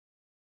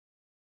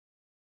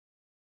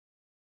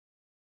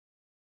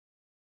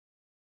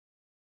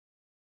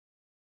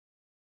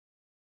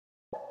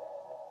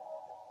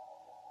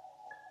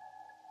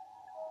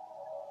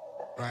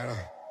Right on.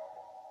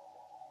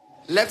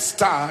 Let's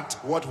start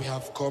what we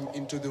have come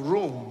into the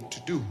room to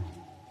do.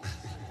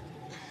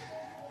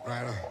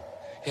 Right on.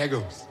 Here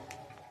goes.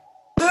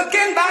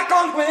 Looking back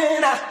on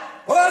when I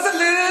was a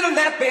little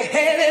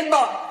nappy-headed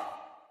boy,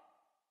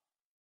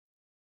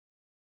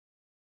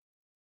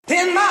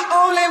 then my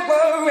only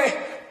worry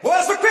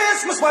was for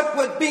Christmas what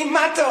would be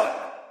my toy.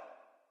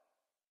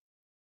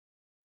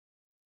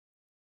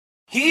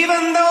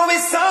 Even though we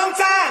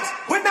sometimes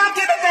would not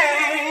get a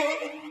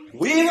thing,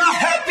 we were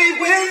happy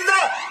with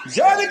the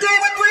joy the day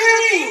would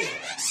bring.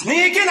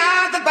 Sneaking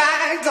out the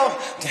back door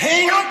to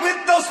hang out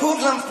with those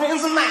hoodlum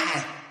friends of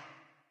mine.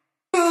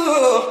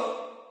 Ooh.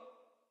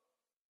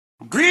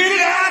 Greeted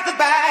at the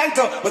back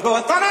door, but boy,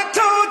 I thought I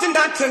told you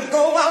not to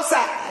go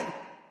outside.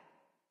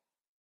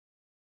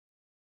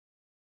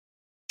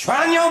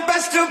 Trying your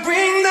best to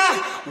bring the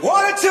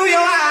water to your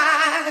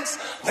eyes,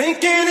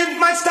 thinking it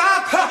might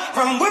stop her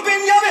from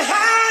whipping your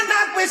behind.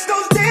 Not waste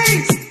those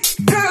days,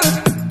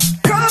 good.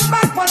 Come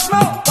back once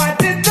more. Why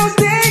did those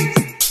days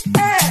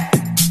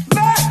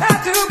ever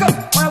have to go?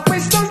 Why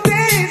waste those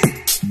days,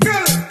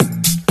 good.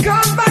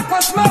 Come back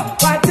once more.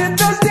 Why did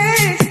those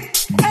days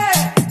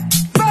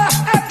ever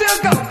have to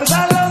go? 'Cause I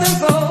love them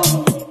so.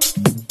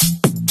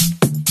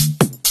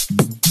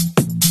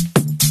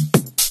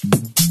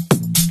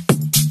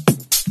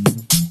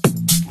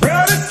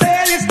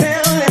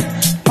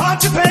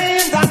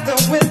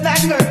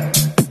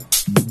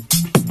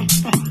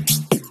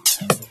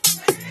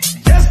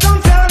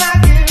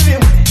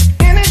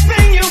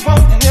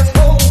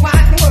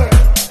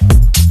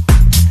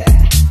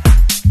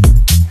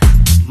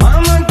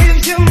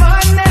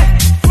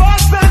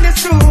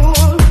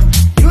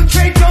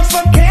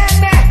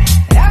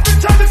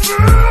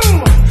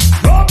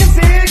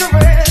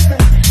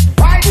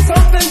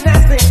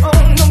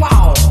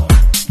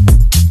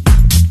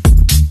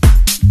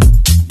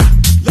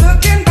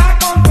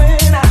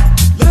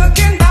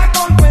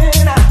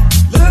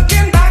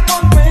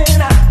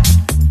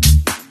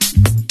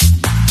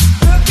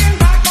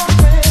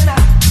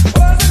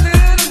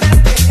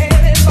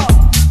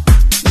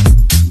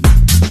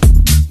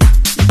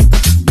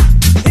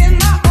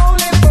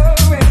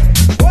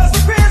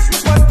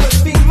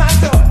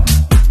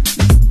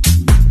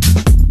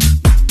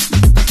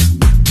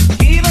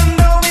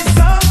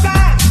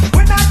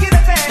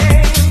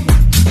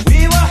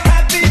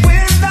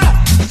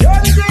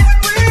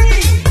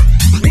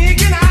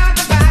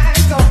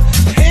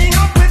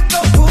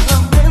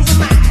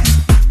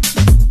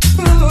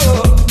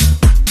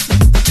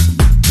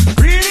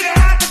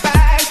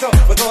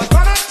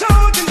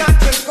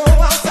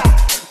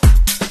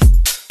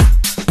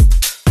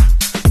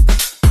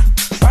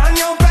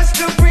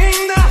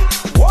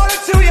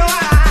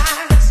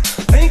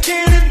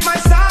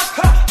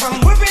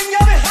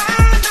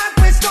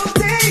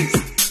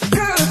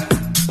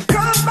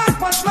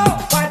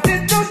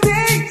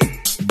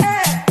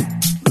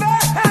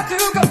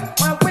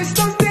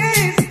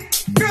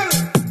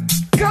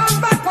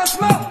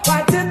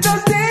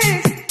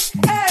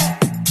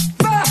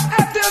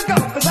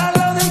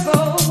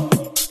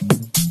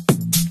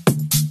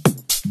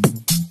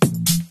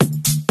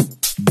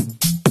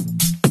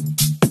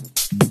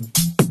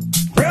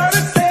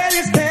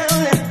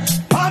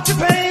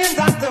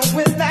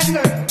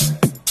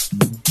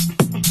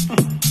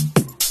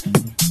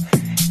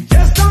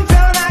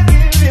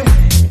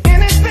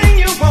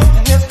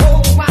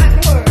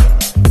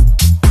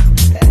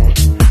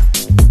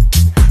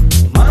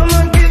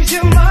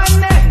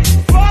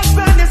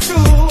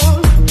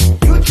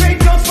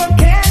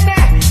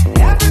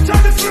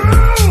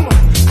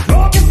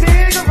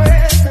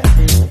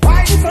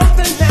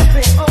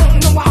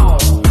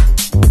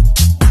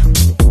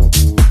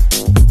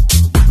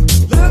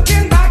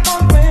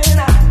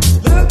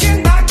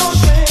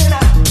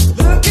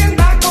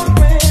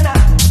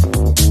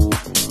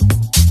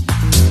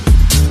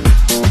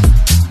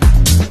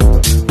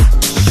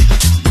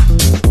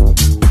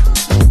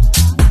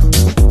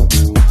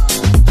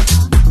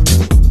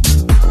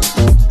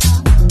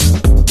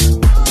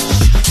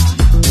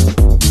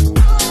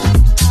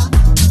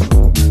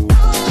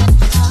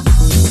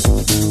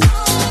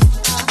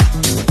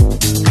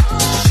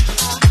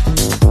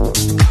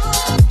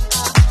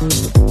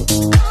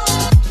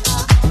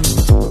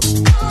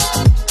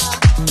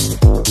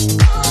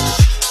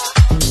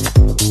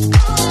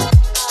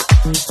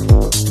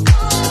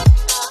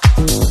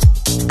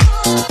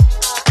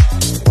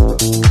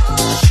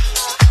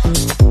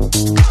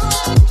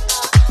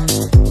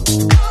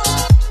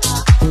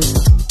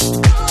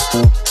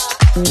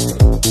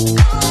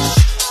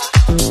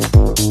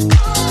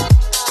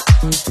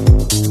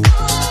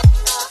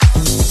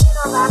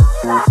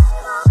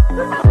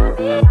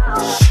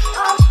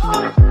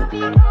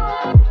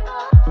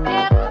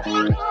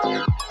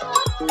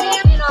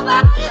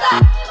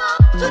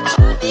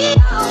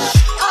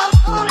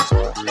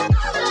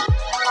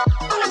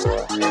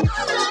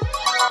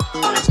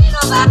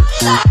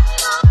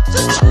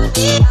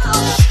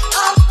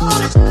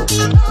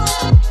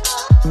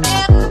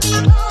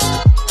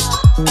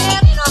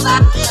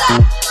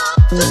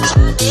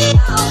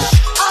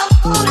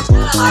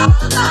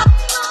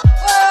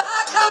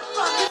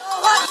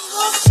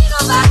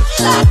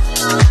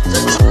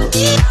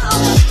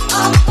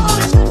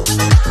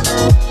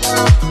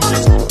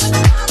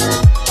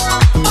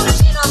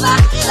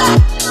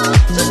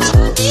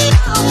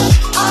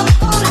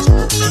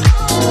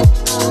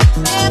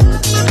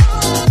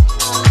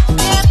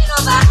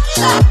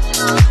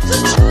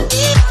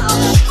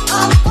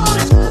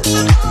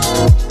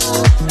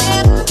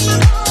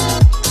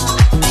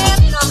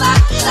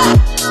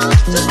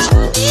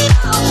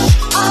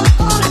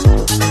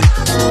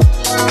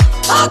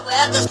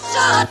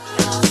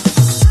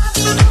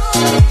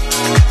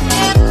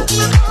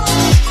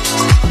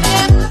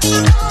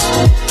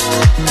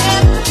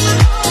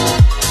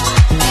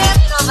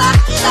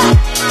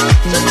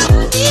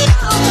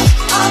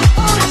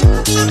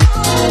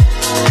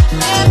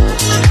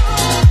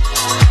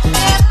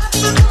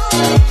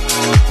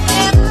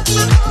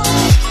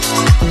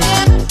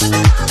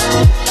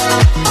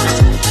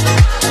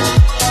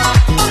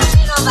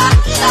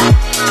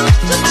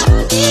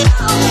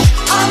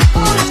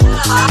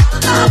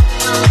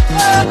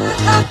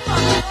 I'm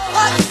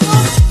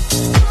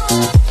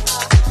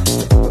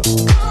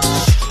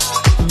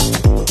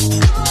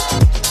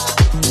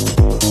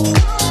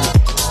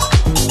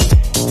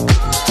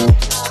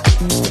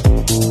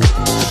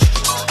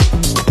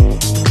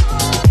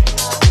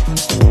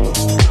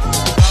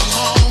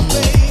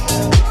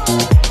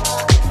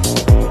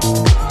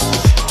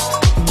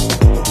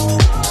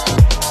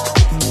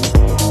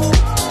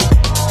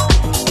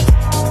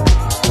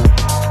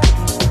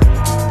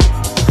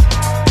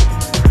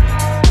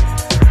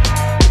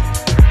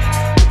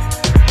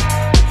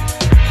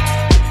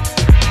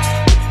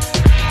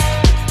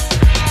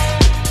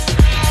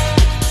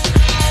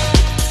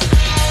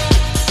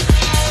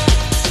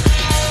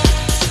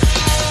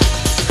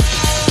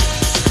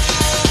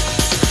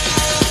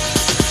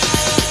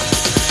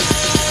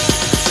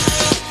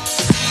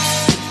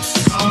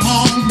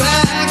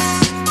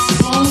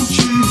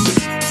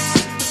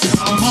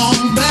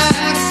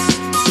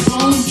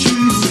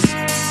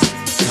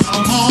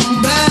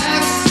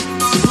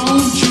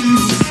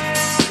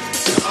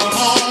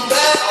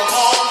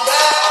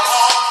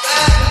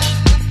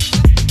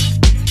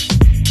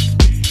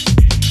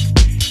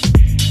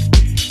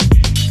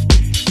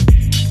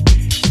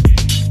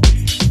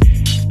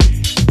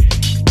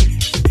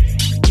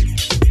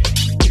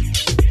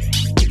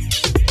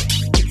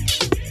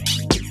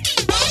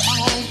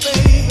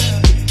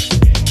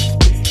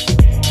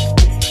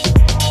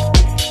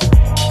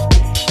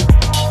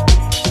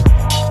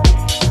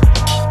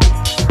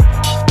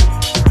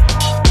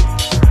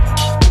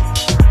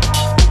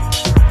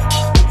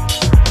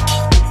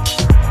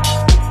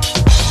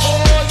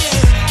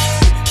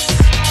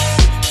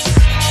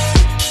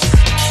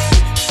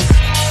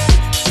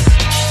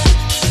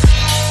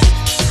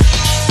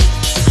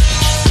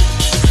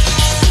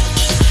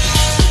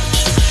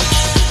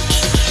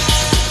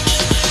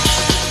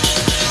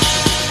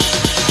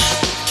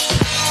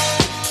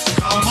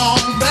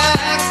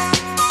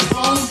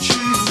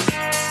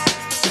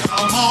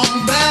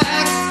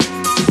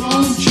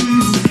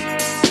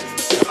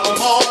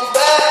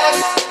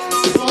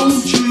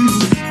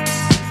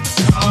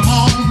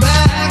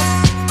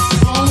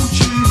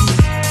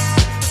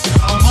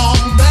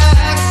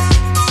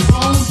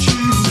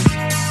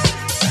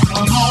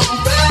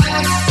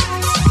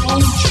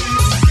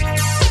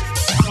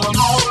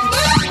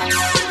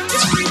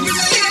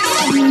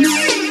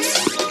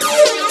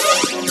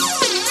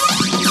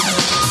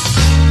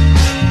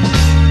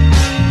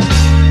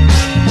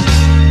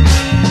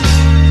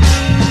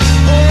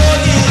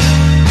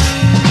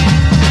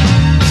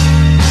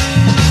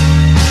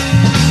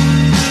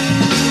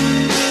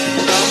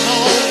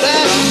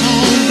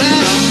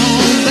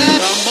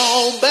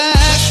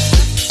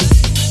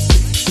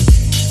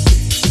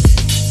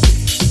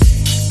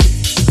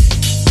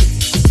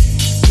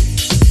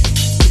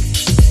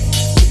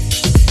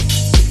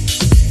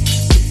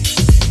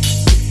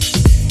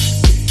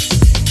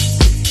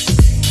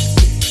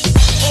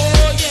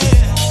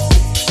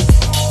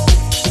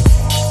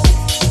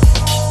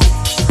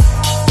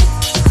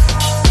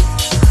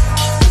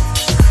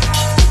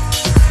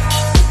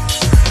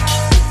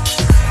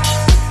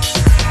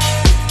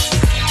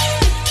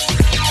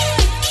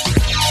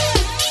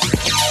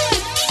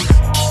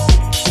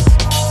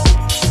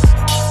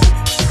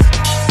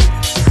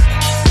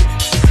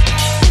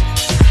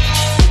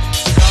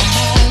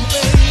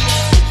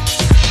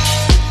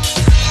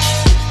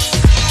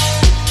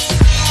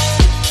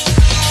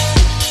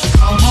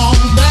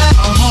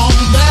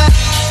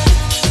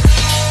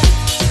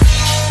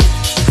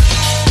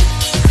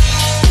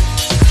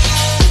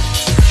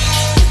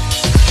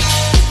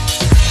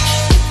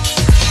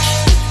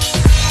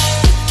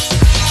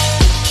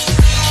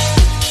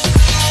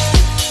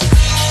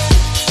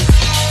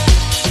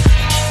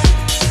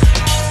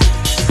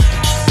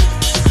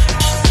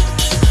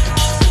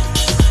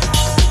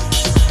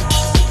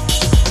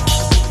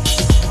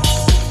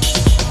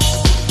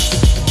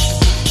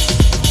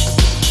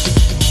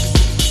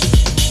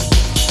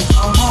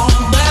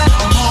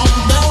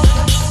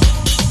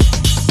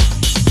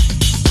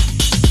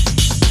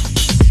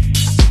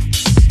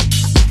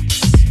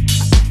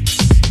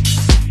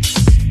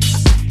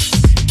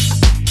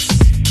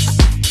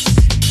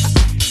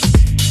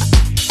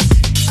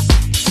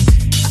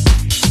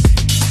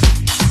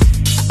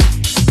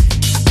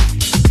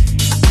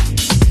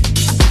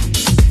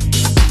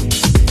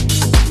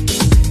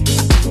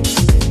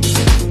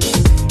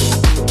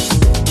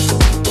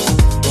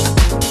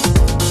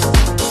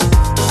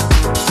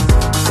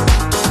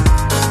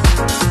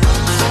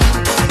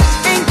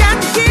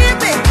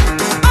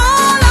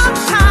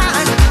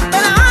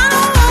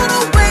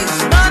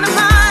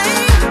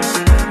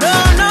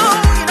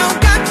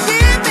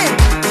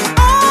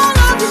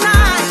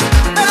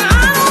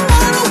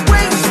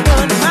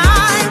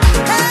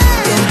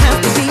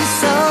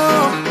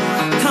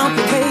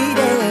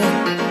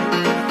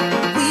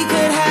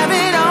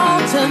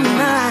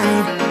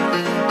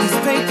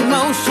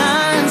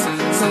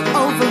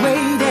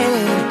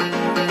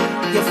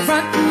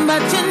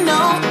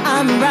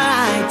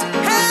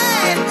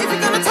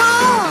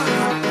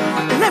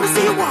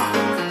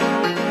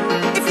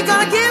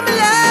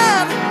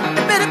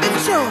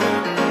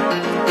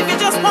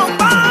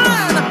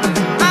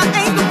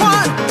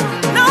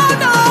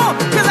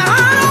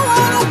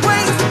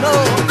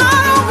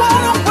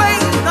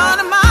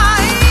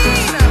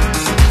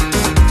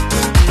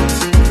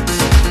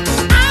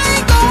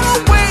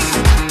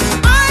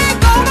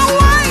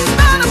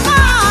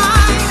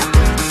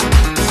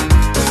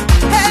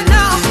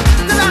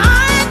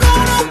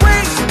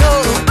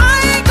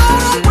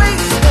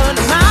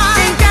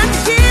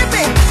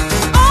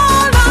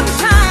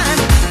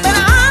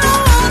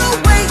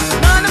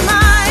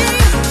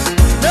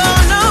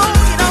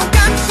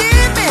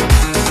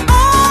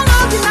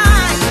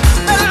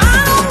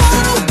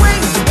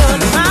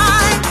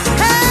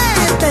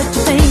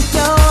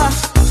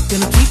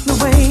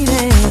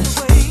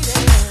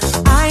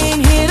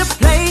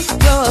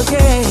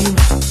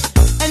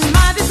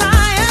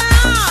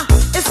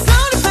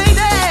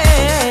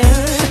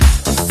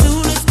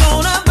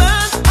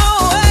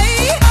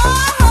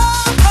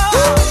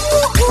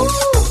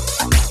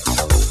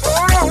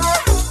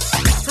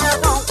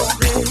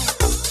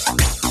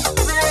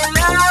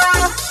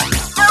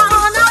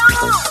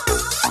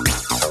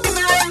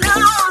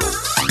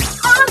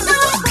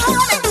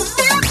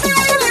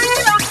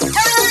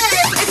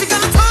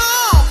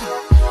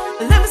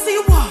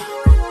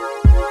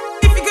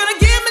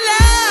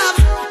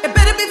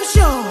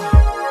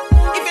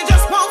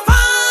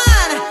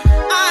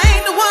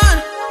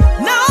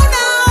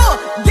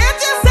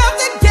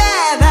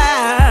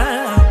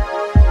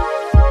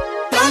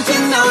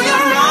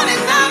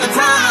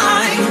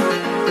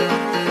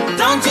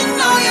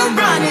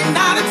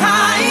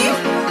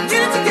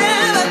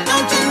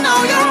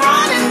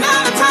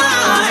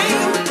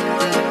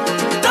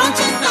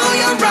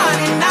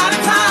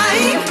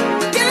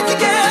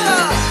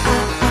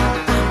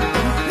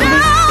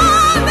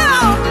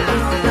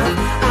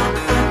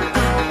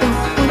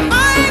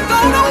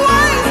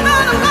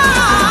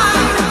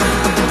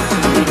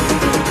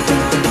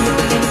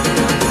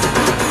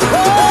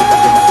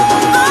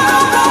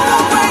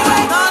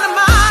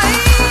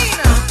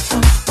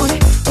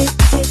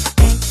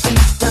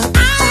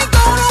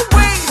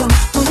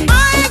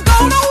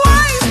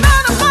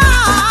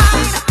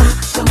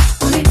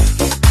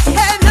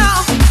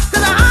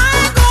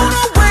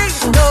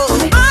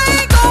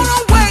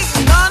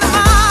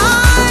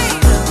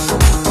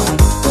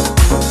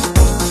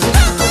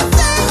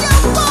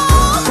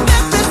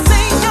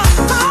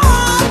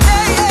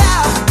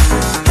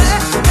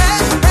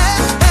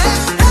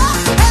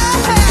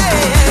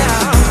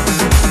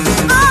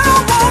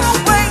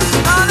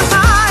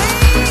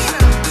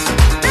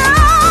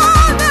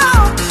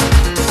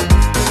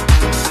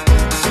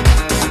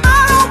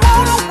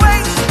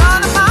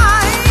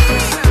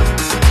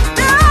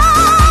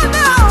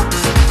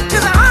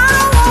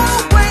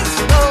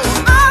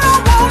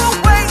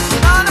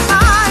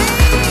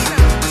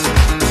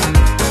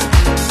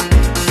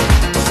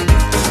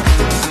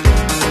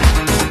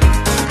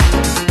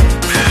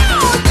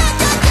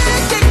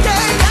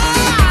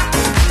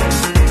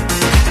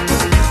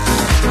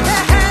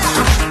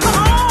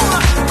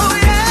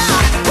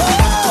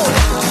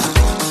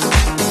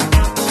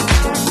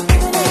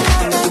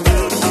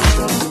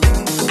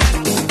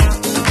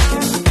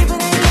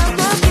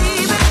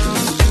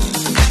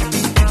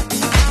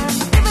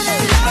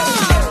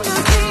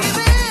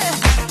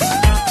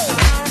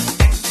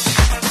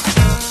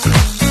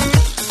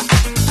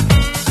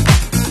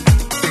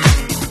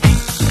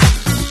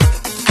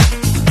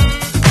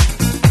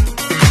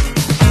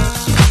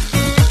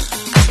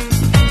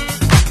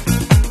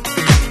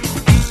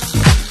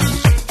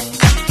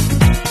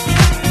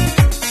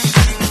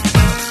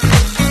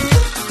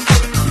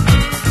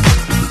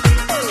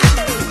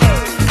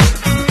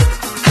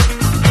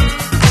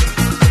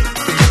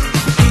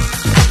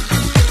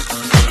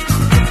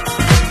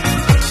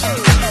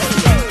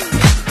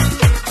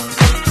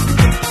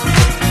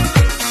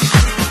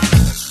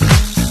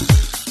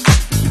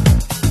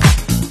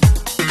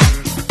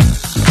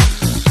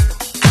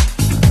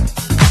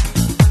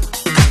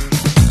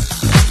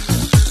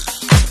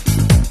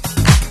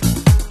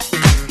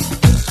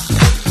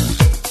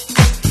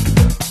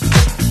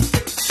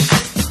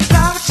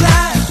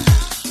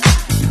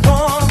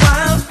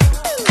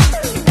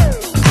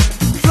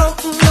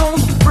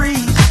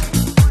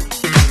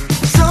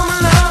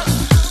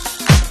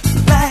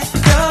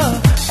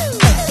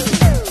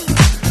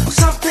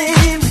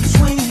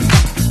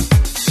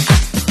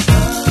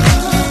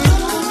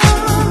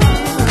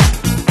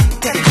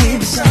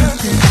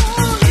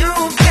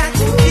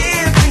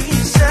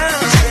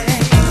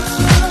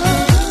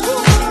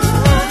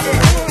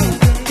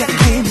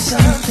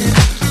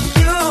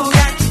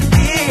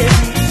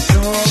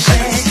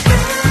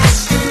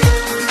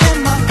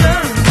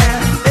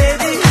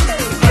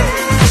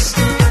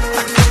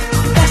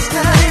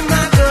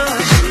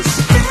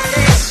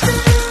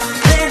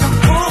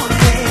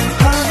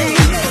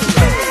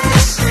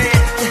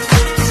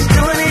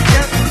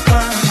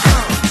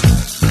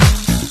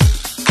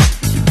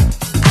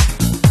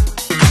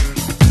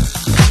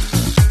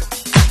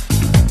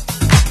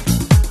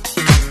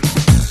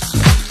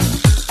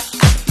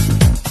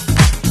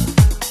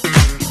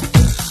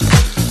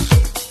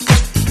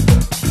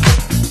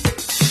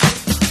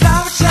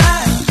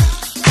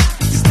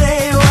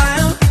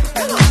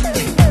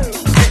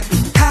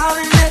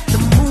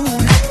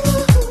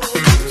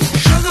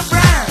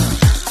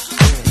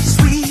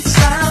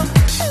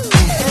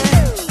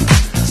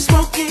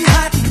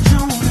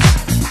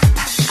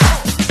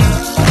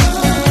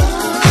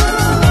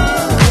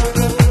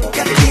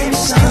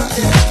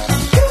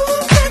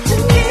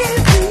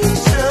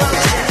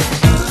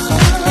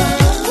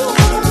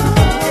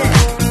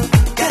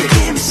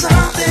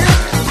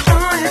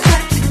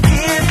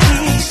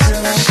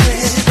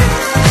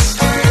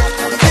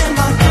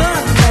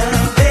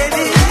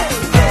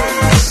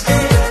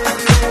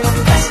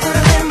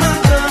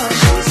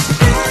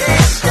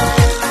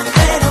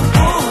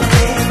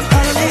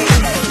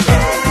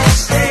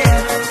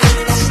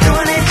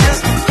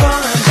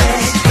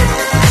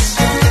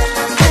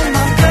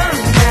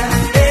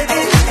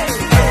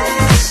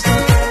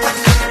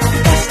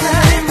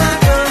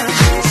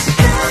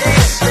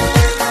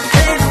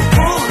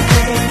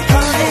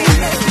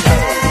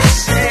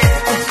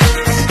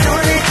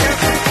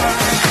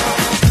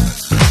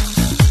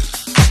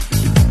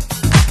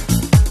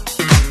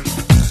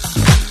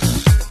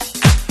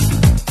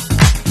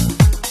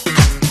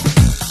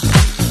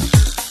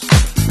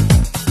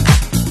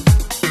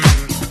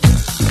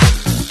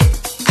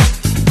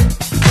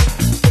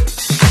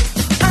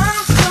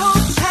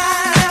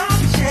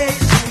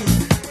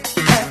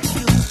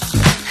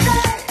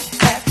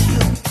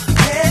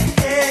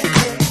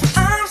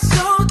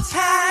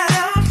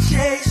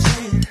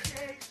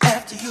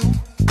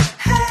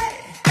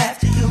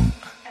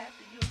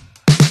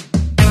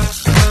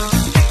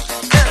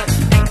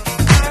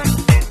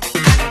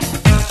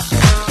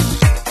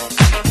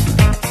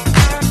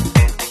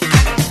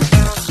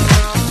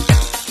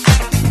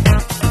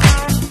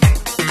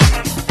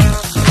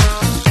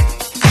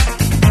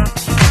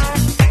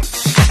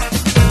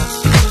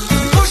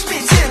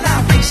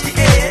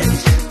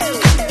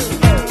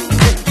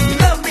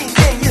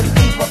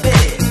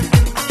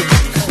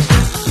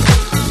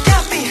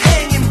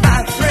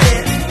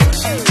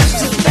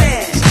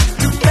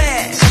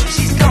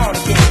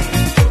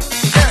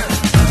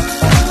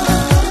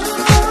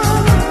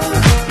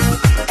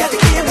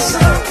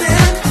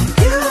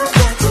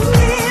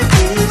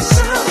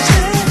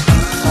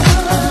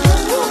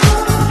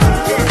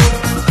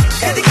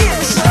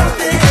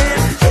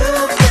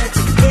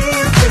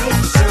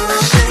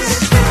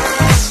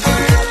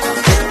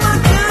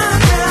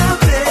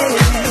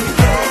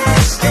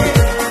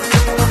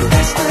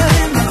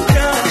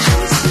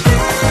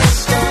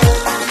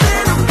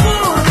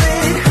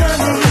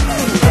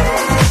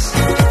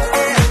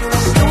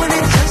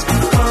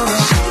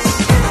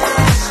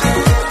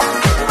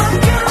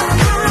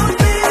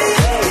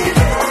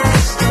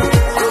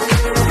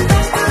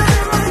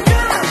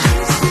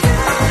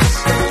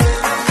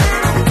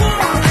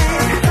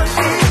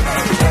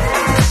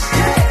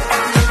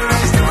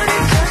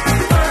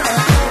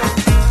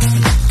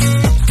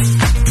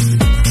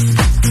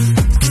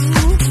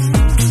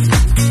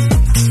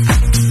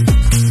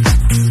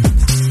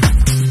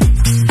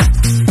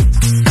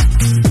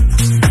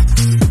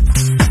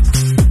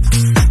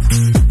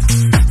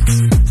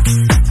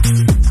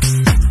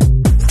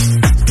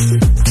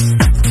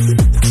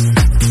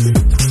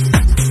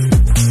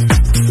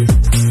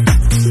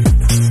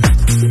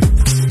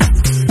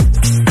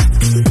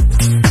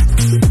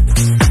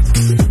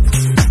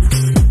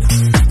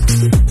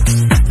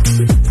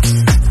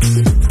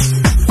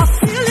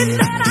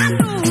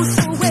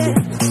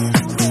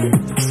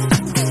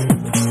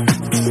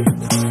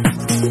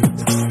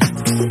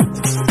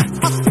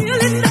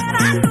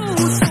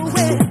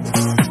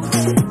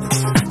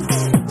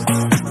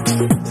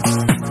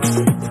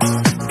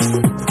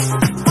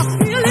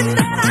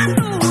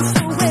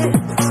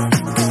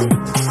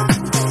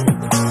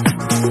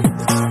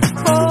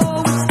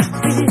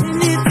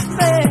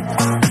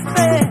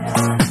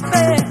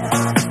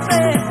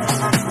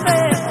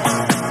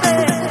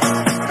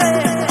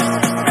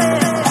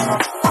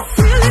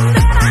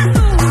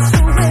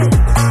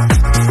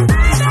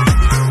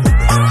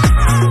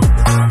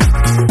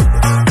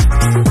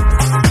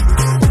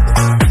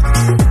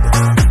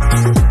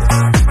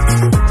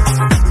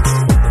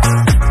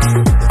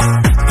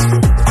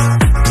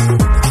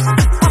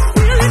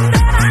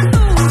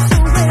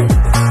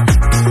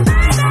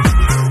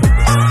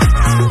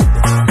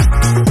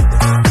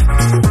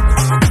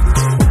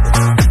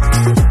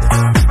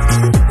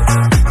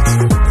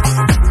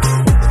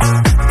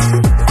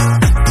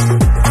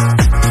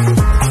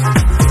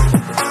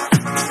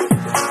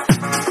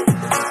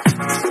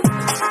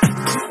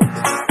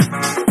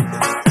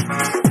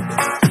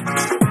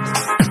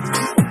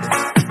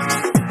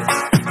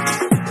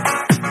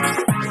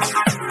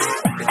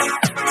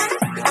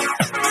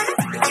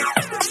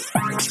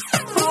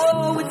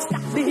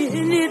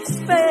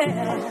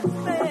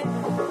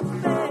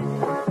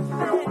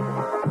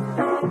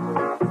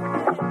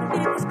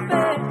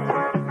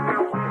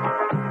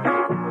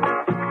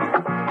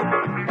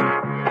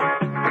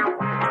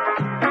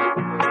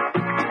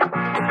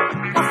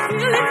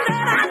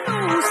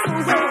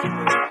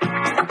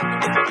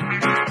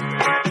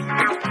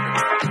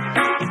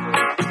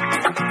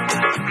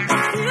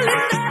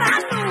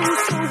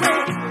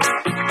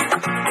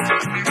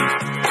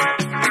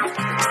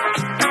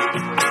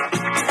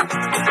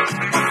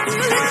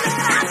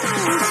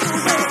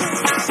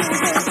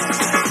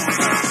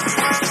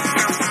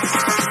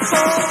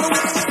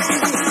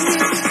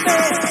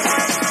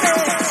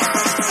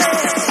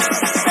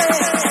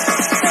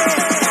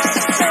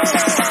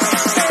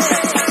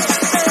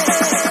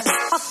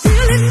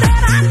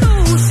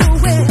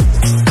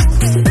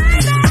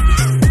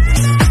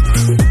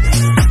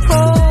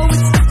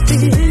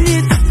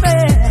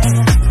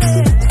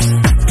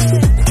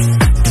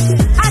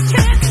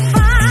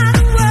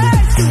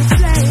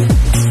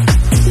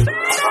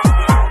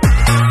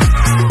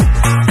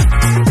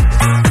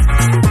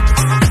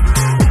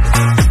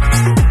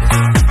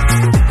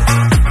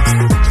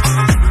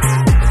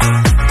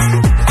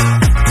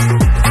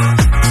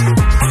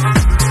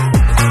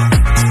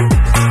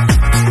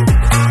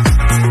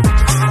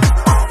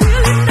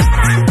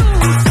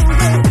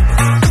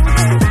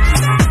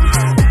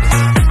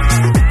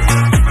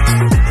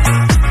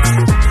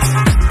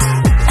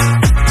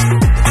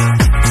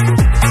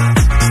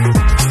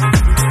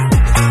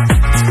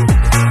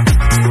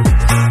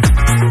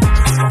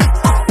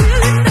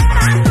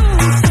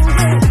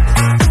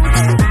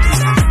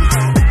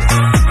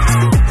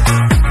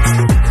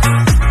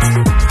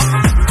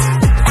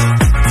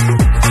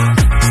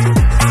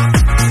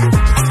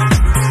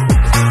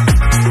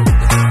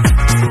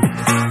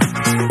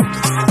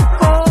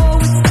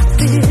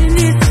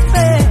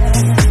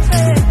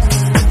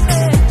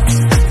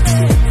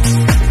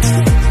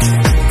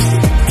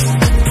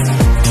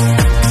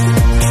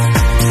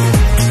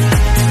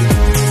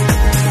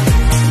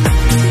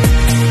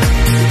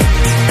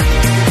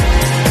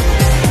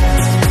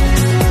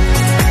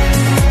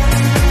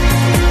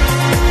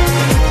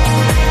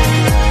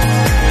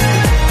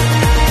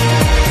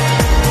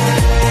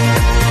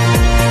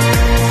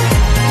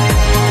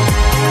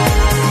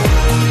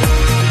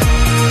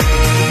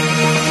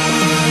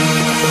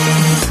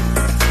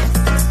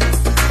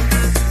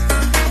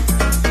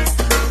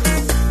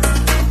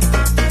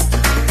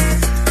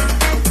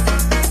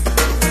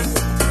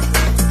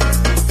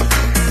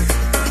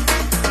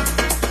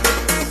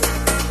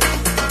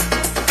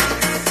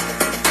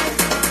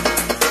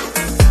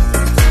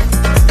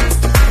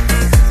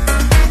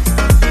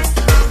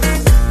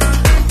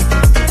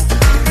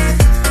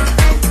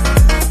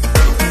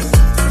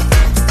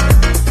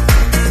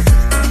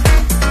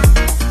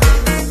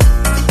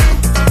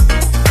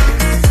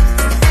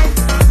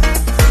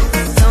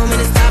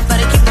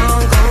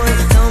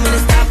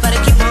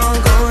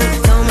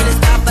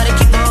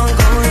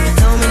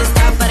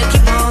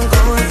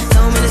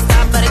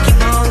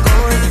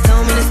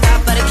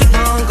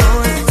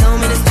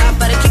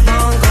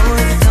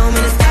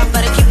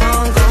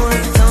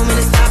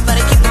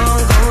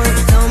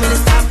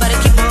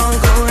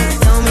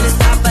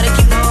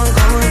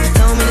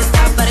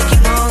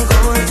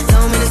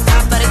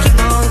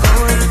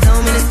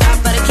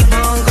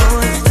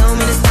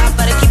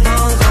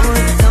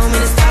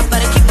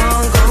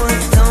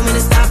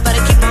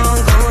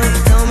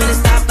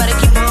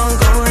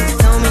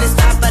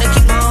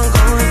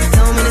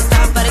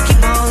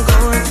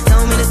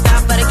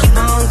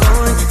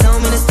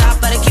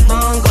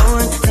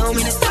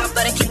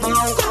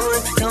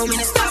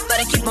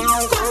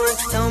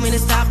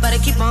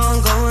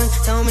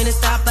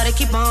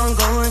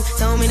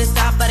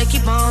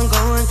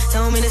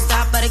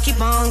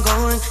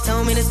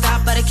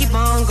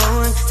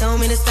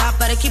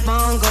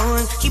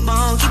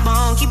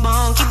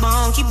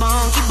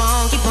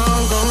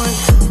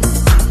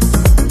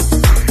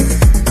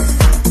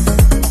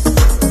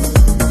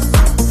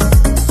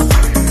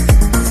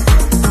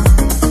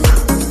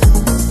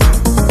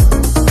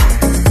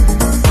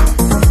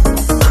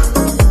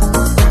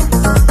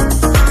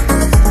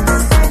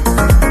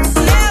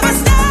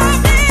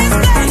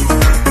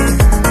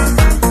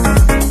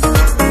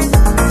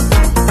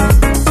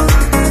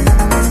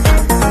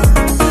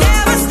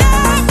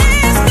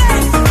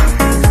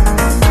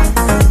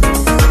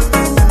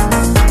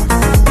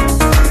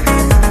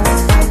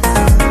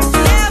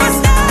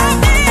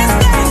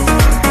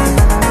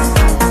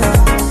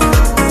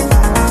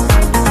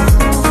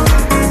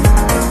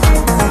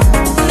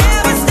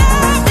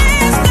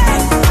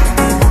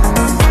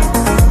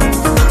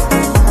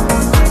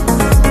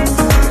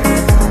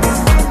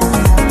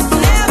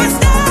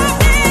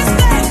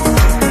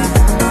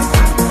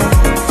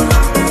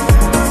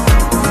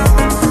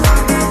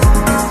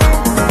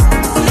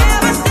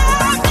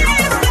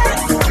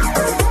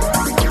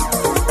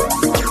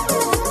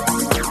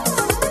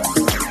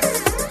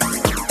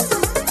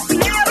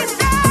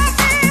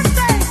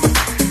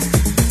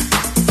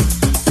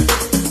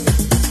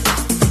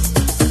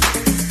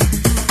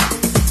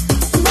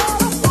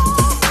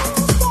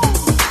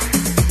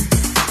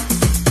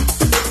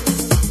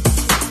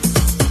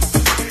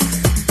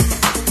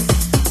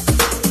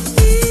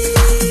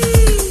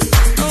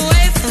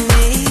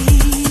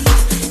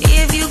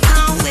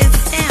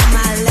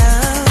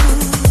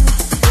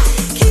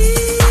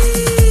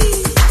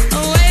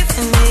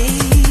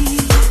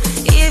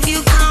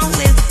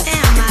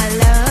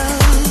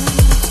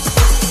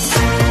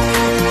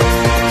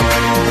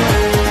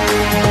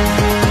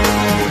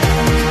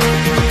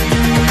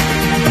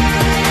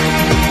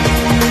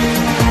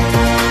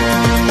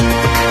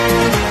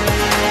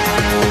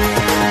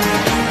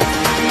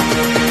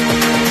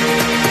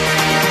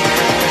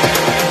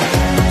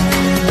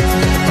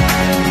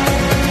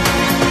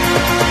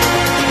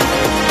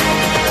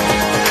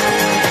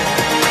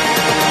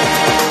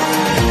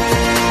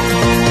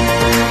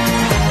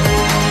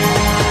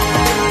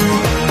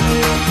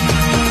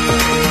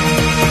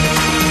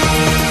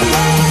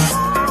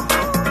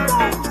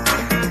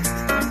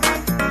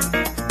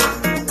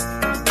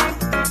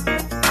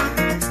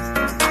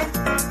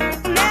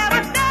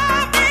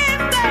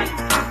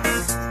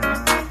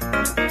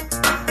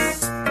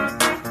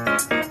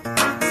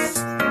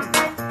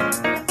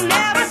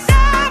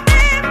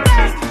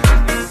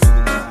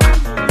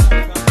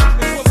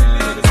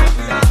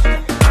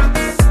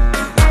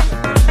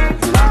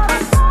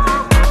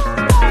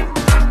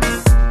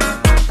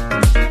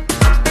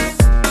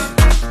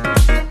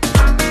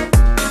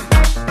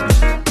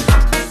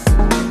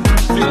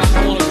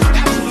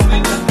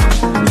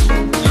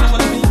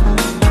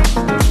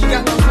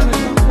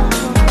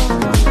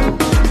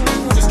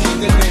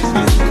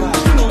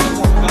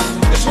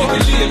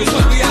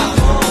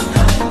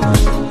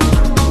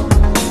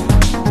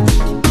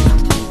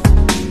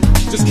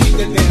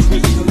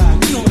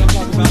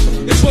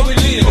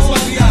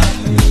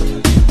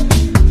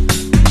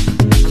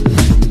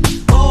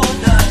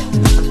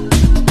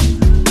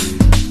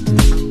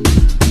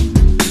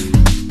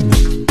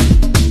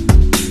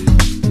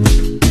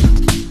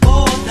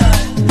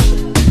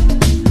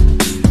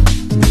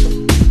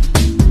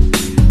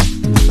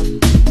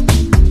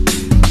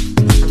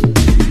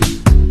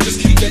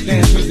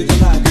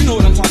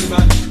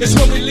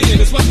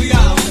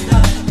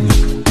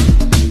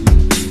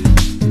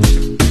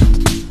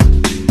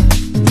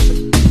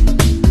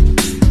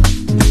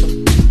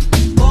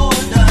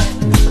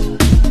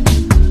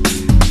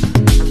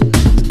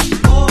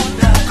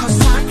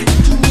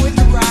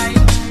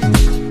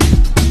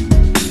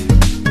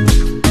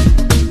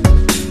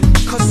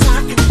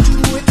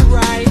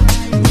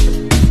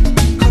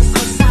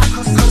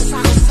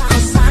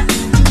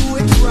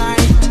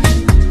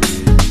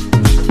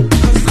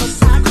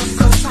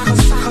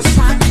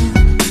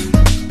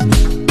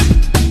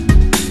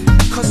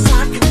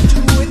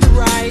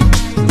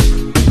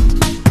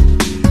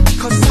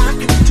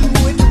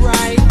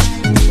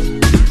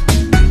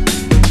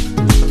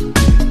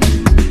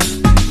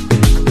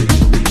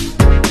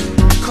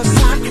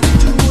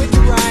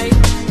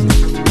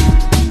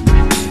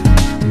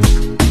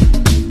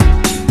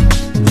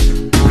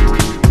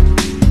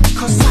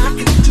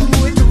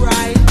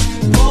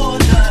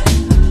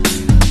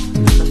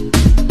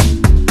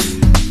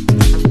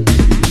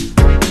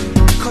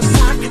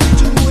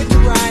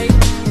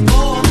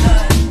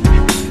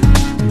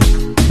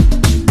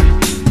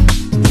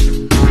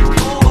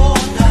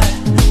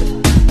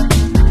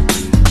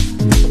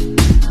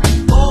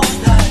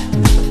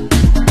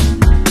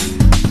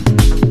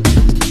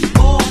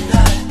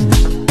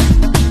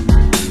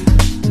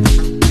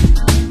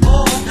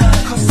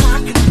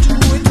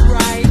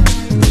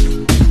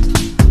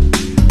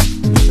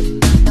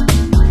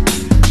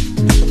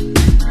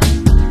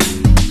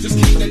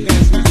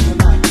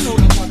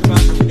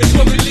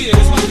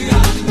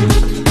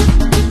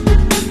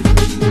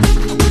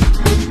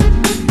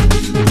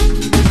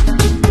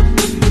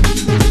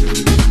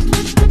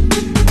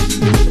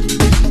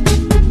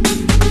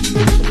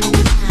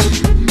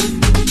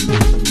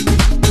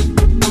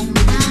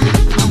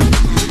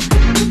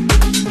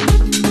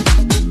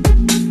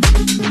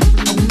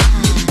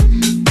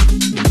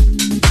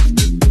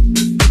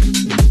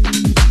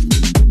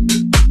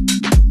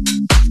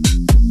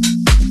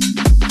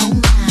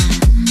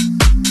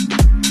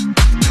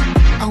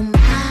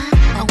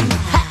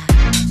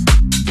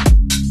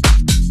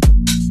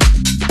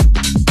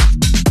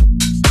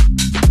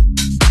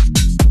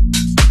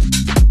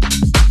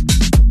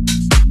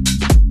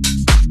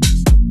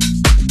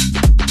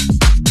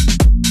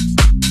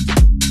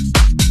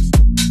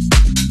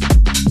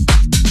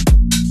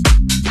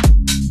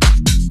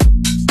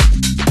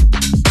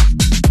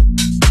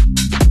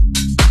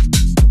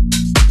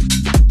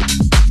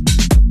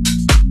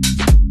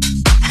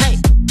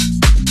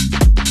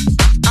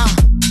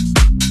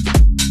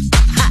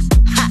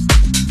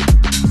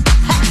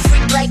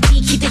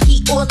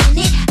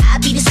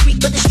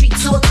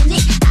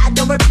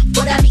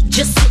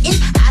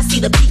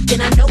then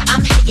I know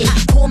I'm hitting.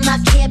 Pull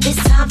my cab, it's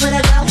time for the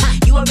go.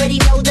 You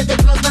already know that the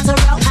girls about to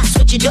roll.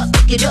 Switch it up,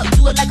 pick it up,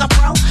 do it like a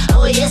pro.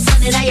 Oh yes,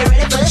 honey, now you're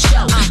ready for the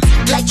show.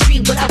 Like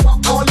tree, but I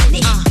want all in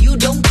it. You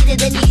don't get it,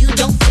 then you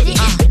don't fit it.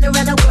 Been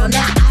around the world,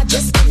 now I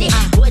just spin it.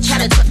 Boy,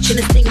 try to touch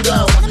and this thing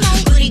go.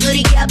 Goody,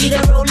 goody, gal, be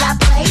the role I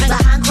play.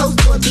 Behind closed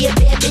doors, be a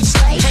bad bitch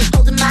slave.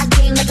 Holding my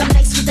game like I'm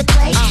nice with the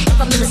clay. If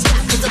I'm in the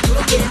spot, cause the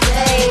throat get it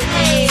paid.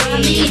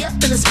 Find me up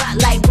in the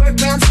spotlight, word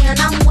round town,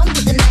 I'm one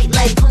with the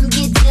nightlife. Come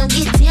get down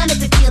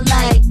if it feel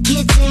like.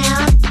 Get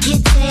down,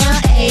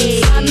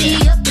 ayy. Find me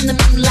up in the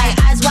moonlight,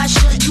 eyes wide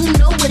shut, you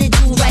know what it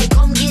do, right?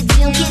 Come get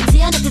down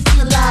if it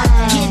feel like.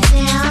 Get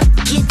down.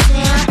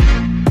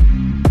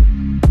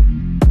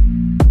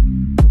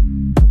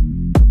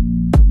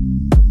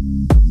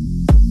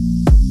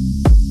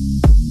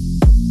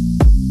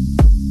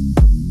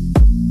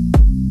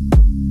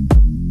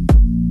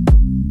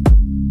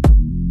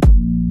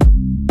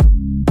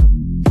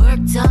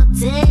 Worked all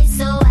day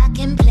so I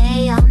can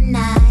play all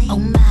night. Oh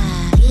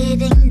my,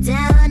 getting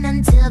down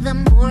until the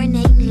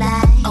morning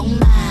light. Oh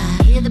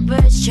my, hear the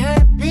birds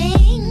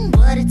chirping,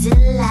 what a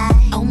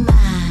delight. Oh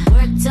my,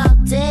 worked all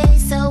day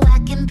so I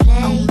can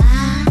play.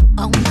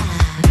 Oh my,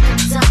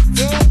 worked all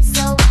day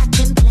so I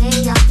can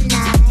play all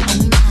night. Oh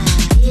my,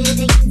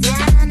 getting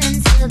down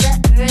until the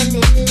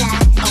early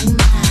light. Oh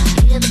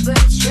my, hear the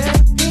birds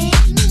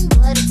chirping,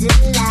 what a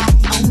delight.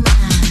 Oh my,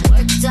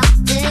 worked all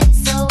day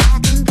so I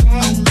can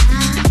play.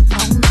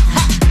 Oh my,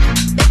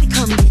 baby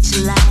come get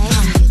your life.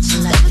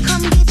 Baby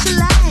come get your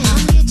life.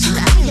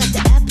 I got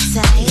the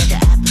appetite.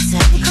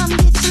 Baby come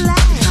get your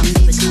life. Come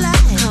get your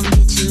life. Come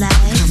get your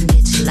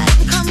life.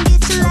 Come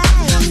get your life.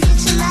 Come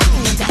get your life.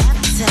 Got the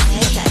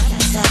appetite.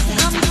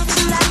 Come get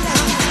your life.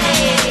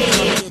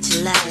 Hey, get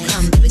your life.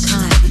 Come baby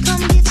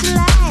come get your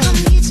life. Come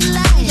get your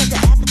life. Got the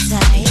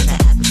appetite.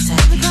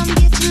 Baby come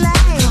get your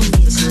life. Come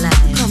get your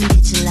life. Come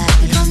get your life.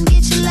 Come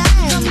get your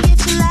life. Come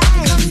get your life.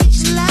 Come get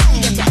your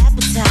life. Got the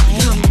appetite.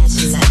 Come get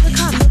your life. Baby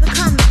come.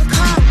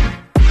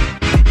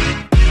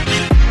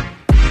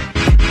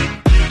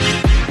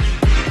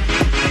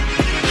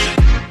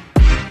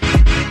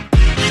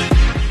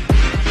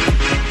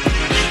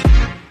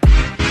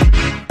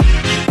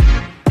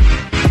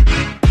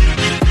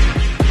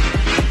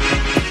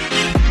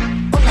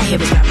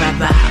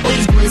 All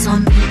these boys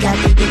on me got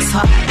their dicks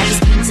hard. I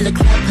just came to the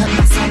club, put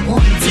my song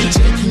on. DJ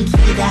can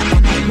play that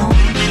all night long.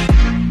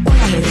 All I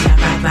hear is rah,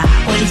 rah, rah.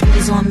 All these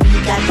boys on me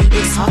got their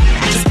dicks hard. I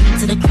just came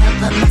to the club,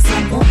 put my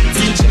song on.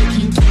 DJ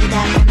can play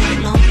that all night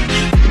long.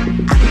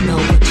 I don't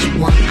know what you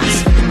want. I'm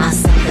just feeling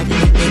myself like the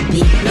big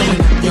beat.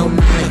 Blowing up your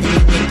mind like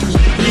the big key.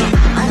 You know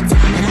I'm a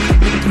dime and I can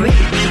be three.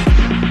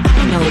 I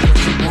don't know what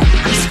you want.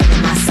 I'm just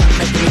feeling myself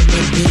like the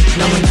big beat.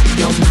 Blowing up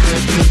your mind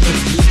like the big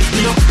key.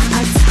 You know I'm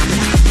a dime and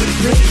I can be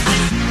three.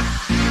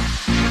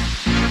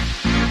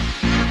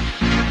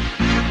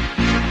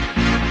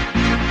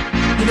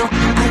 You know I'm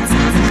a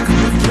dime and I can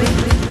be three.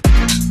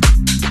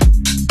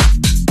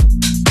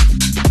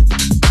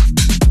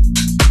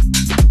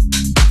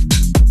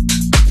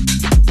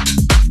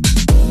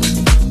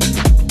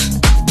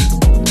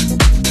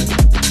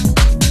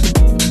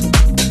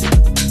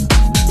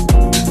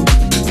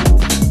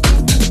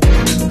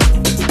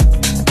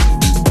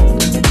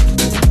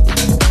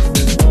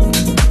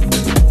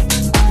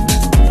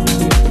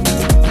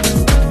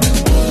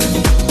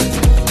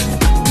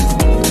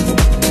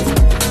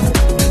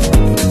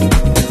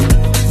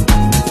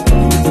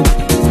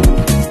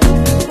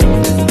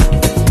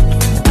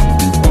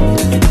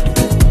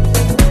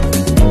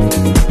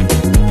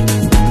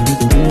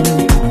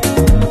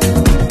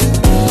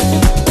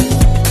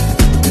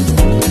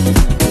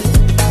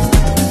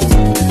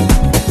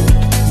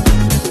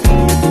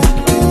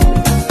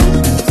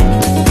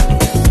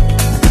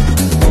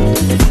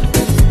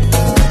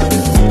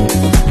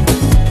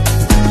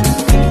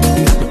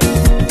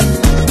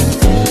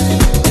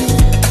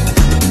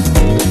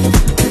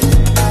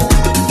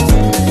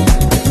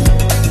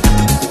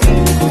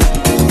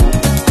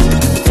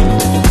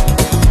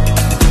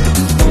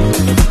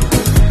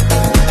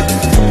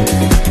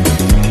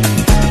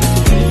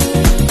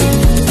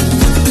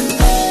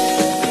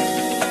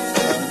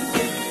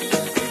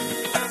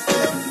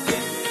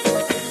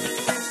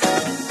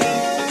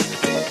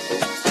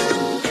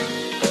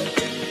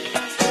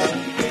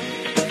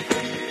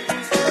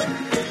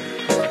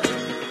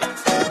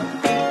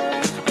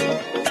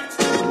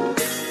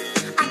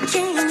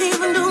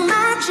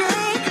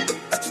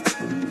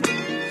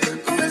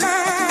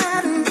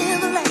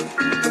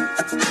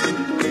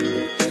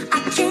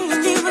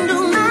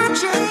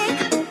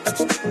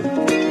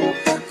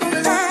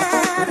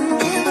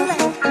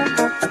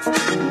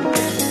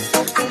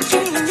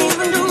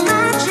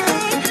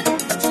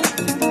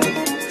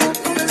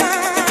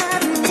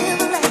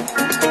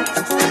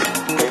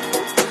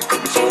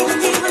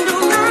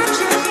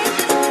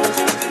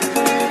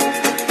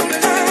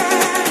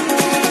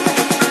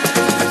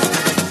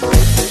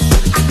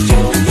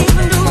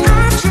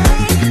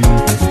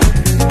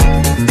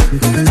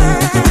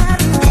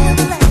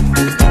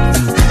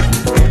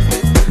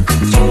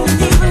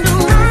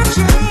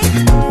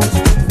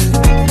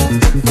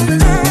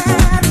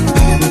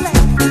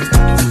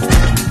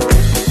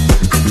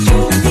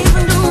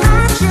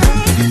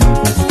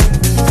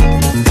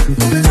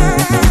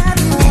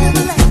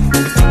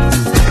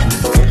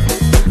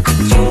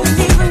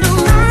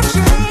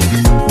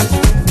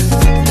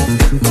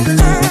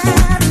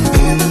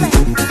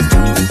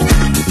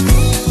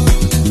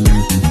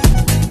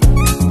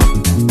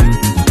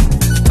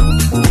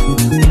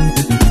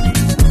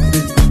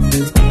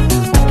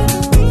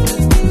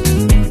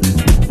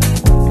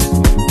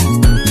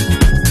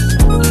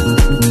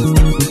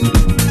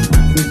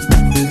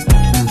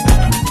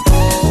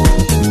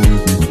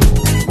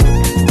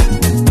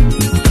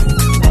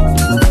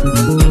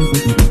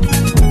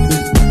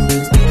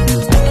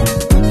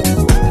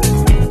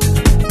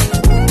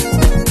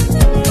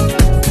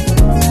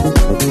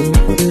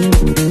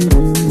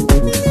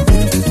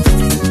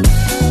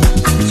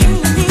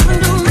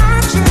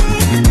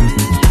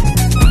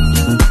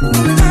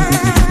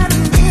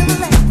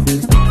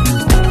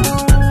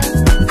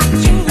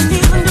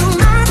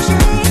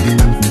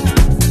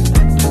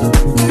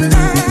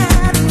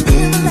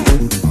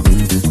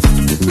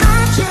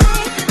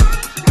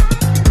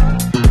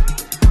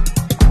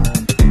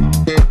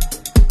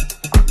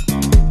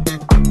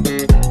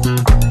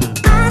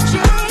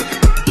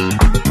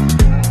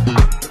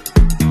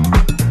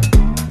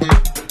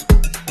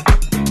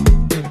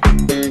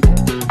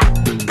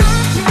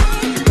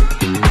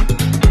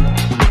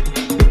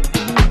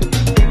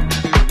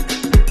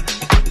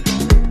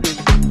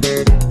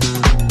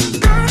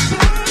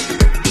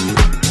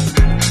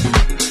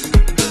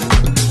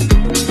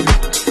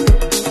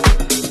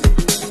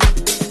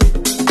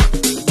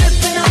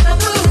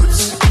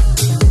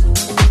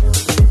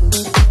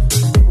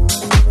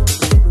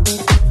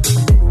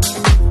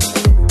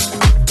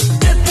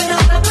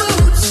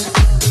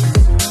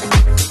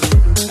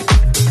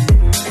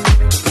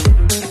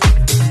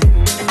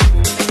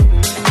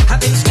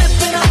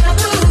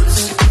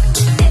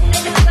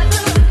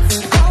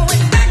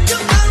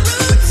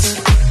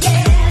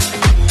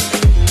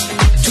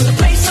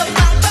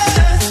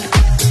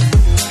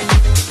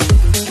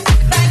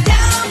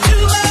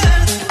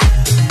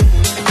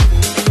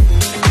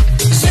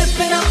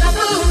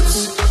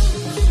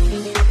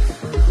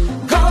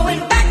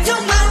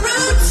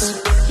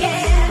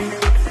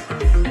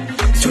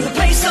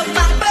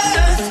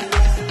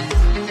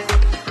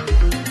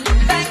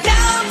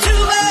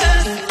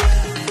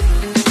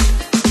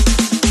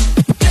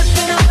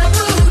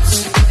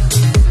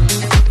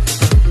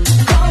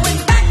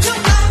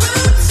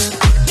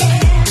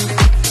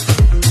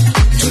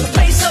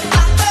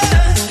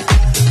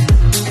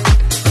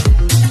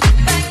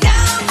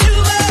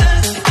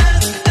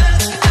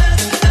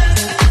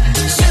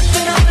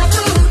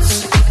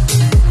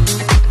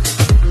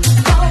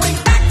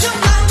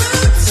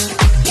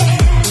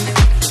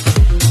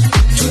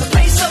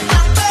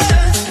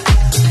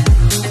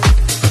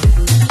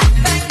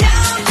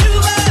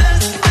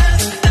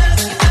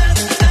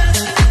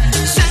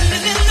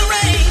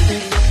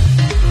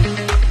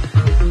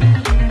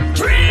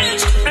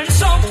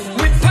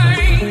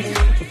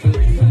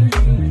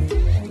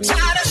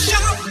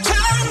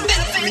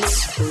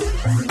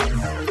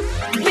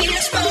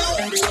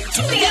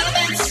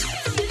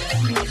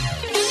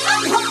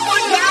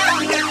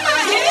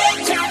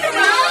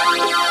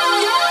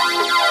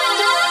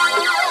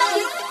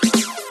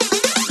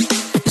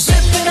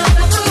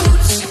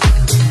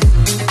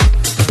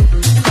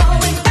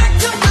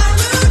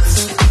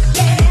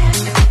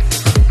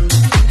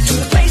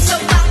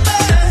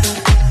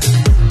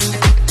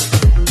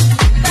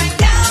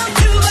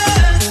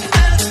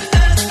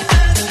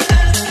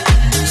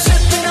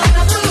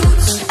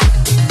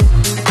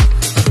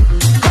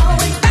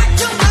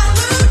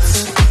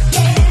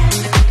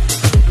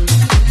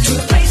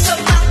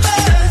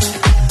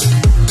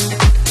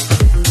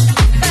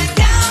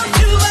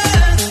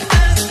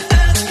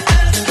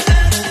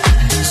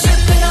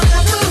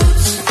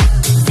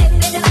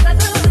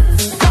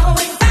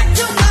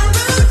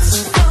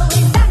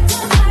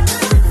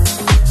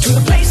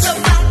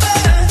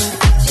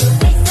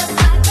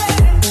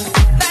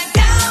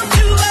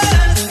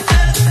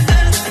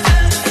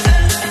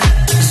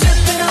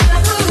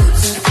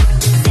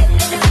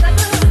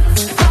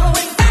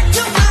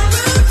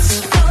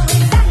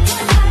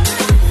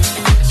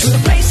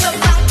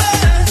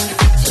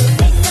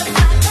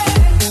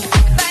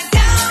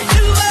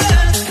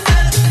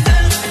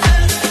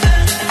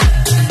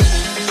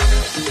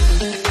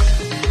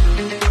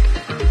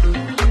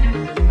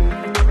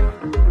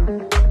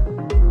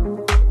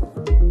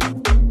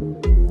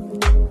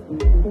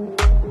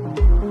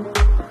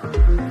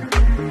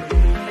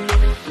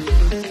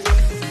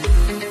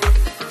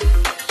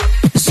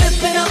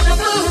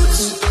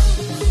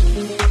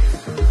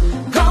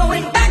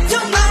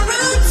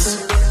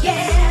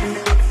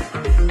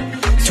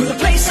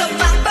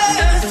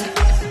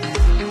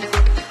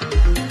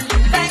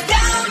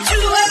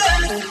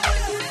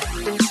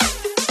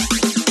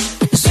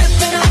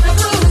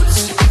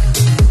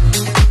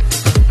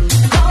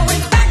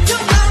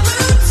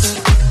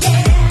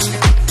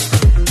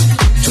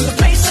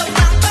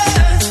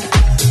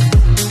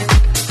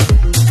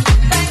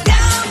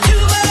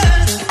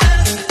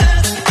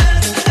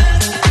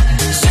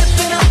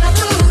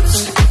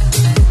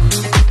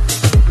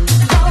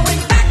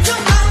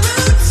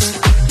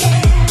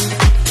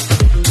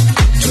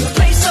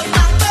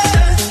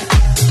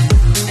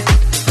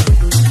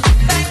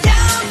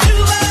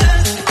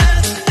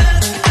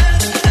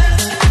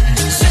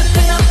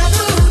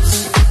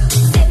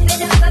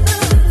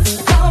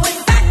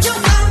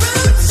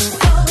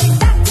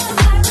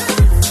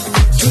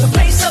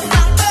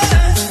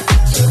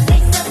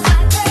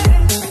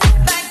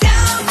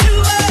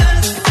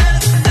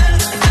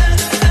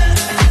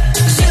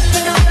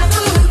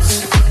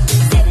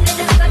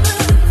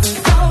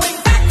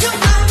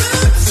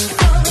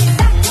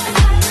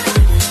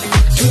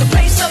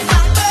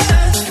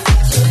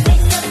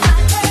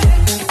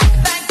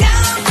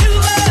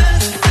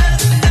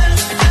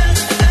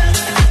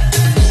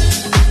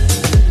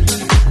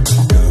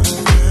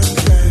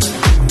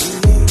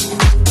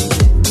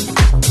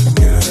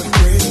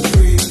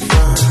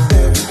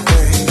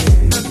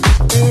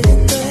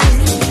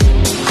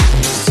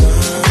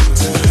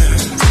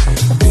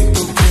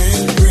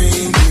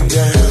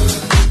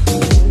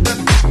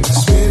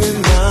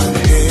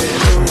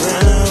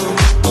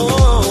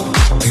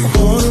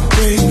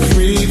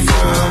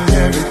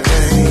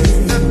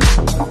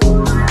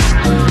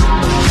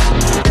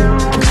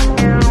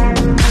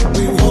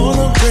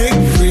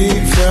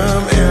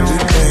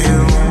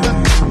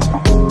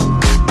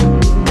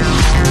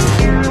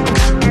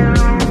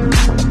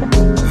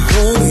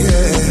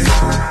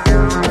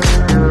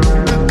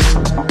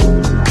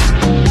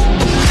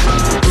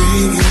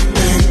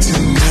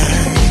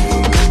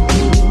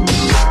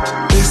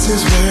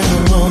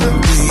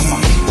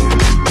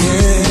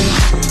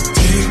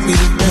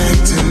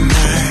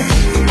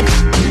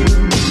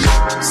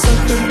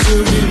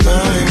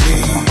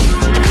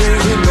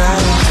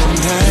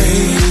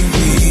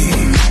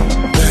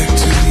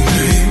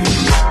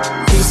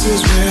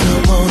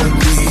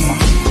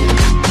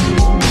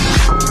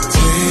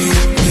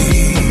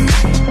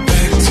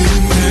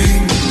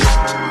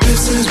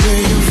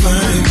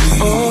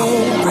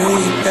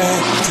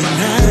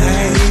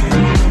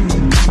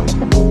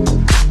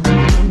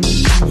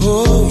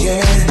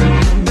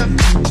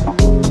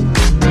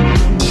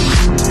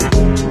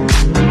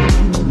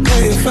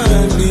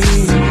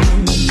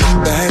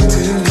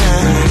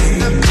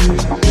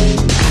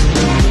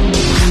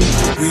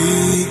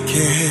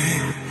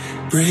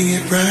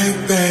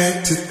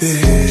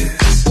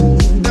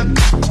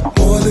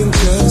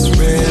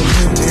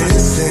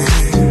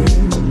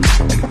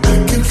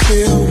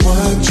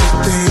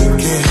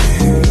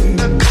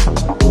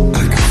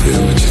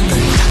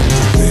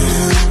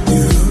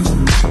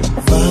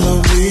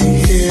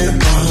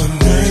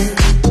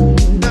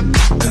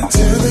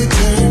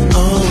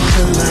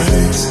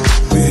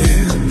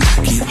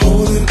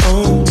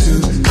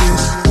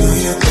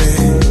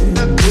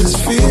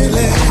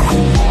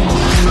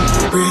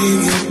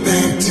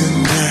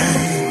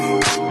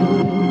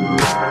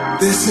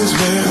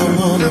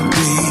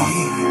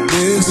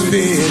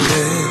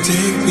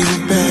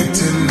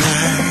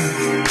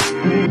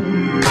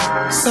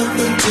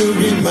 Something to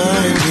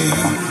remind me.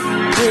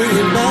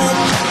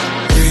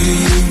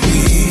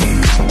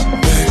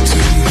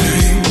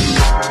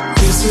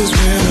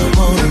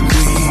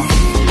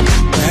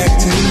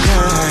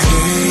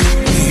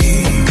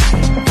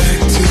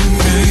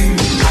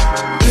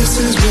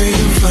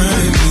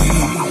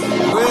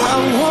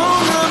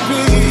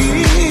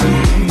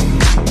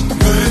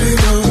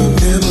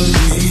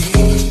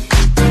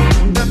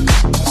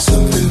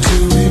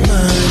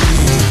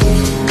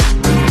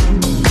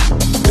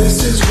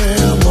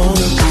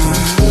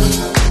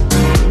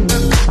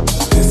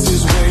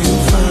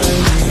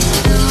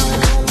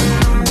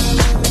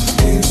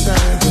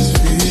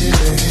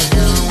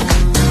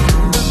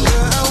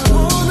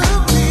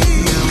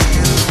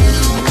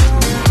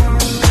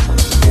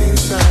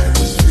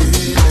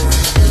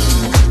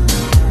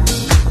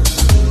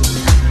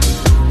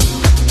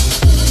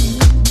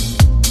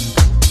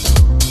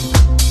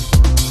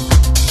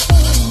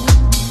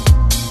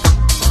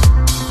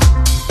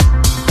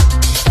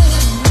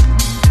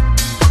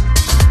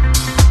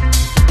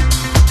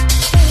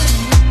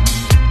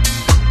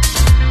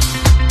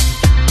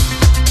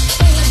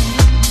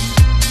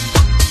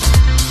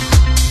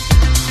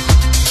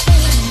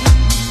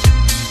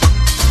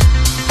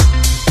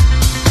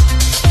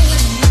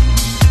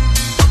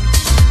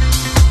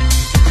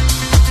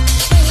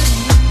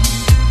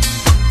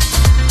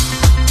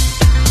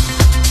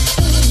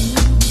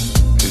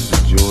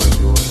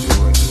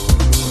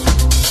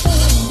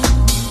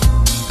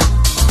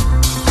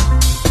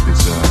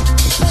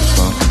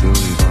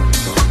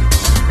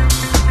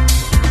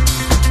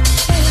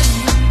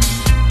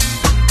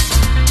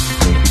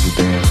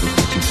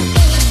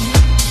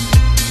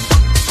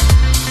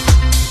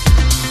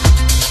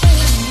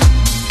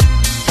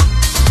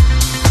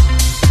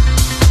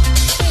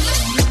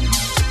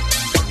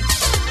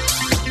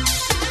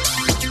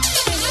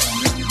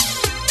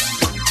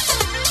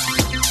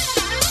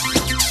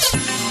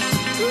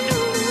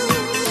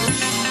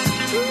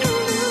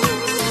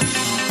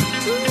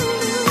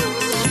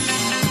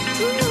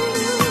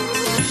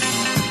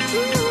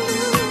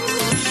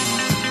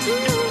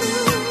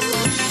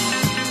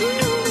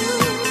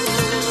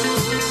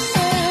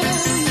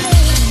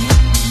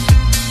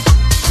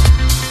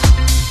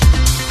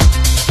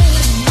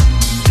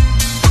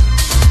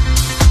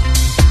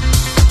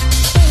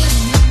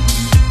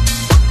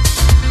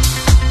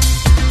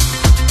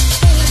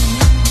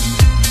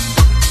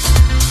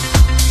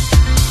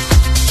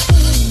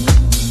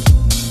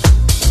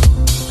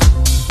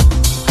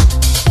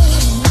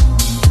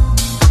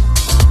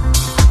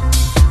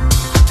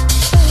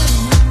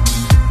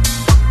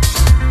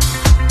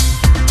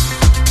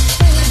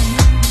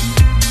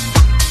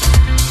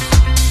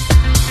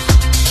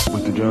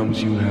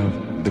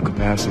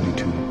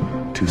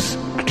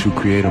 capacity to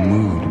create a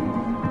mood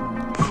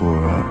for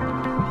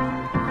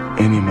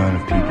any amount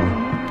of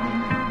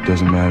people.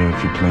 Doesn't matter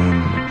if you're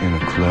playing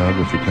in a club,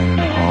 if you're playing in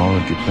a hall,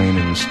 if you're playing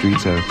in the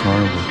streets at a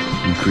carnival.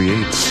 You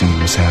create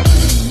seamless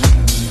happening.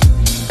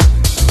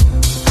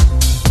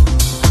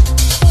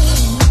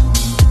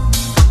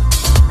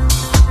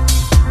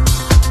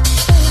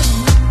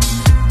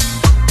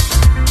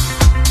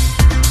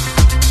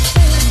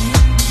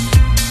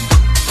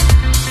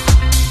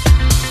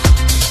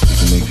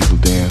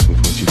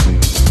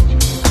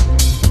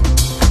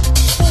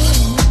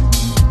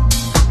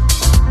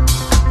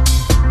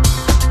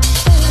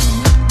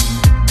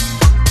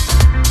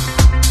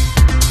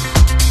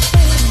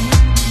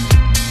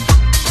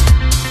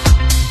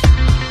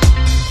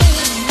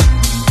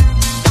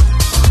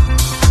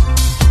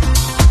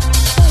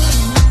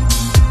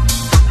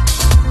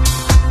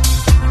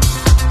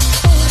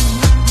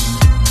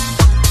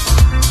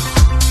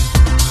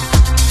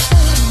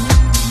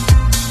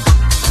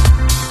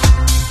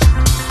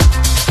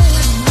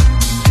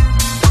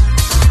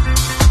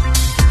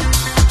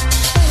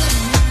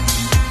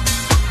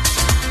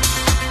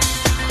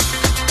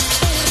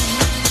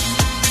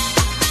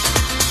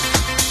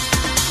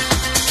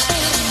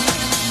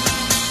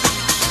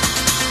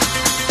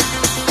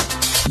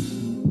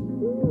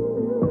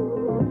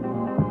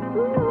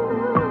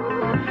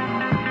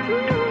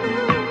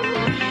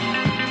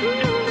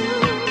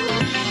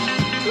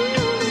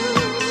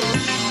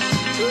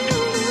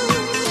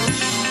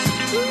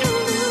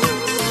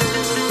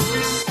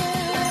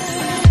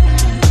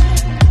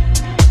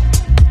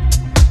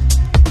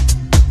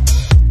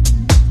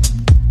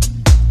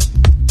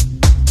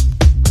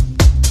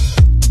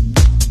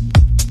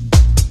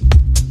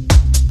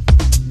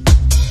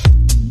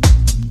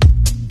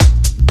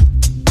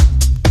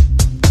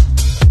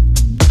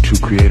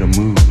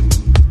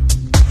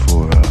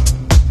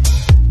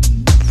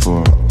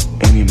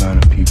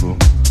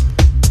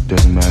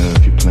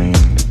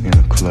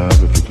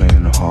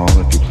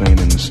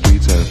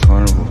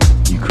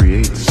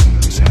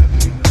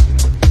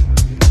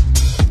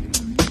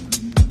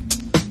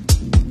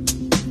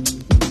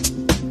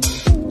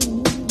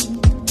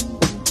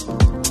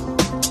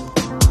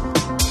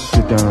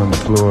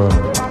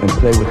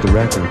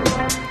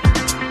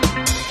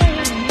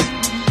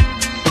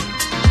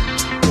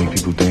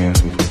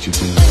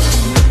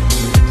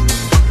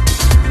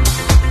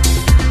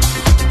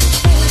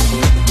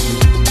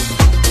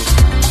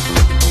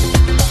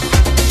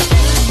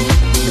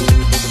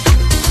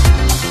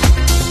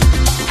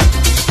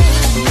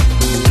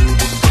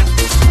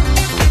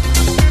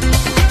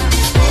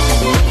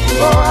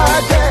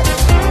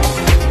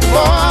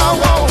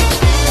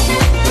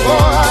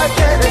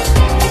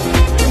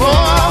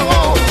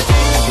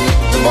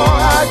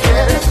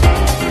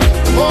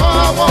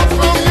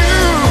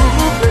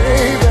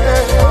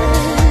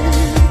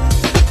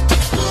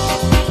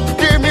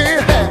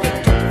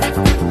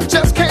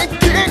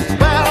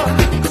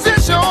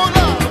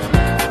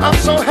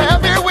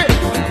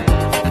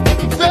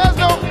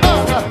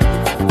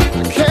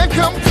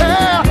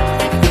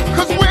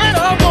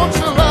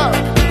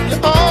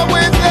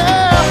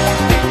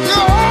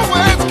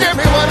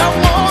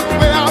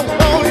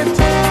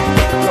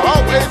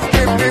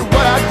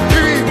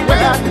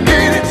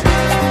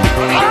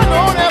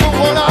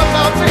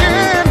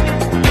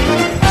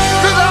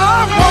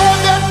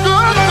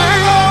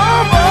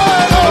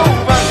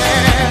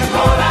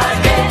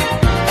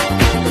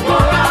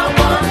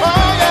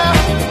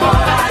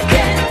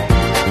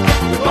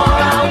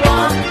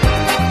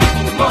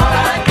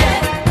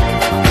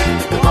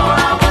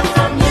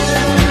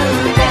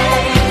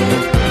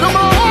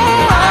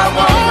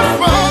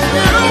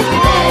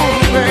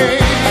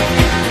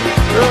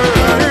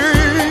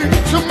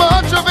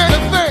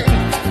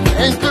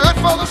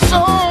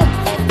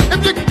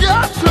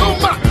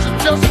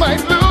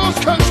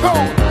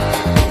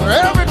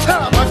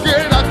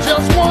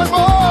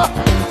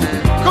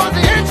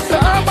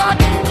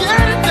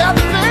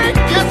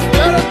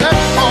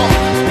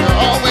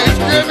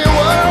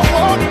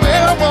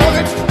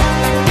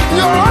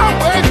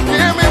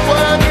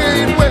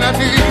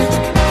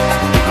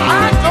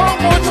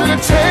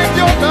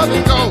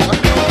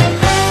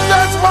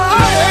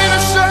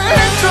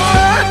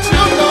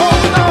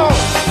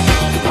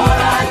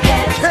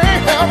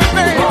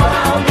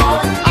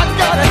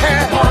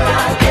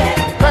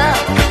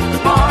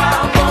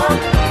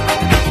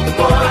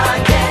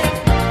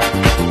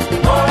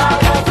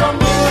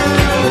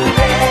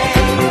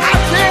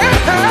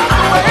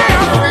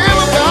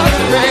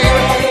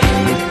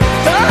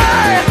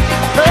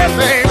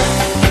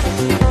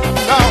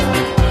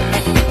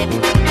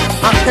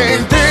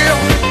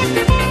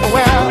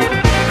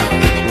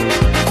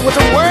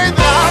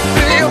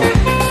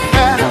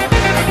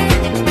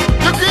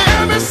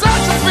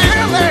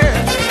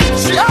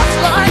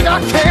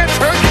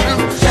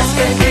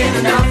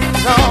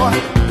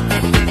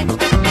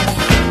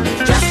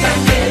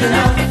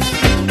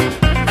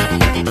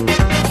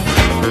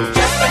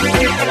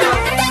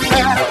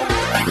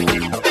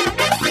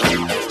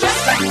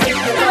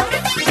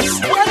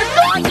 Swear to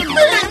God, you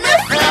made me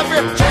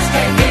happy.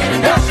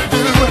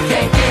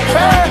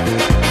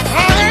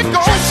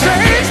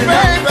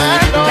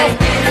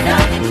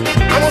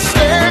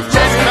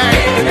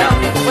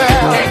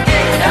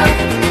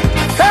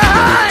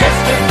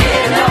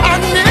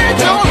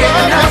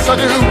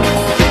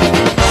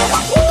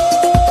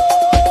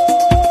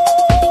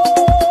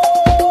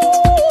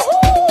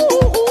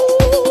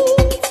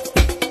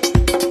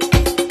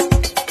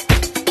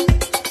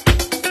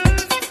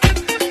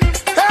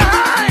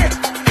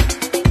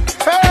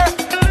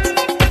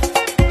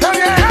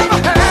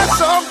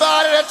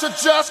 you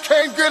just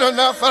can't get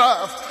enough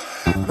of.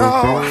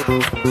 No.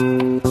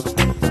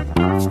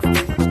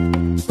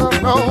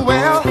 No,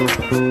 well,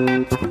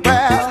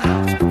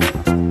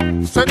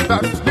 said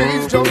I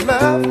need your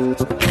love.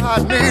 I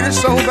need it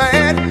so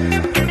bad.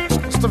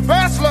 It's the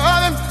best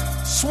loving,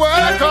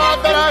 swear to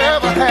God, that I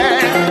ever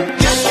had.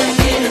 Just can't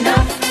get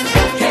enough,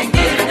 can't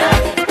get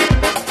enough.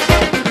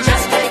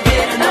 Just can't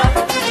get enough,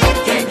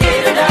 can't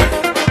get enough.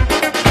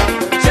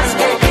 Just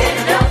can't get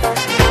enough,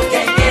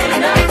 can't get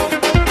enough.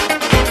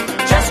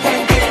 Just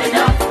can't get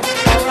enough,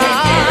 can't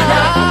get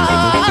enough.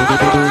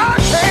 I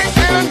can't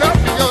get enough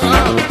of your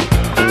love.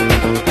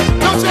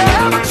 Don't you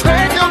ever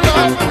take your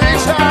love from me,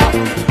 child.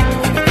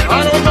 I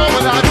don't know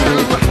what I'd do.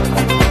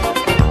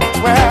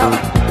 Well,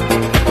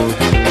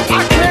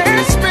 I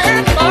can't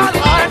spend my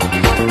life.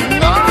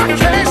 No, I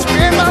can't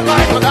spend my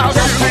life without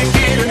Just you. can't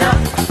get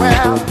enough.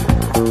 Well,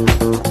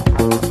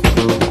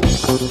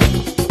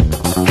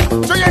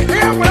 do you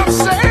hear what I'm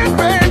saying,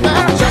 baby?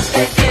 Just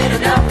can't get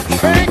enough.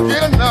 Can't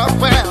get enough.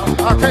 Well,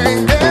 I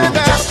can't get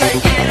enough. Just can't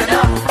get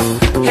enough,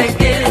 can't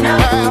get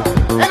enough.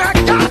 Well, and I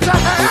got to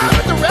have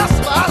it the rest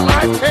of my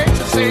life. Can't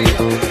you see?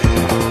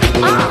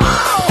 Oh,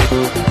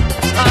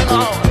 I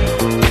know.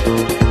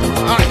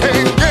 I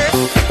can't get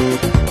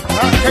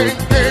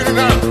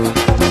enough.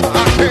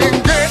 I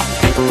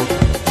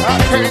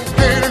can't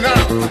get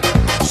enough.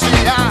 See,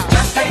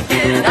 Just can't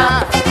get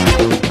enough.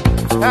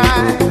 I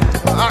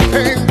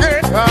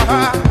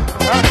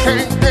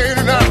can't get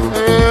enough.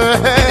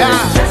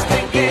 Yeah. Just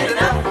can't get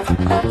enough,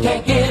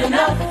 can't get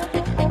enough.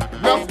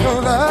 Enough for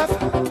love,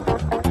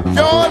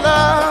 your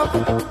love.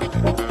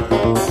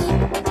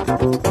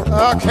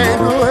 I can't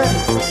do it.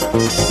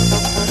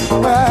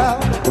 Well,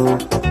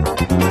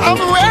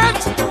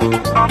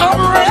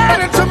 I'm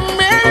ready to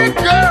meet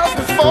girls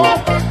before.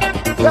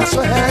 Yes, I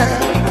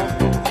have.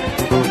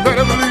 You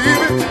better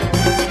believe it.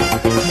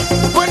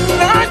 But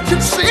none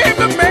can seem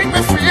to make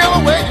me feel the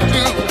way you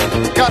do.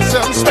 Got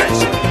something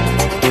special.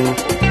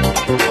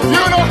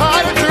 You know how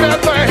to do that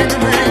thing to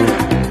me.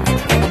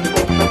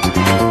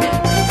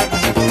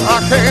 I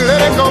can't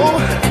let it go,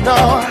 no.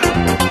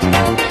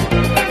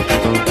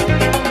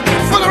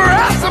 For the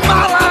rest of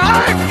my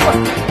life,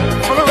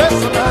 for the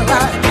rest of my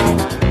life,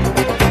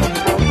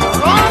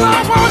 all I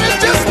want is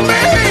just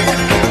me,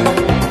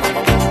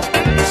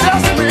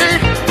 just me,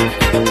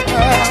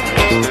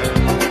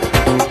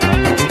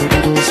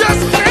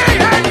 just me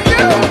and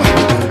you.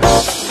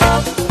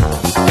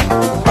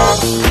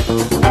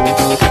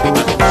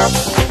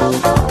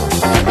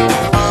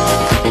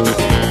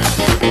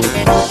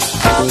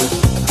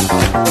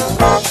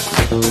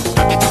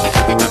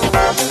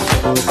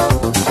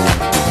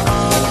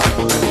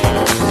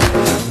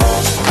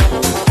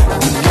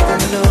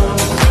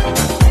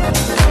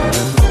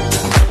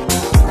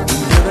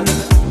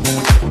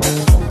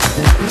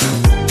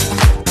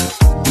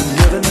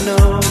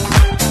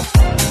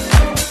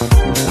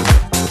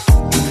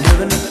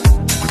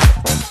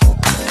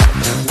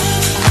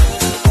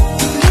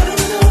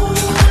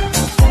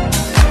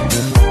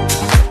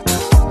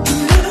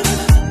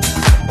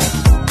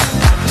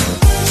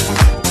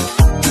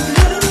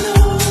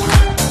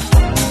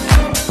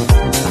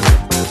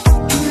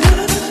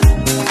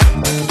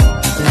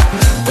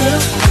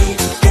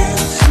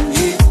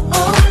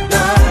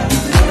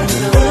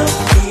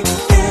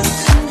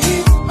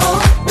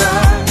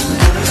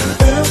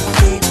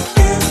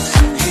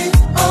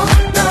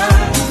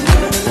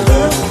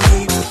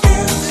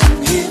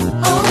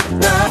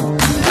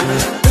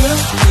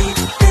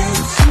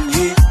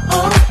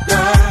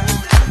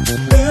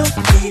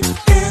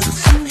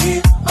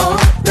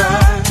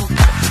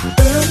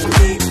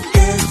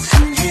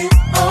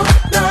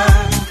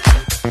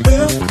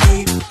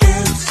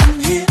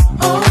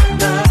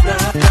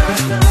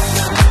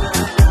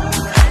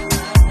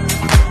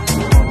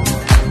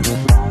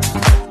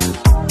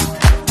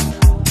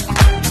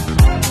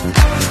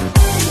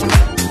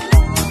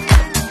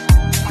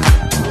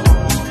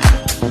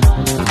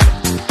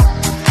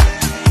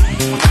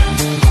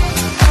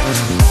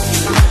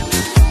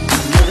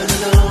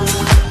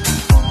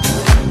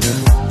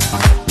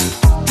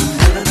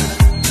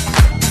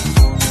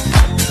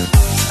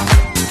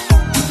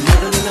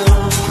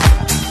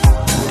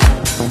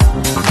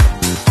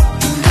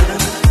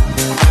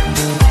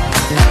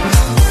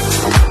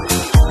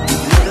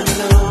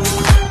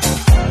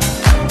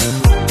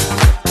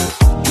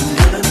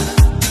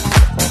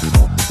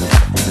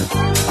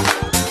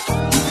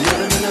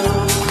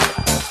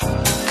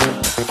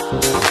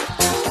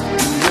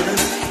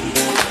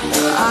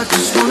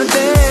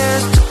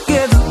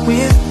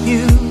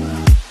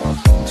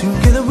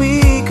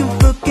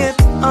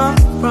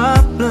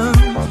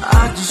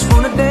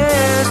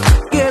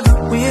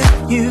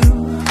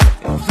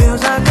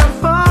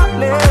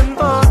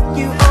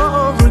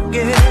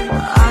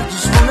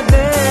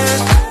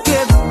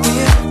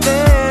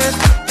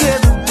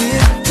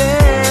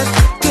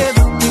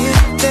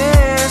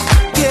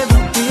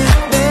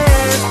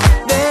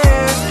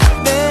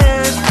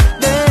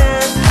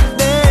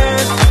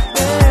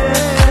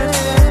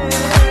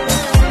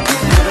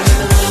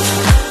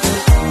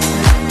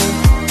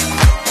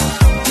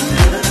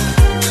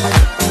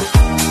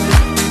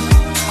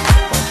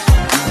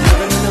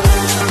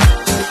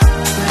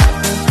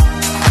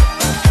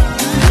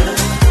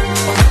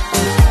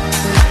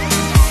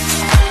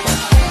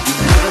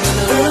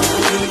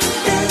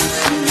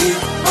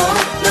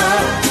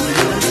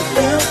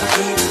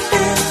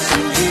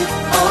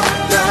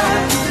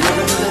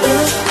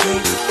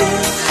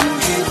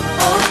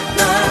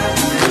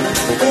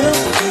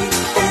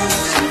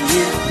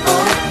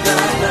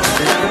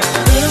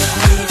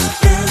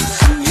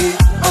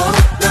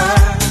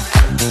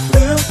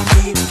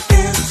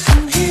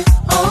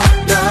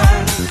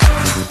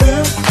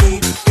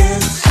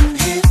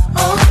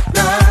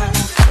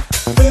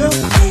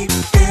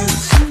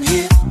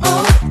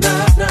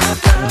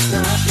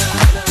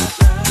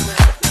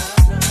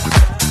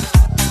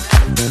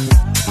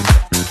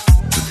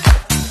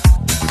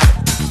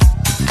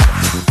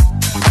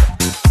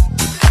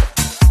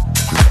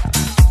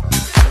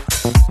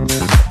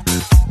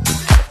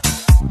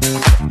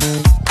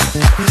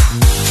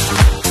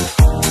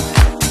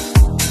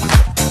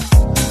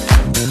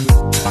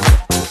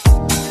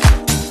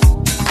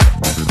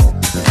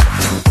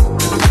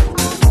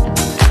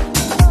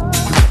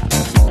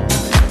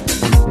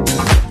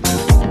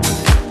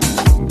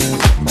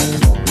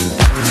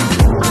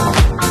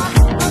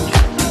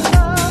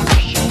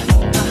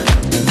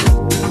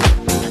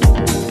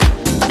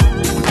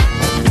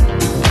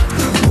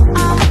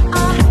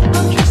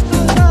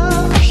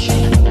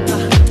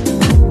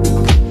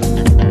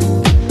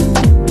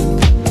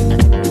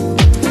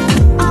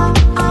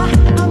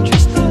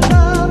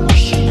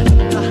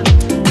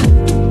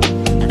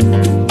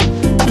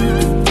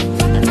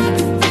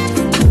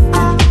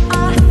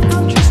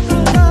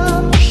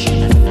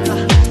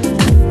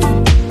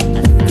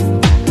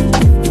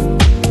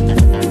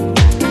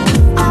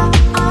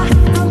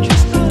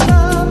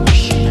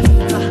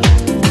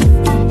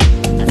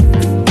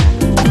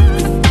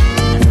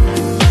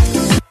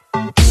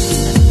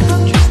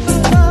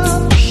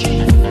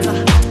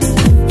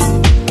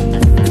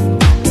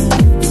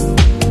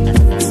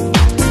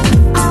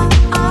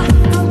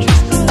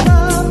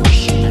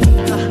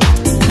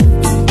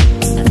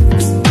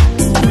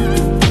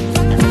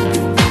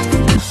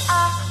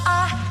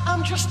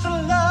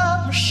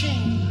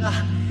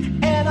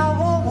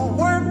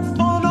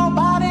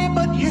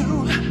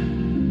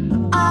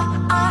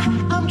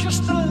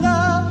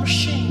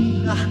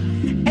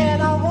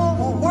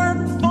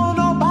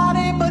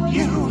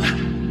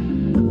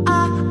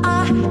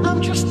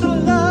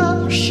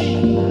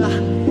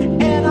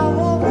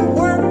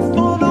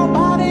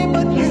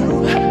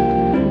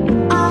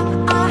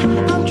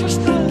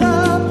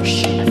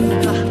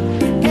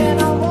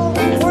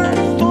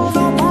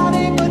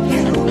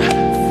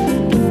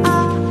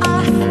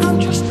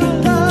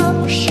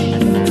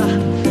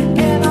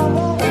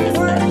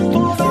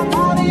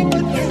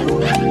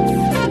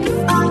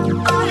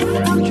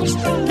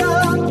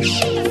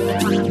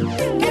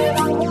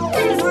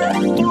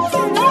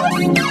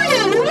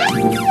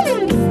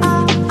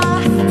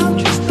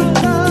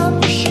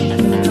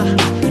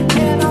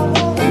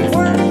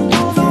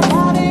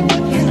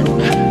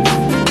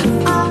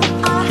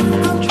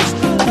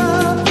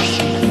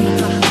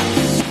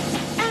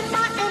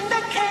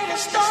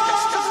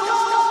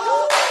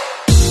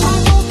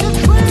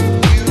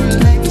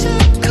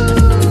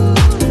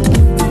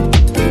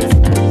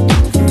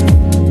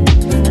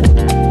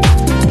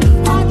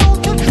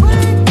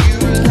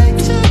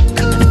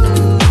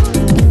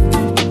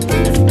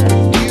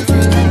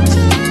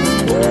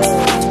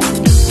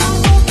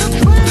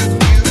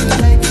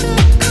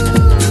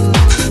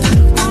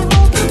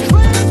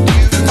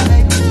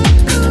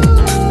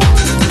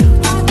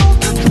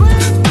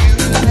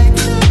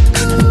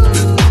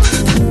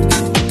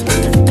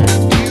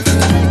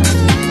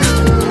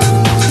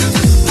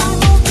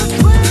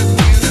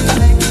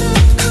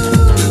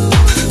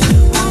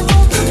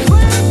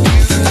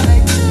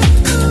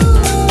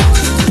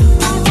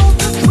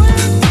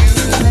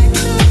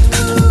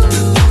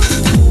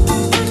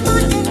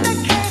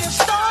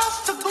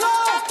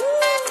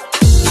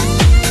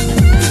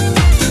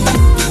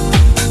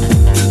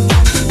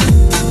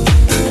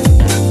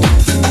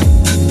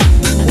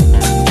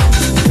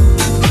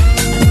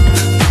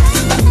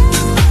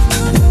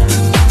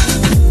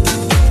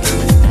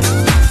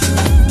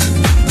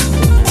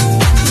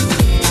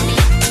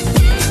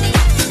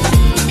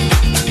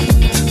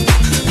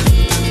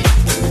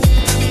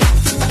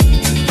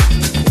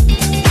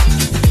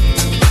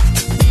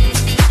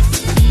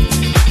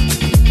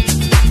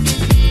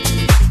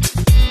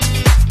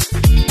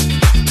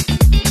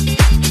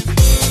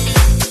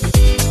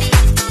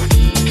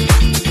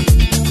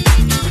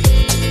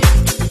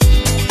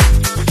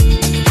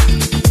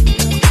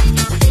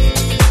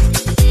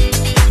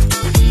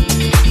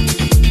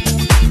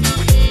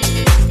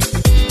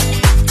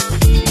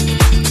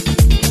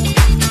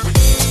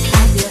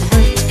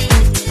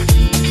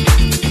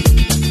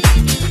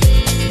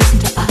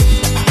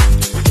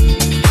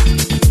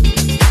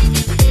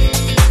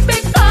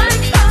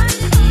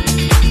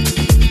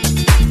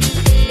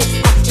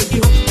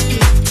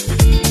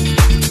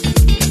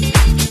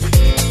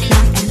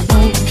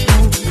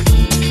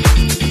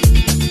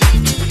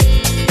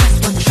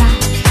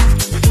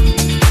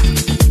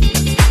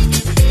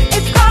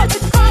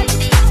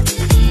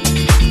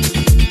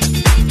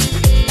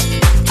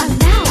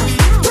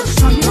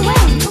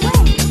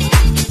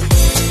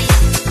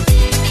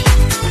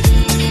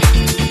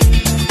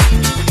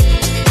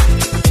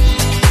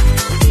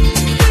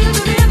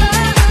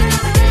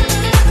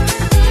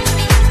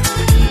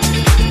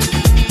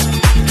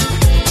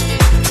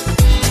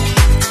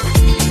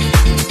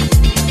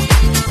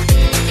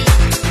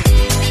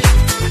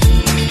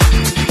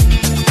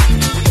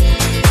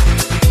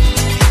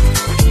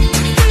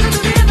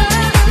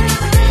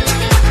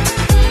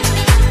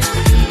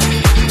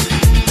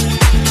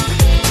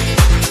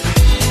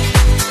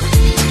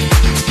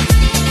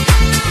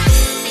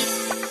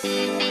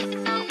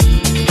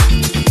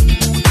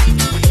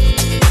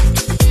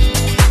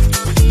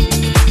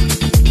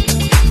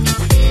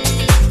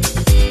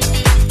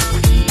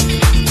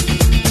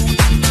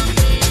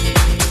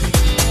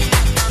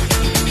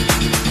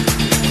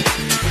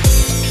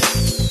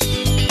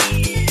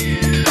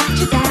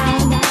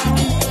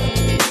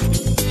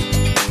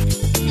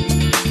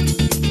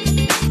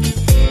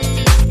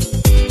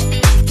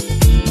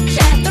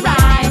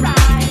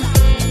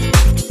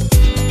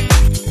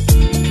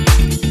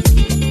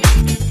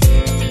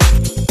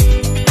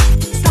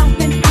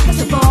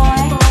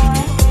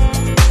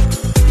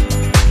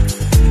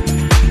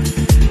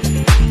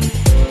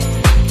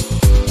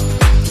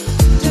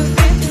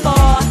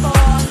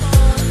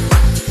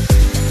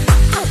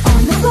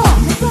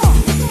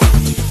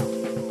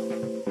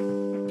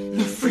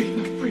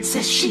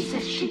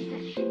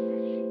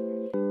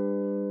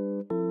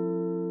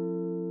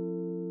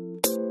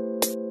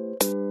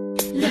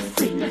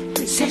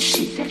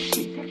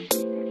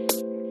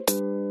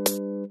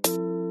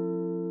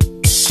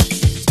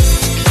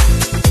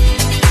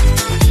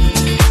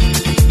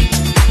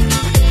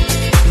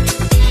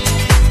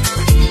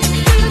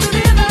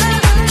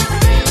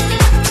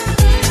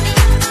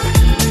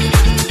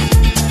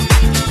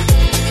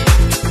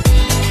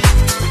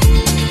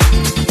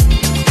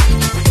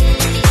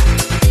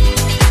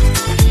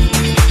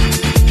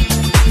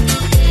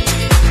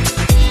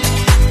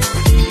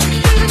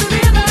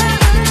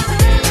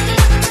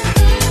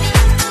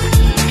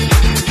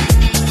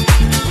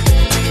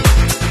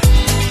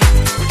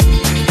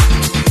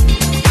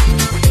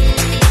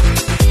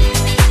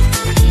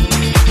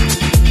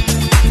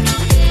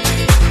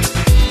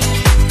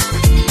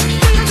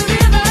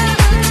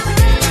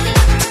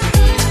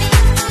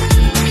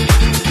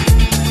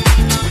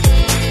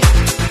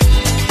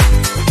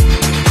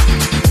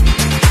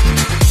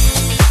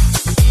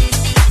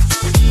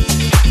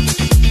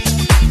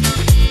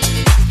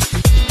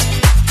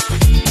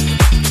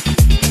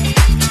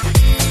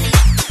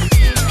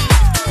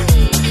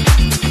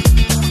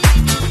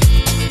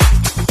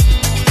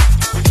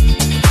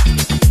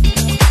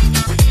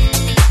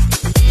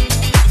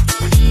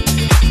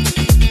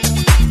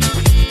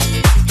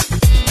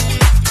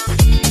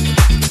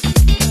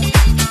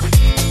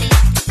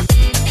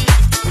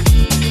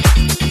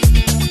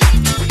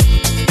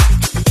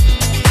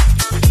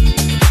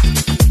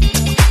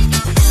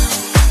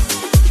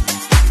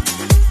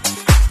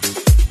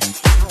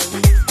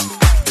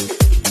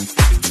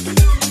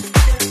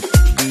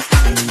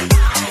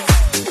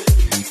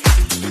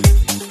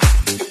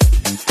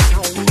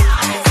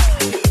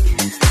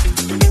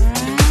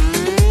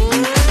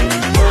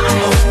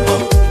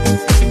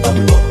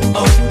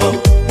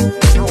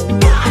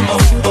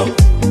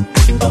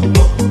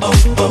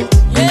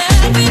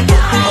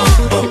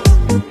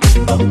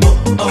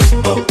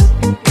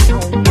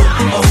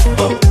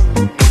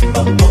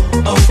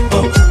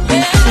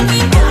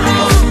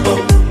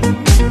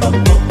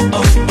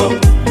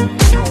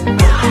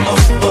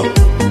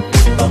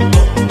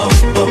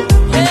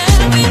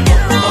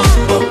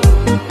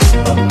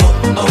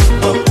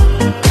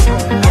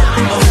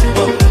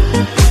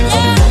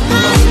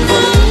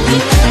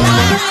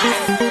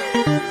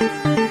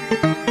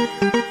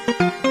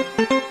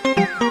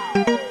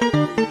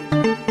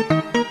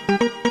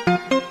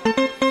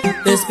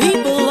 There's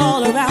people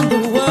all around the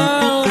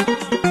world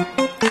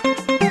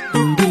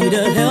who need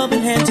a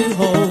helping hand to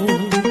hold.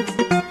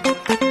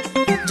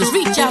 Just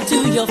reach out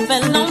to your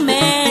fellow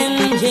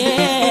man,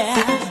 yeah,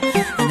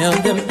 and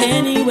help them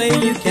any way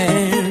you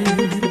can.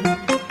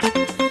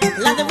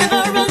 Like the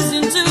river runs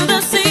into the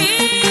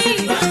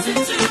sea,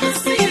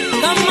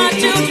 come my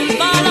children,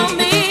 follow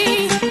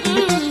me.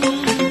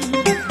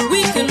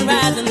 We can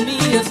rise and be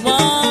as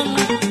one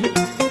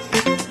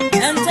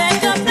and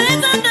take a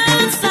place under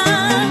the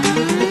sun.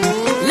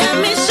 Let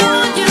me show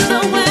you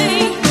the way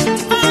to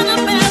find a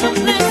better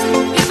place.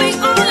 If we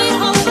only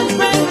hope and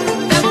pray,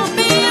 there will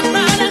be a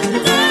brighter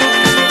day.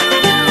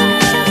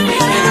 We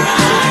can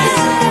rise,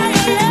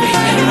 we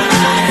can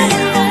rise,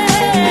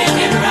 we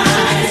can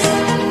rise,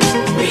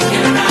 we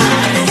can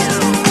rise,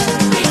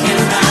 we can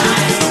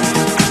rise,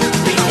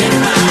 we can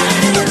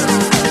rise,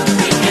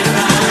 we can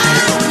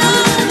rise. I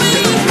know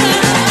we can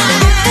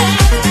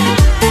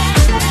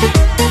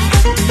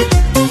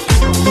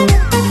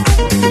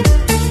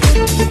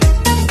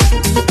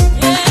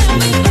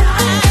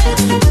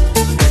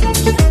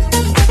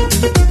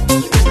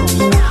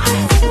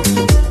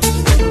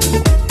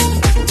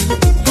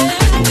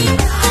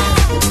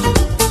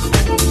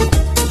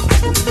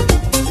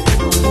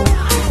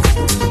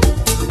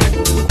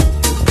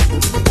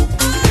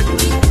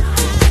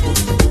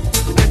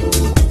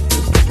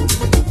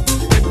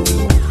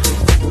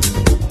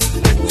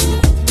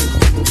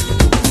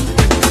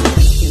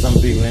Some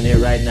people in here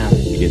right now,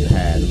 you getting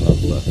high as a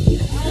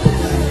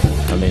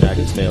motherfucker. I mean, I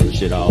can smell the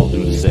shit all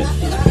through the set.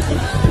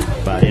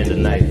 By the end of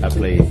the night, I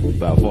played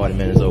about 40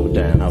 minutes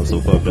overtime. I was so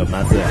fucked up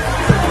myself.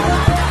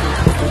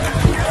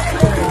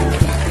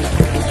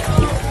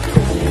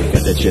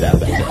 Got that shit out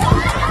back there.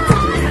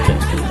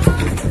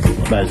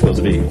 Nobody's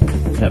supposed to be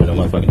having no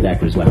motherfucking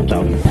daiquiris while I'm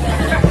talking.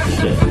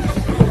 Shit.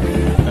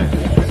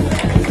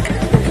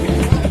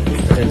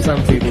 And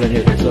some people in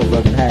here are so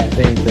fucking high,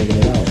 they ain't thinking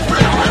at all.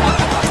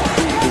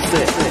 It's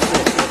it.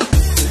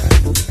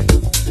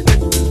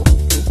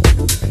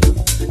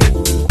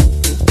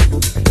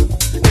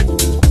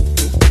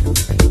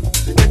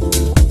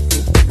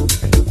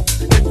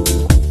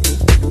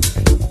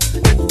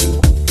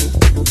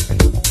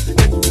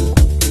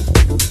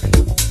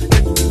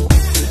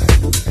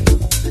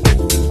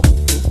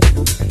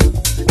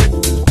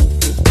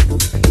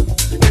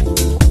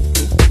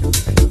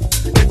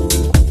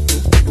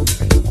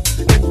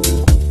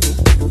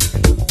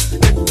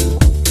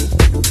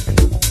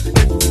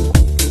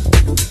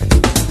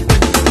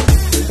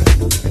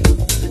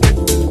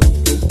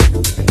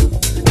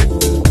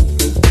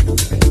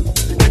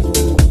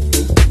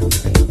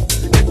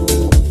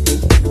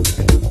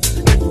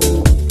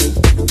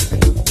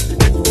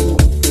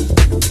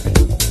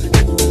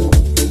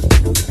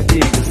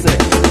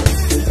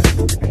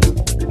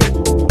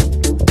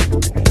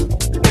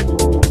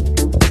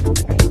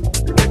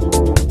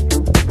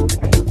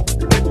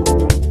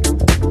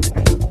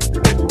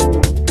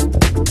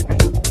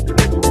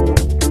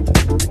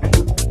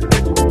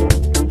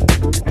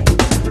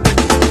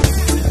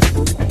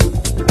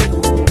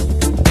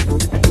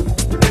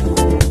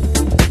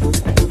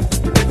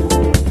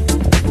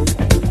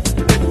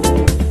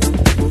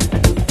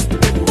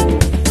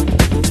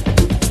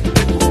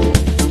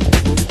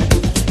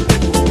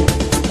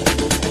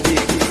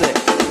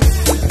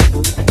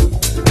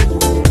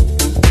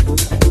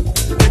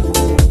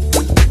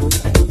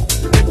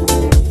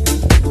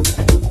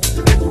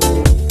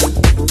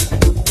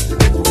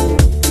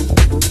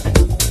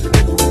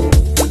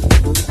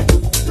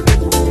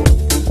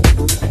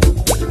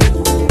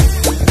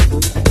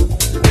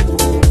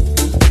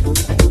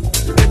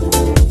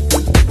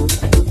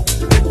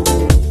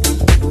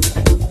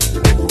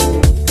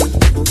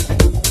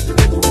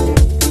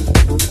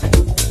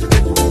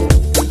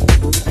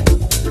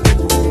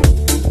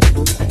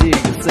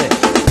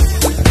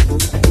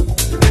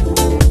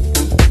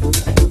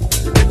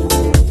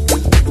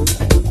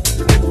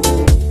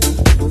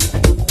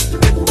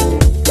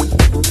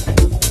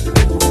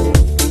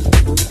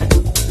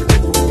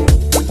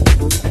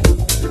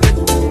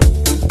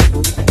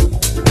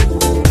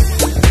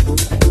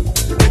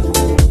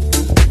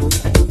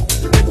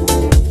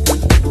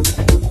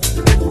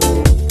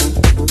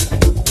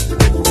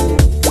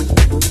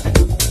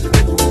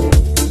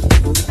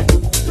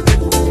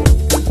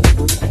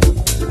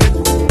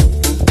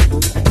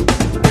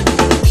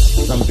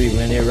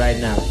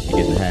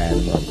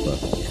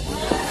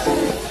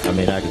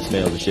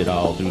 Shit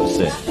all through the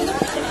set.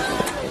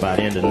 By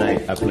the end of the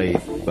night, I played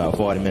about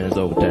 40 minutes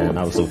overtime.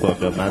 I was so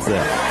fucked up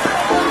myself.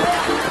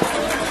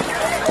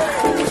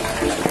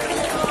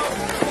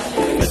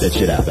 Got that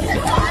shit out back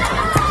there.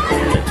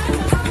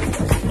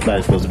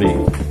 Nobody's supposed to be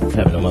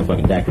having no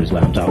motherfucking daiquiris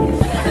while I'm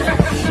talking.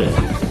 Shit.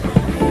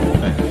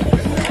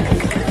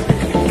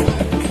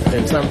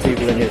 And some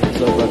people in here are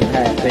so fucking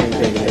high, they ain't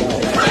taking it all.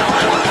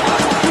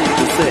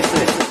 It's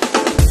sick.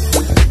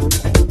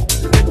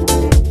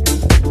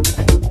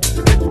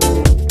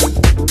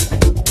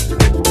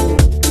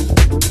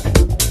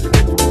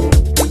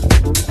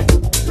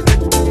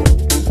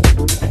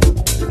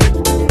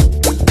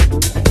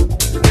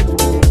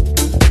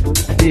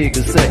 Dig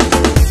the set.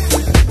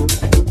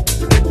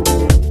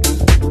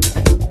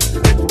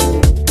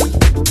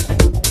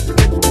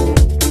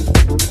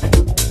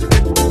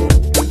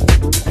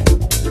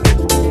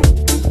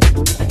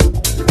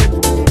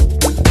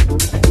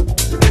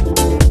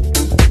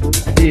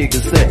 Dig the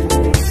set.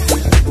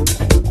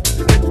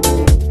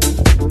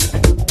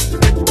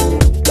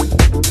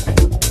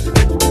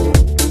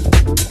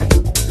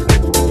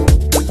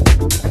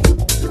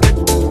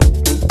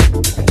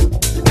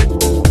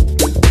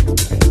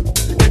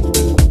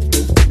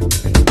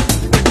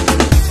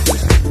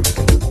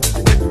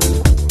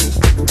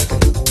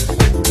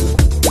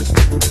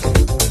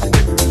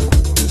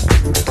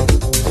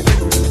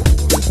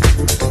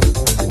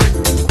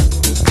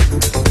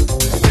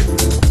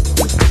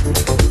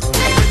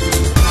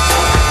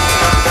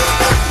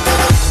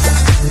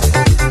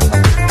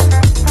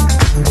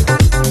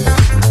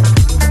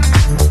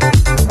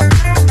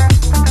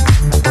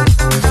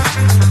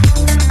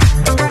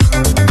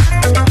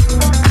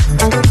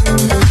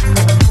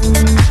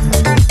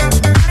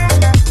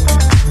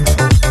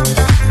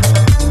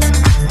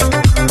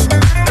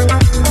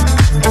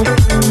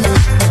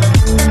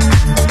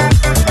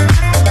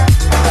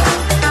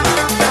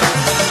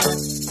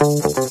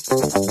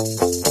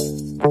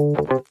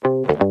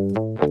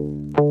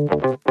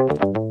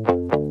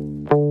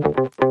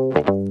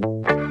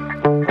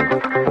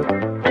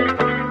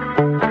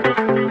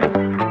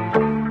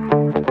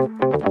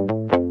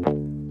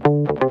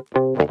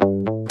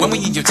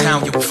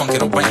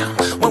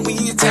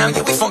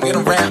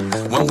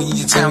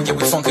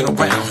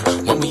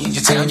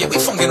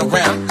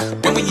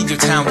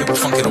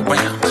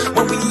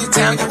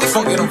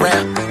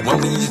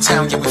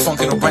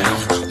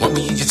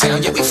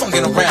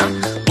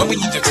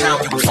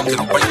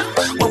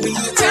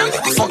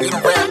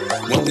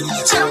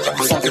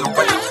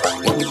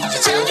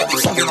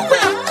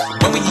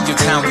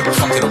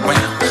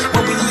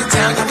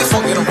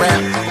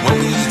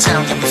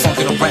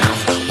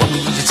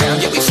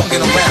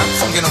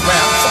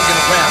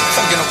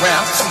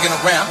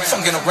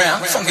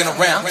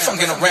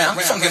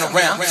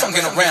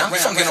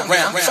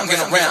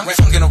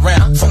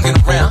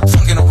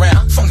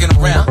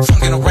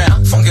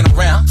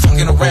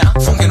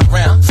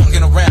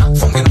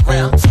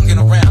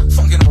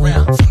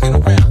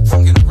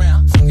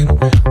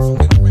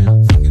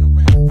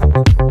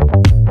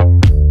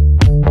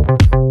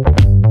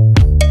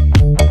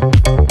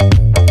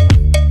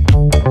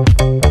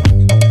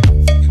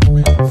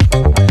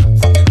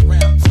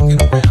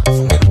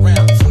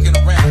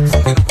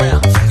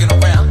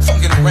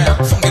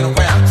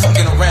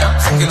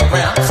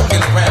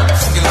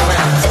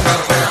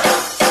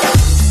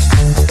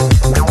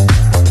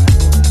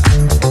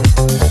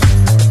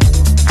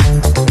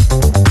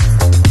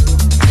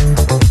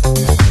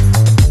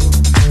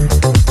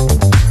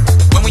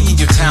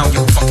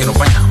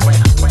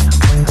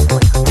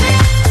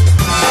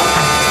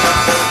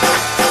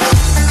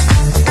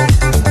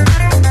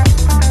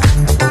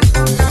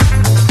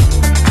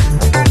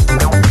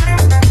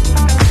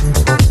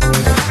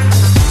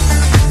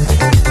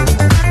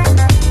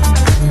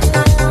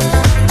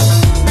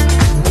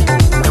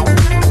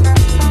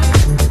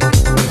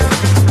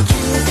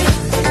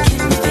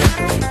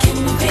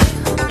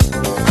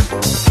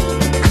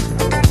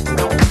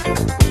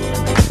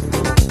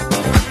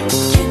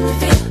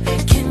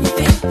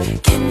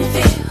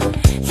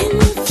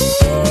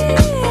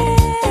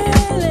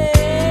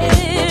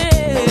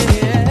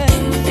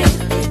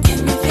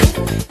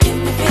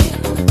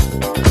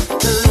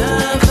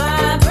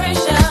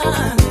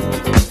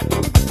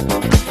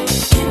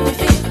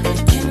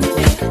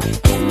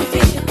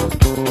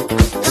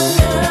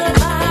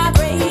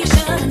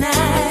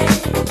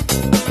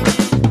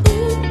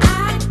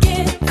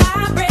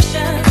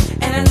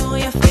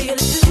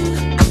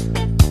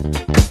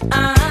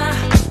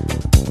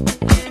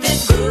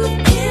 This groove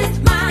is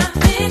my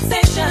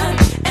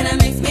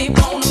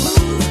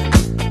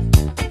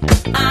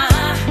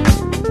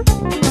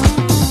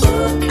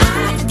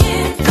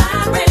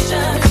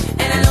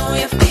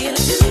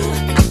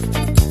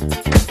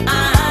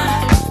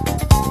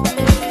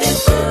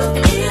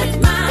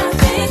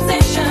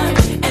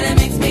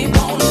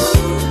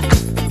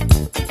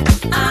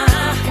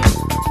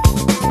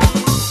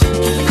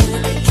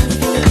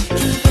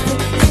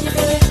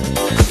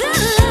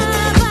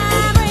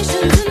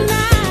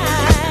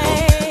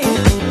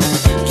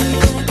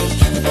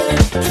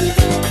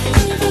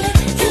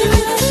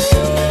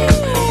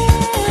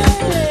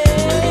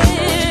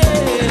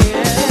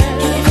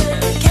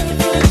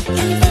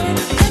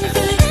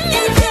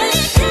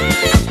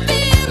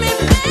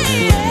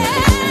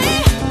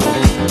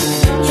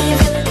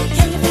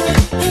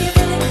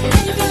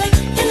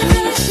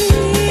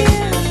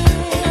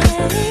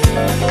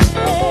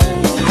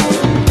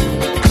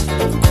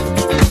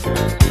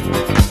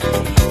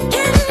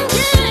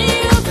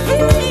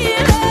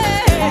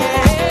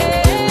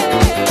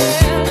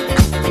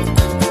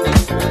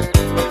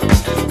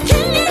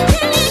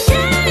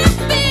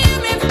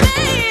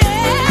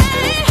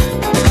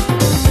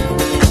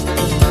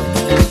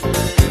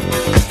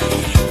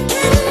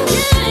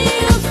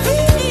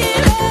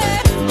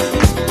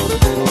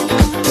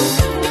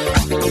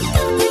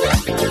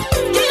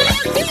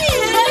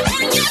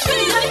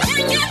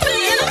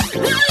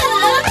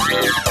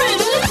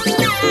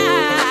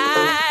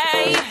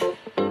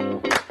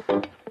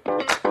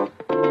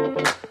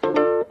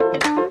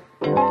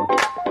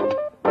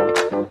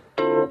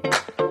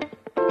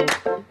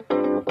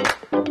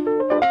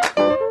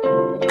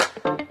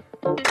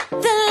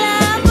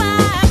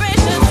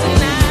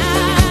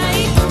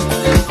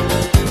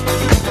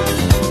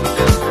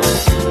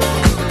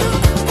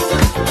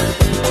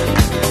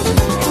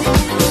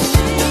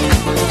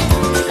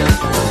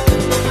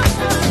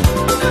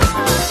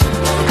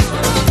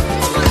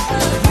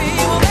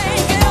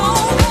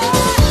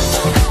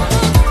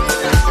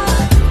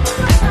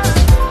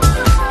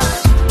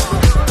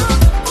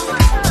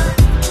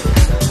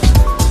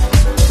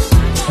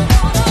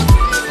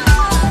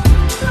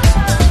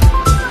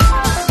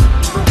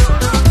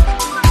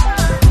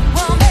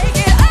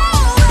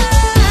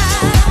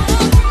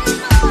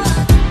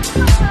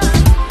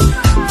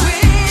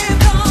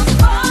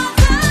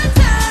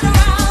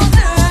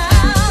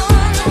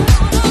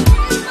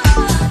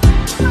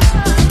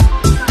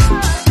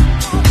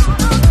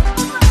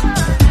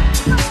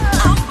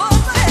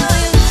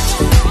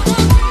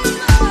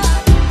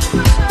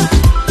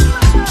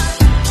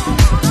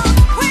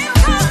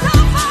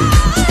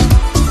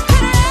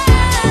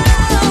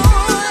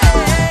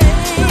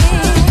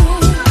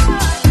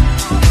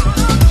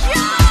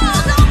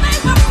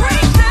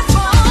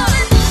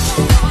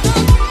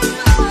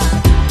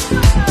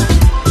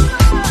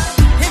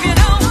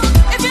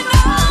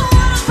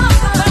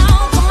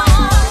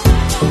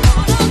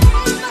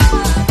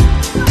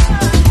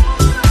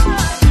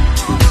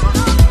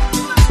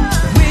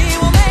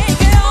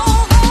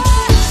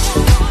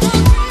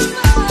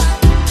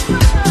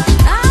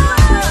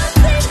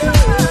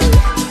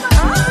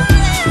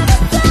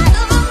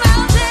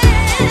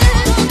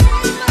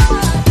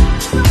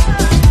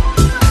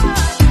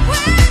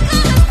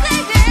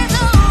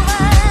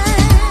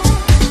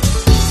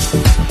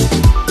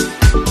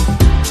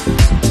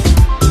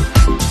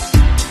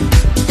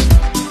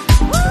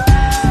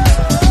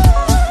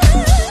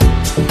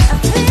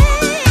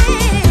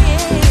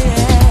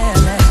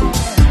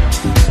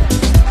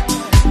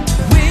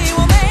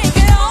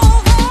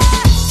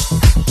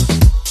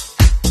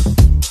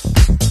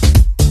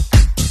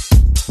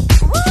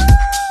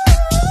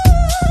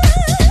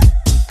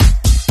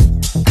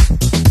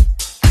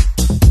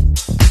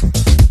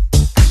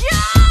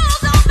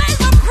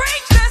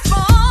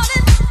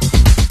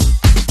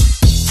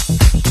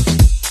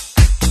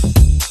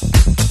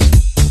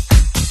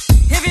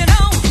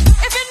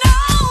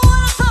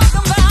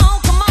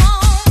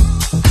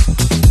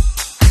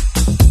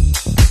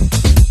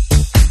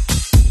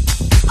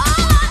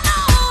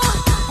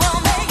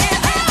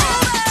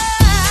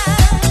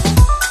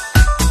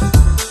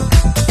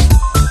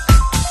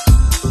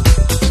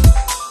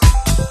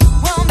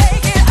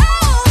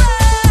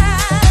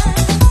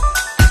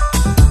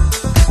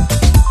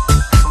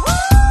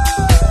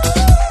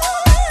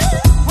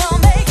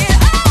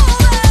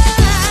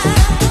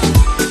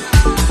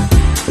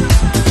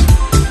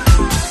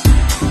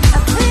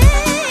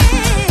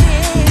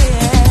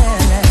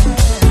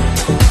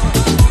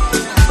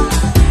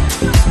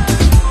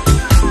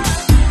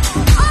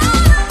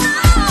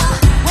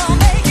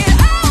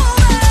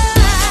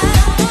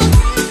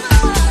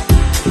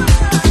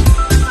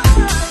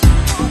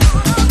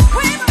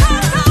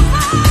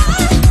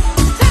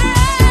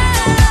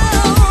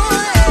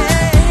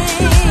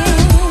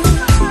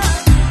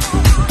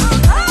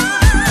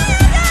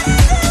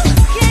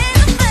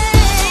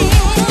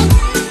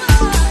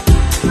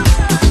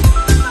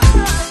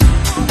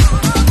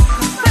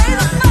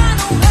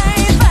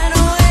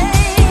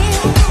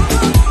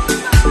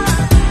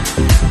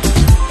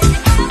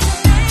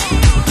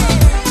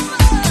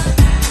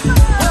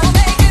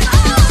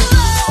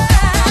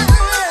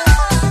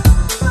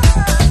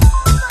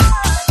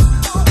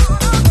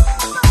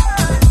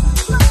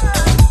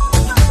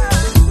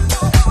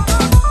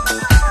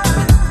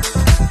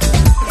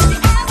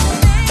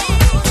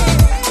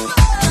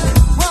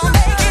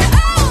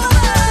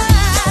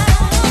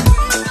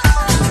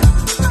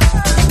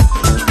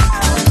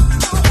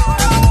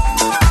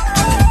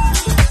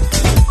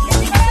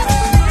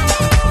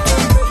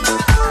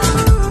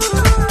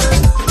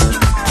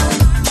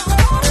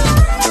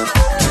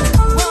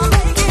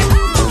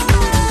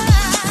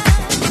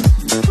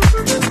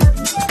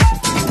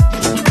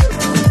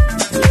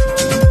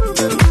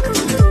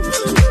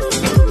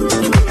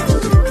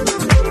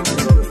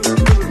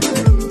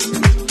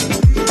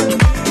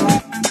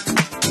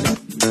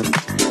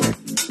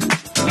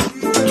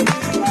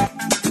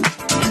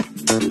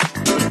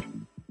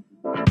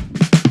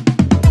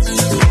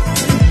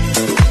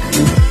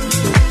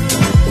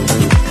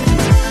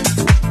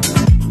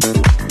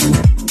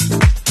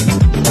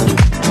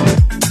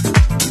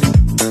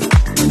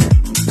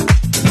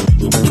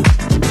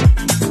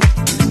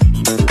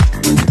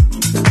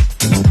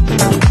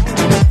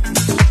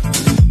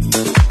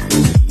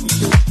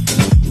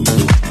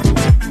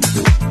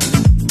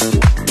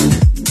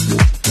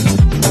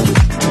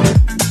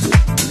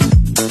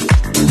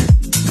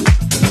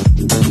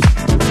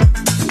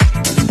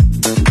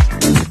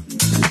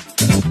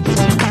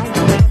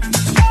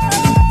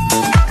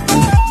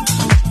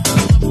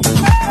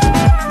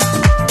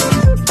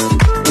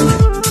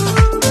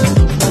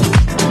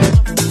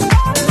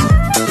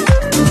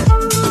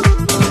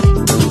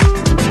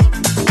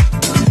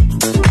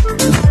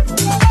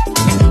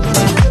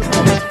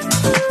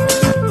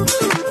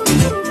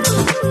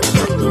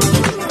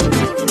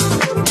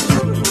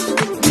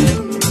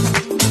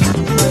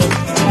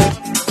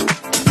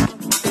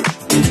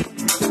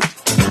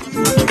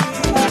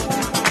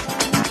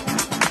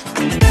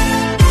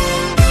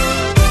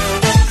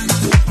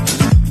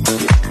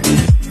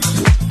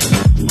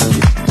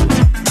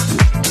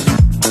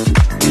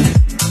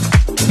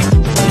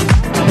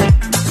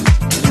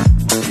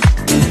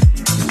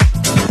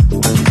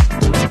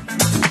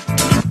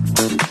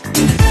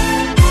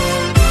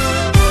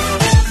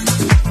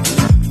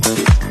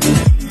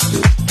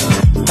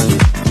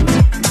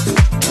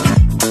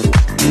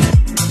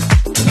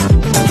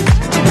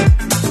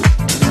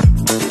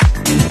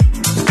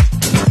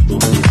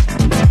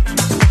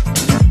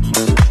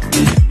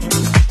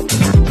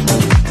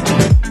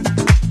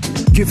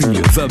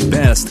The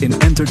best in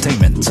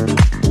entertainment,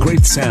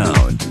 great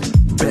sound,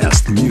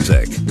 best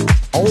music.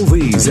 All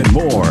these and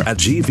more at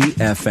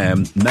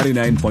GVFM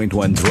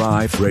 99.1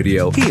 Drive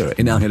Radio here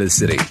in Angeles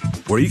City,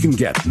 where you can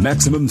get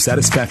maximum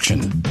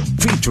satisfaction,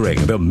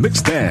 featuring the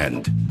mixed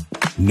band.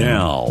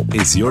 Now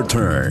is your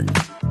turn.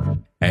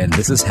 And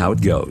this is how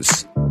it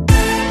goes.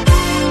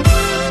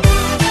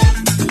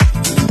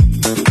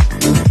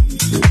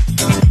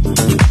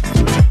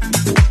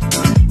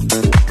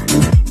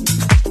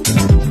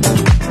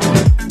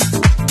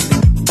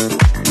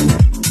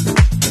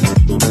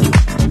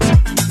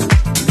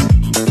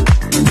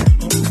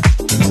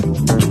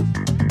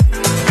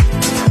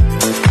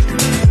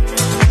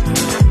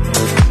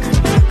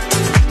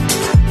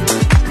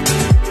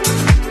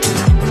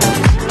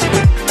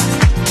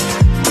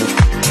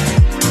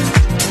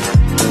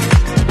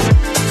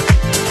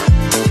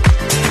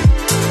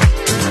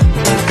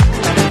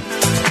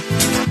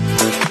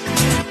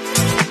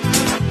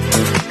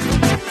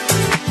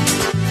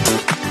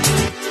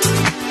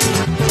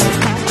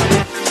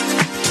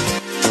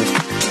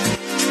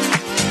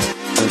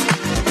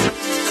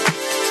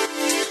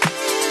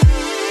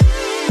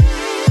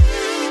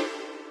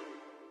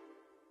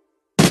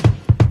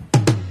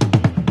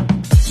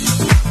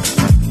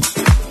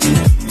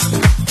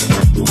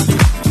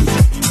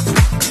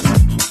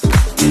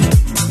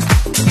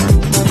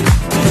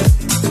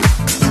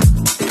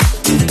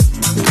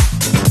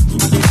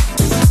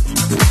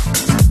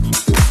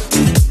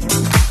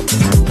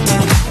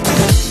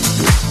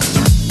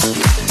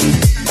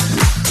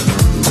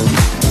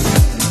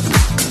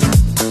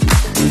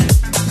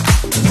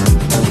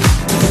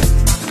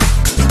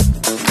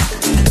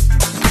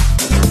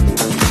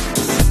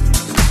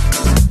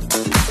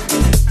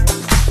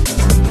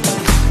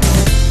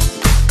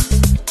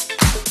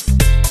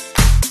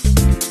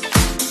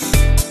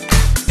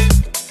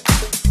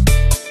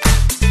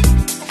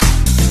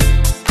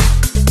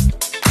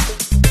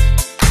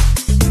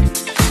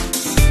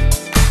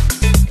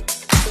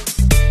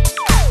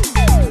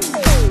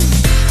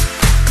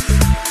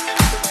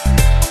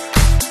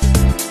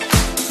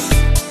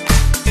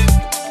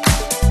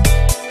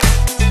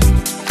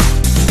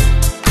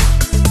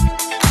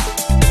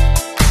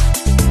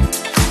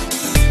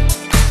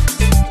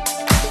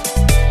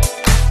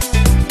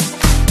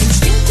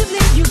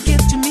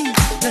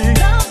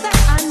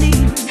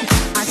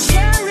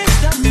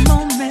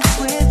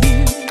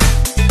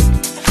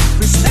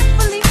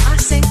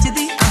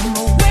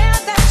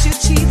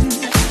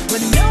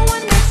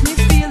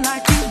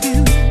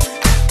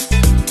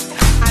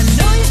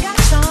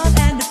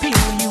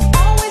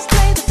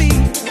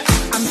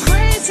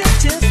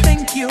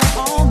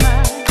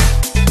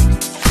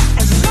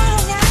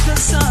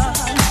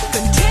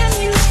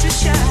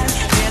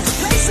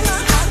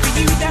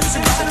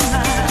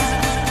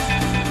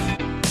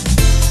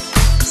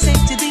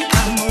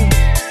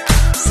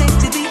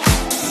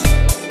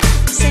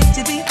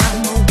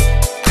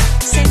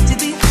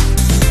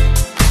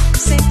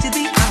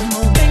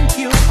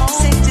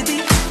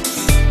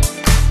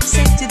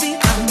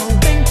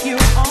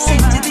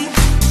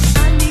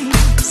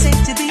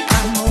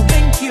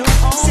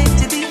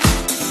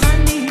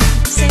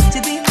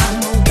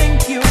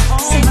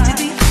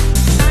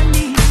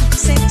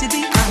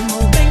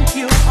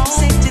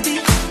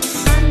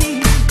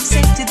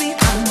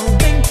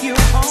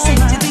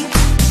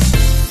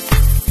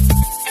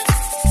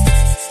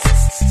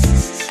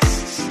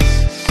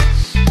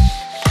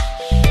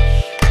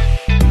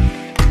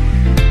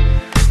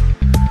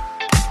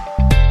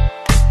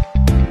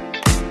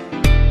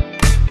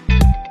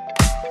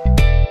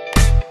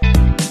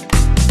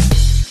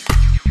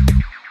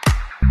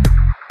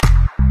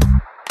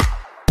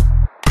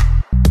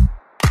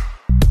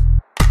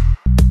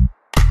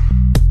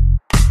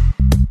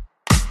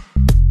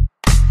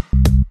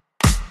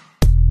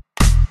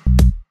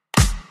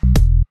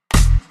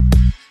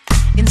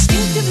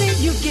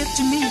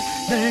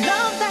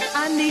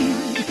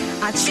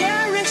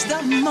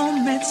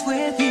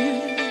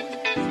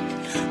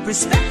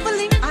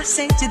 Respectfully, I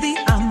say to thee,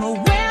 I'm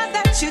aware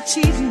that you're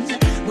cheating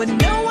when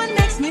no one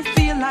makes me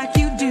feel like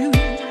you do.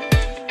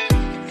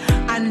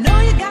 I know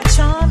you got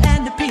charm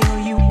and appeal,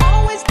 you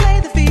always play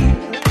the field.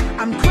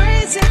 I'm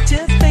crazy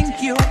to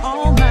think you're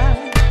all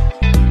mine.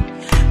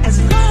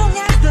 As long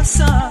as the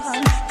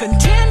sun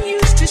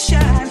continues to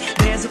shine,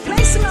 there's a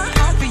place in my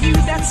heart for you,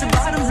 that's the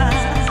bottom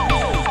line.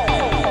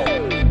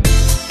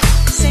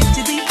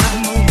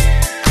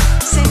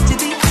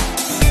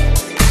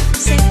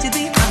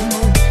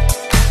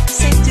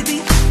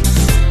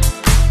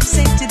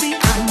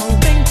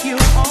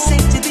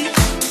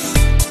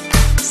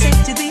 Say